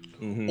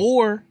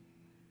 Or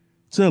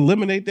to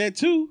eliminate that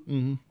too,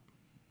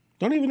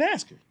 don't even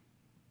ask her.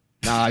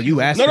 Nah, you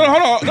asked No, him.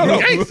 hold on. No,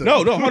 Gangster.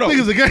 hold on.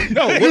 Niggas a gang.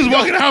 No, Niggas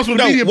walk in the house with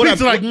a medium what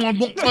pizza I- like, what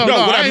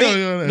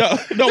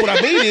I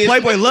mean is,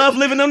 Playboy love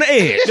living on the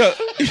edge.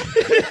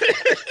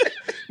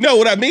 no,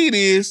 what I mean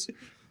is,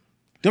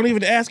 don't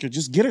even ask her.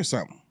 Just get her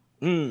something.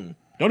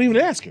 Don't even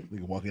ask her.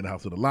 Nigga walk in the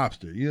house with a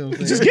lobster. You know what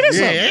I'm saying? Just get her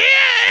something. Yeah.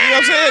 You know what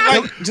I'm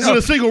saying? Like, Just with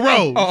a single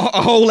roll.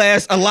 A whole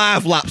ass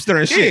alive lobster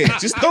and shit. yeah,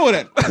 just throw it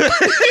at her.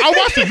 I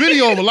watched a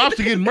video of a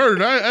lobster getting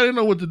murdered. I didn't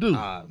know what to do.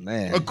 Ah,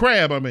 man. A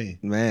crab, I mean.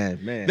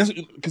 Man. That's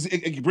because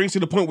it brings to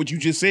the point what you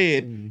just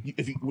said.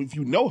 If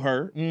you know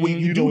her, well, you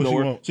you do know what know she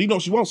her, want. so you know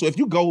what she wants. So if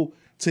you go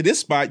to this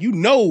spot, you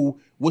know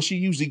what she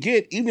usually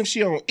get. Even if she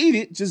don't eat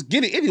it, just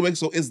get it anyway.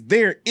 So it's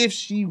there if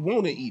she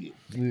want to eat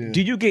it. Yeah.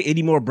 Do you get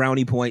any more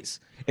brownie points?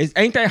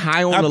 Ain't that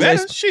high on I the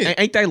better. list? Shit.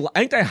 Ain't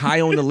that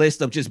high on the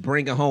list of just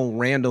bringing home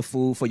random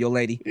food for your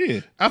lady?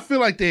 Yeah, I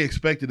feel like they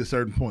expected at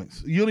certain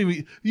points. You don't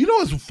even, you know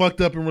what's fucked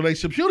up in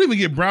relationships? You don't even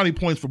get brownie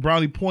points for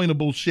brownie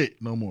pointable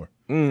shit no more.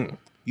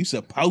 you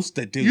supposed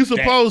to do. You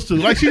supposed to.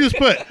 Like she just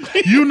put,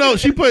 you know,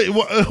 she put,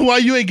 why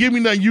you ain't give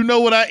me nothing, you know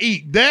what I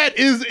eat. That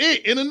is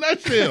it in a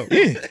nutshell.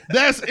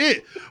 That's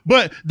it.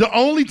 But the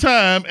only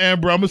time,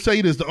 Amber, I'm going to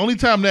say this, the only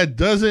time that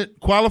doesn't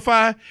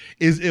qualify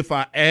is if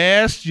I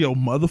asked your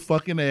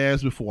motherfucking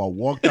ass before I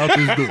walked out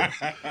this door.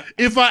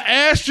 If I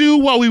asked you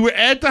while we were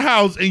at the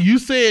house and you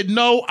said,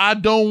 no, I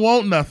don't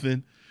want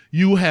nothing,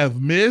 you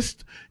have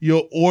missed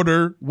your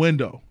order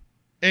window.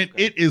 And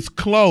it is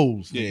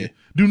closed. Yeah.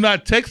 Do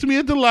not text me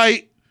at the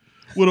light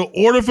with an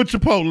order for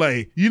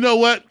Chipotle. You know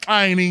what?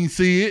 I ain't even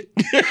see it.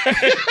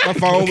 My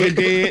phone went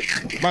dead.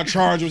 My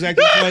charger was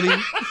acting funny.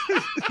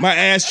 My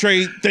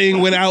ashtray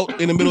thing went out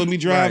in the middle of me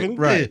driving.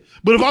 Right. Yeah.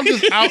 But if I'm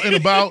just out and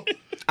about,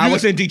 I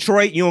was in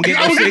Detroit. You don't get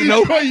I no was in signal.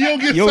 Detroit, you don't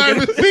get You don't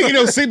get- service. Speaking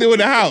of signal in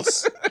the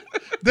house,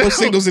 no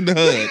signals in the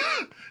hood.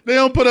 They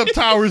don't put up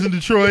towers in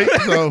Detroit,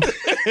 so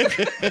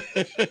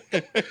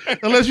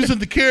unless you sent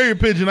the carrier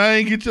pigeon, I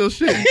ain't get your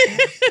shit.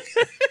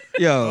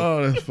 Yo.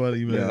 Oh, that's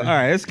funny, man. All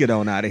right, let's get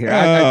on out of here.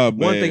 Oh,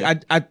 One man. thing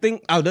I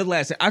think the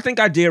last thing, I think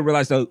I did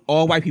realize that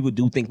all white people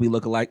do think we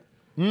look alike.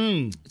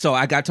 So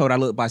I got told I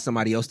looked by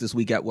somebody else this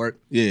week at work.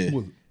 Yeah.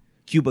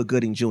 Cuba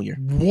Gooding Jr.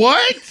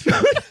 What?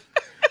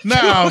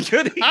 Now,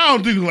 Gooding. I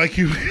don't do like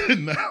you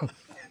now.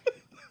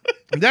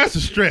 That's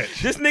a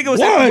stretch. This nigga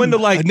was at the window a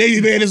like,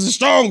 Navy man is a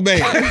strong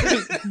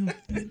man.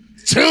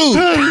 2.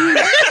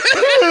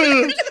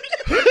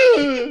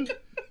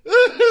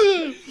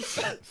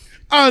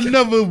 I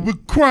never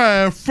would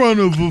cry in front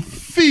of a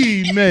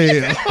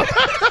female.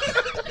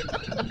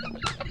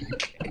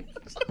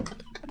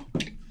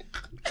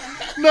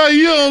 No,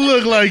 you don't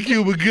look like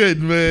Cuba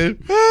Gooding, man.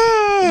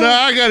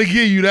 I got to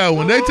give you that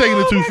one. They taking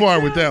it too far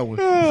with that one.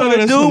 So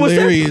the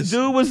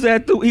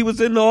dude he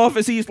was in the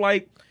office. He's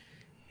like,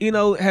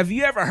 have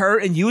you ever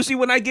heard? And usually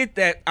when I get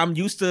that, I'm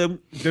used to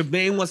the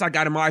main ones I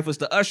got in my life was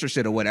the Usher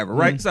shit or whatever,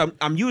 right? So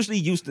I'm usually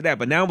used to that.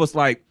 But now it was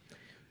like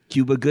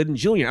Cuba Gooding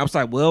Jr. I was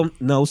like, well,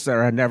 no,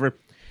 sir, I never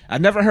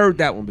heard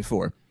that one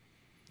before.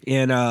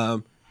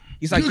 And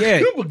he's like, yeah.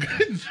 Cuba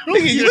Gooding Jr.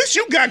 Nigga, at least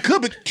you got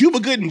Cuba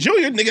Gooding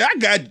Jr. Nigga, I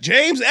got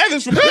James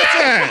Evans from Good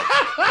Time.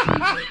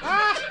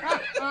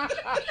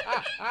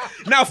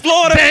 Now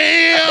Florida.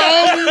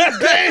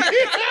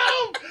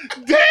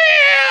 Damn.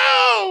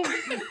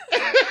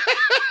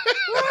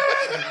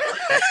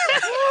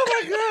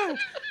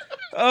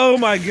 Oh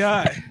my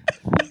god.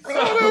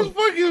 Oh, that's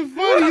fucking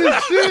funny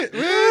as shit,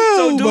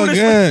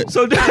 man.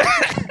 So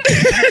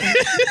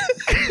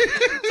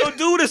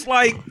dude is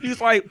like, he's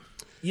like,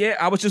 yeah,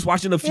 I was just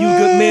watching A Few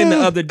Good Men the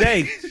other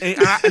day,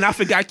 and I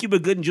forgot Cuba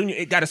Gooding Jr.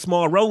 It got a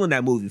small role in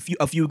that movie,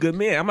 A Few Good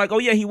Men. I'm like, oh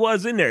yeah, he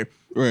was in there.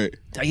 Right.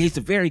 He's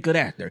a very good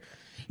actor.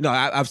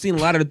 I've seen a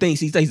lot of the things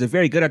he's a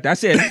very good actor.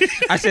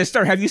 I said,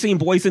 sir, have you seen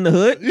Boys in the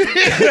Hood?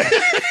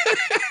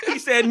 He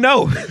said,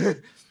 no.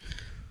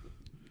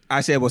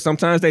 I said, well,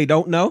 sometimes they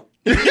don't know.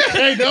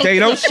 They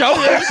don't show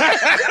us.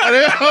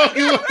 They don't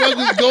give a fuck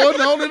what's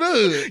going on in the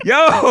hood.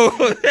 Yo,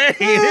 hey,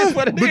 it is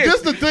what it is. But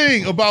that's the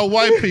thing about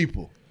white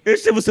people.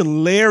 This shit was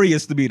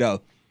hilarious to me,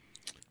 though.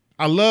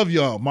 I love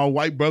y'all, my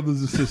white brothers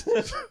and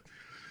sisters.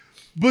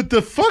 But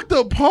the fucked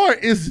up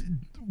part is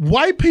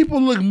white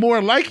people look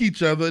more like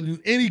each other than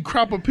any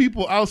crop of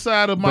people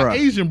outside of my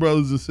Asian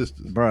brothers and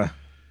sisters. Bruh.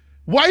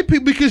 White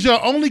people, because y'all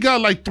only got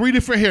like 3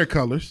 different hair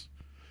colors.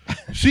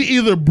 She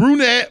either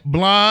brunette,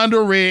 blonde,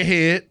 or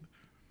redhead.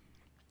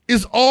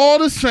 It's all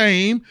the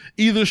same,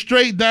 either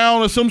straight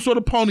down or some sort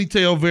of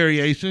ponytail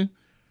variation.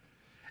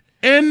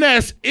 And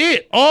that's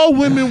it. All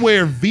women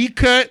wear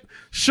V-cut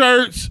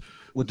shirts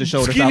with the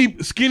shoulders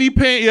skinny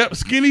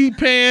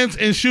pants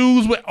and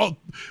shoes with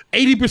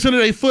 80% of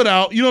their foot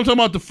out. You know what I'm talking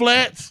about? The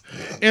flats,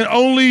 and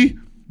only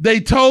they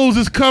toes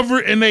is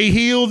covered and they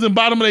heels and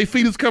bottom of their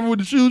feet is covered with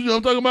the shoes. You know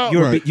what I'm talking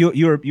about?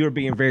 You're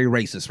being very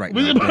racist right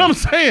now. But I'm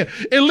saying,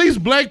 at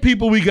least black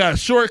people, we got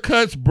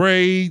shortcuts,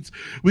 braids,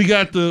 we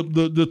got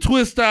the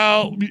twist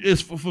out.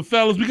 It's for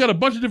fellas. We got a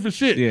bunch of different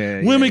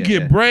shit. Women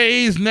get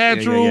braids,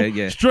 natural,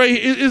 straight.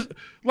 It's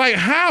like,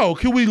 how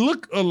can we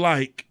look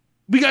alike?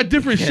 We got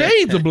different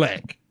shades of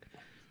black.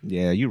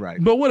 Yeah, you're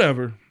right. But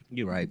whatever.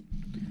 You're right.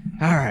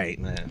 All right,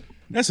 man.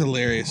 That's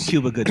hilarious.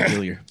 Cuba Gooding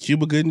Jr.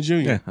 Cuba Gooding Jr.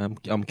 Yeah,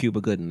 I'm Cuba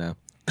Gooding now.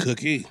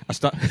 Cookie.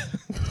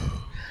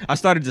 I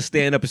started to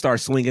stand up and start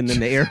swinging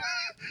in the air.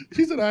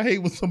 She said, I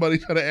hate when somebody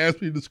try to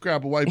ask me to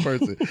describe a white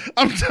person.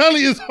 I'm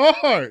telling you, it's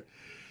hard.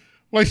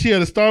 Like, she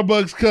had a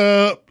Starbucks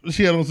cup.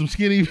 She had on some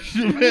skinny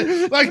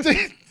like,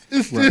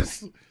 it's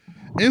this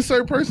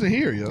insert person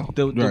here, yo.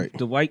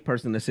 The white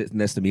person that sits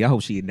next to me, I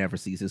hope she never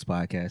sees this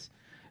podcast.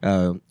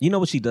 You know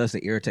what she does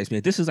that irritates me?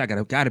 This is like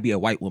got to be a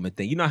white woman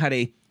thing. You know how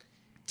they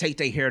take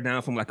their hair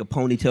down from like a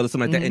ponytail or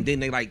something like that, and then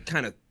they like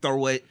kind of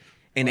throw it,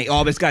 and they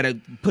always got to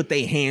put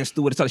their hands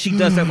through it. So she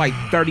does that like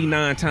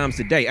 39 times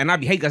a day, and I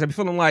be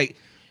feeling like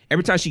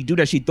every time she do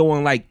that, she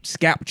throwing like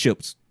scalp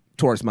chips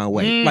towards my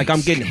way, like I'm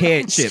getting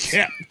head chips.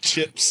 Scalp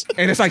chips,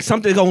 and it's like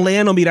something gonna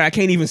land on me that I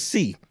can't even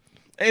see.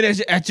 And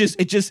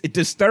it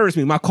disturbs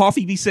me. My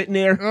coffee be sitting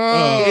there,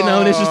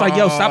 and it's just like,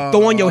 yo, stop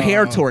throwing your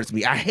hair towards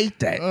me. I hate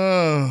that.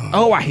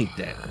 I hate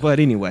that. But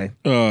anyway,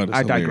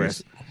 I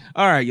digress.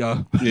 All right,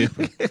 y'all. Yeah.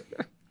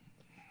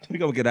 We're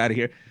going to get out of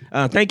here.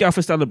 Thank y'all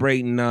for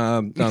celebrating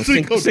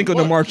Cinco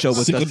de Marcho with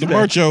us today. Cinco de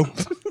Marcho.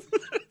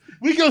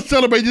 We going to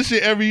celebrate this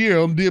shit every year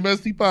on the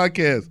DMST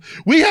podcast.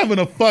 We having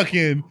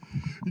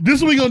this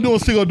is what we going to do on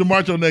Cinco de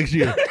Marcho next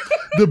year.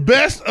 The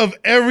best of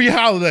every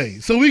holiday.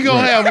 So we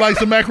going to have like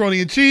some macaroni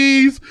and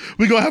cheese.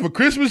 We going to have a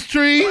Christmas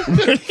tree. We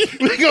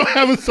going to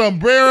have a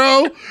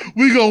sombrero.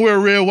 We going to wear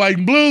red, white,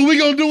 and blue. We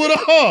going to do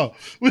it all.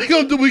 We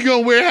going to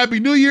wear Happy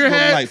New Year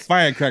hats. Like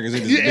firecrackers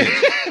in this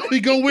bitch. We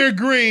going to wear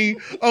green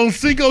on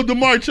Cinco de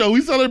Marcho.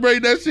 We celebrate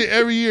that shit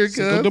every year, cuz.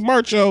 Cinco de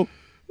Marcho.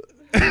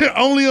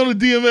 Only on the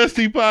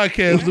DMST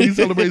podcast we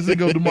celebrate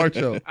Cinco de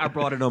Marcho. I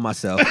brought it on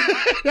myself.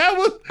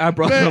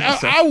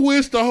 I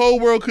wish the whole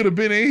world could have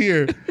been in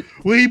here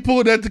when he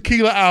pulled that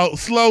tequila out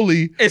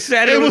slowly. But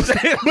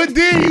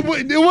then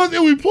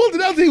we pulled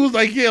it out. He was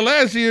like, "Yeah,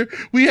 last year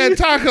we had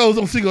tacos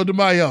on Cinco de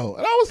Mayo,"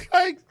 and I was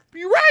like,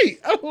 "You're right.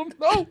 I don't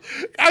know.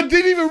 I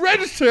didn't even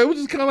register. It was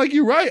just kind of like,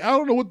 you're right. I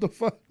don't know what the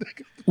fuck."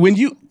 When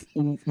you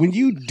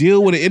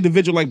deal with an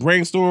individual like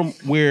Brainstorm,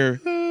 where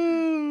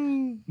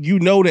you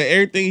know that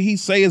everything he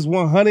say is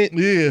 100.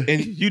 Yeah.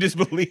 And you just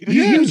believe it.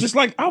 He was just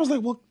like, I was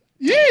like, well,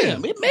 yeah.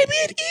 Maybe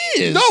it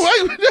is. No,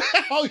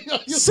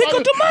 Cinco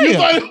de Mayo.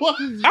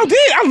 I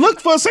did. I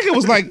looked for a second. It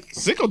was like,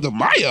 Cinco de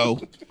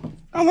Mayo?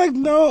 I'm like,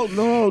 no,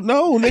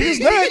 nigga, it's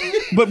not.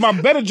 But my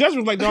better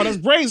judgment was like, no, that's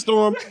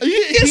Brainstorm.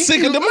 It's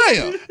Cinco de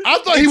Mayo. I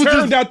thought he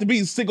turned out to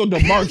be Cinco de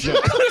Marcho.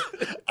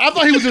 I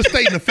thought he was just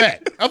stating the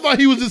fact.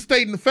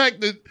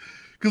 That,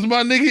 Because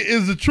my nigga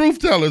is the truth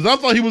tellers. I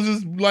thought he was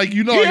just like,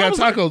 I got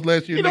tacos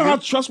last year. You know nigga. how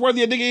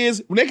trustworthy a nigga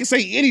is? When they can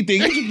say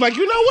anything, he's just like,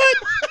 you know what?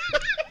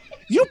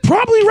 You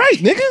probably right,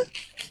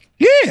 nigga.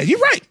 Yeah, you're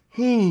right.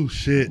 Oh,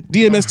 shit.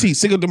 DMST,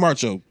 Cinco de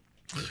Marcho.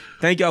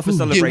 Thank y'all for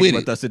celebrating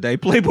with us today.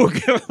 Playboy,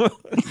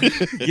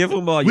 give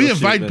them all your We shit,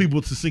 invite man.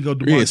 people to Cinco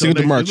de Marcho. Yeah,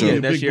 Cinco de Marcho. Yeah,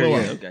 next year,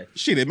 yeah, okay.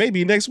 Shit, it may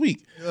be next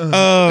week.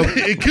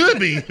 It could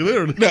be,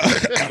 literally.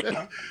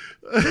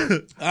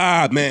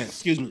 Man,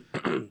 excuse me.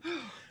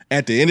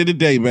 At the end of the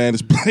day, man,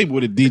 it's Playboy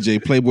the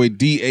DJ, Playboy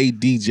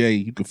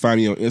DADJ. You can find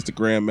me on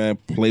Instagram, man,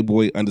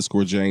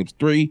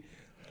 Playboy_James3.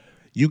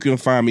 You can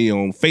find me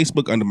on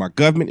Facebook under my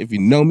government. If you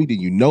know me, then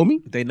you know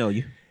me. They know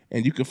you.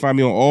 And you can find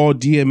me on all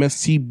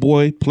DMST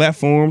Boy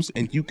platforms.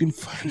 And you can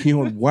find me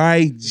on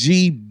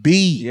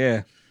YGB.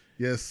 Yeah.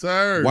 Yes,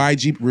 sir.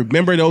 YG.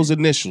 Remember those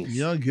initials.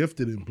 Young,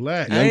 Gifted, and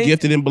Black. Young,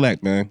 Gifted, and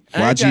Black, man.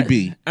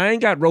 YGB. I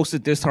ain't got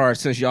roasted this hard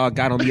since y'all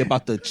got on me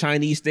about the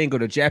Chinese thing or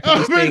the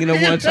Japanese thing the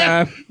one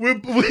time.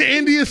 With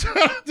Indians.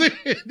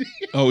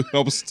 Oh, I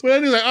was.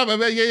 Well, he's like, oh, my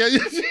man, yeah.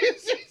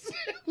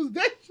 Was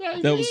that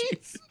Chinese? That was.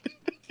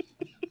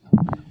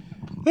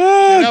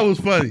 That was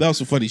funny. That was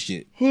some funny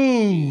shit.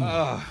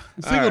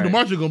 Cinco de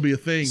Marcho gonna be a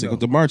thing. Cinco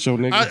though. de Marcho,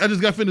 nigga. I just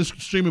got finished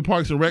streaming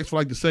Parks and Recs for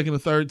like the second or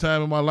third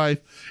time in my life,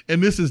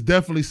 and this is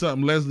definitely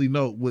something Leslie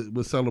Note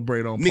would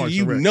celebrate on Nigga, Parks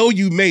you and Recs. know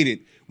you made it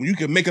when you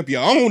can make up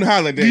your own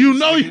holiday. You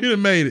know you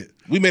done made it.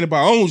 We made up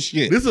our own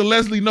shit. This is a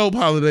Leslie Nope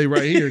holiday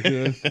right here,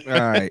 cuz. All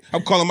right.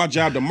 I'm calling my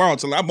job tomorrow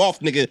till I'm off,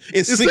 nigga.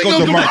 It's It's Cinco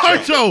de Marcho.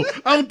 Marcho.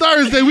 On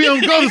Thursday, we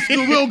don't go to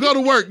school. We don't go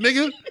to work,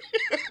 nigga.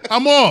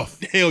 I'm off.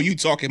 The hell you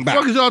talking What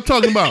about? is y'all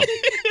talking about?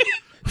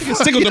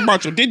 It's Cinco de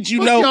Marcho. Didn't you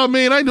Fuck know? y'all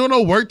mean I ain't doing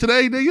no work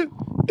today, nigga?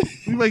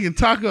 We making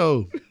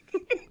tacos.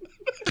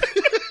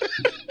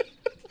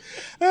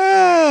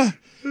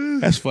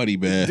 That's funny,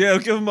 man. Yeah,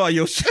 give them all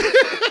your shit.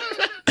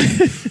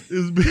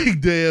 It's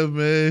Big Damn,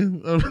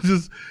 man. I'm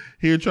just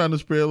here trying to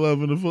spread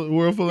love in a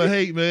world full of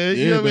hate, man.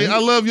 You Yeah, know what I mean? man.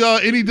 I love y'all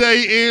any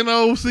day and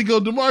on Cinco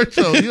de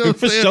Marcho. You know what I'm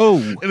For saying? sure.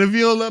 And if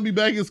you don't love me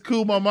back, it's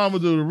cool. My mama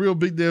do the real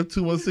Big Damn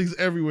 216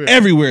 everywhere.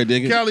 Everywhere,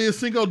 nigga. Cali is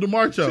Cinco de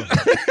Marcho.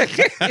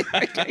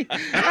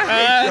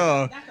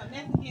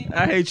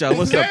 I hate y'all.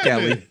 What's up,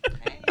 Kelly?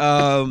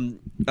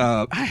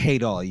 I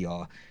hate all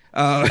y'all.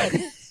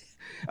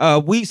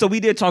 We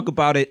did talk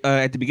about it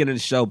at the beginning of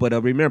the show, but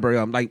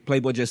remember, like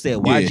Playboy just said,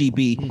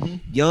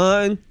 YGB,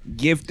 Young,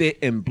 Gifted,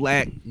 and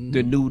Black,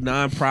 the new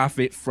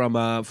nonprofit from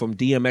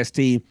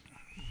DMST.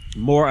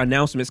 More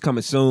announcements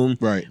coming soon,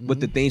 Right. With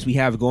the things we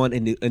have going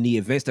in the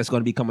events that's going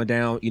to be coming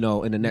down,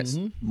 in the next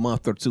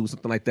month or two,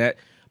 something like that.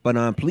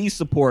 But please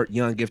support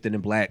Young, Gifted,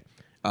 and Black.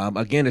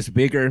 Again, it's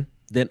bigger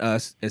than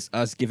us. It's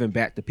us giving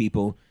back to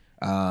people.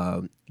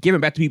 Giving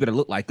back to people that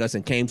look like us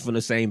and came from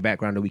the same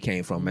background that we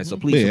came from, man. So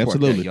please support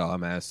that, y'all,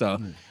 man. So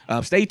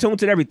stay tuned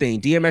to everything.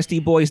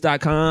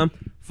 DMSTboys.com.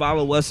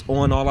 Follow us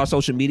on all our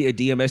social media,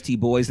 DMST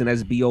Boys, and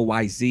that's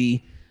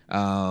BOYZ.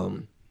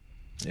 And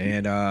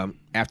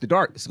After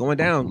Dark, it's going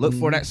down. Look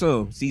for that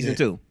soon. Season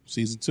 2.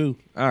 Season 2.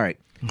 All right.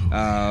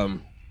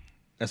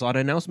 That's all the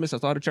announcements.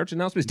 That's all the church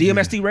announcements.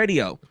 DMST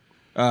Radio.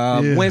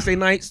 Wednesday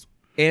nights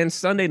and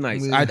Sunday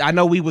nights. I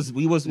know we was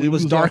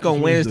dark on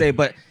Wednesday,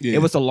 but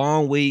it was a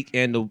long week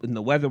and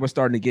the weather was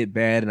starting to get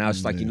bad, and I was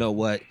just like, you know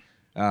what?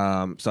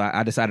 So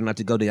I decided not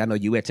to go there. I know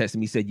you had texted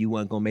me, said you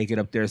weren't gonna make it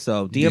up there.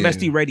 So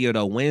DMST Radio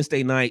though,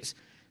 Wednesday nights,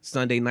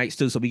 Sunday nights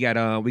too. So we got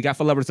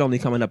For Lovers Only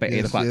coming up at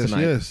 8 o'clock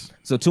tonight. Yes.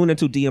 So tune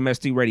into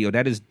DMST Radio.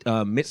 That is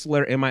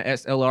Mitzler,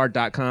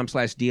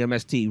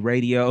 MISLR.com/DMST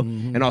Radio.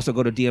 And also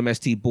go to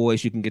DMST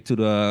Boys. You can get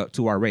to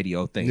our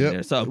radio thing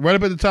there. So right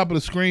up at the top of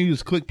the screen, you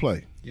just click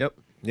play.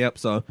 Yep.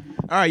 So, all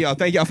right, y'all.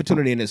 Thank y'all for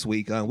tuning in this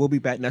week. We'll be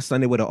back next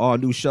Sunday with an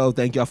all-new show.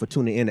 Thank y'all for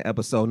tuning in to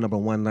episode number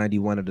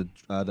 191 of the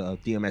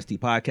DMST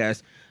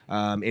podcast.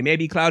 It may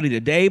be cloudy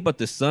today, but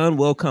the sun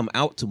will come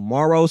out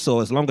tomorrow.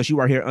 So as long as you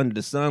are here under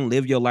the sun,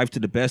 live your life to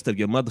the best of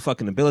your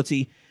motherfucking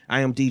ability.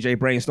 I am DJ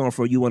Brainstorm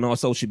for you on all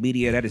social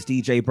media. That is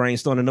DJ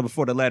Brainstorm, the number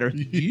 4 the letter.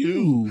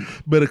 You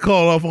better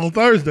call off on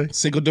Thursday.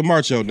 Cinco de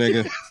Marcho,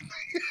 nigga.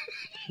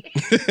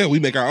 We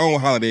make our own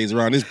holidays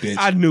around this bitch.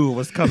 I knew it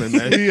was coming,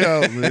 man. We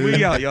out, man.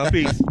 We out, y'all.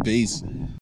 Peace. Peace.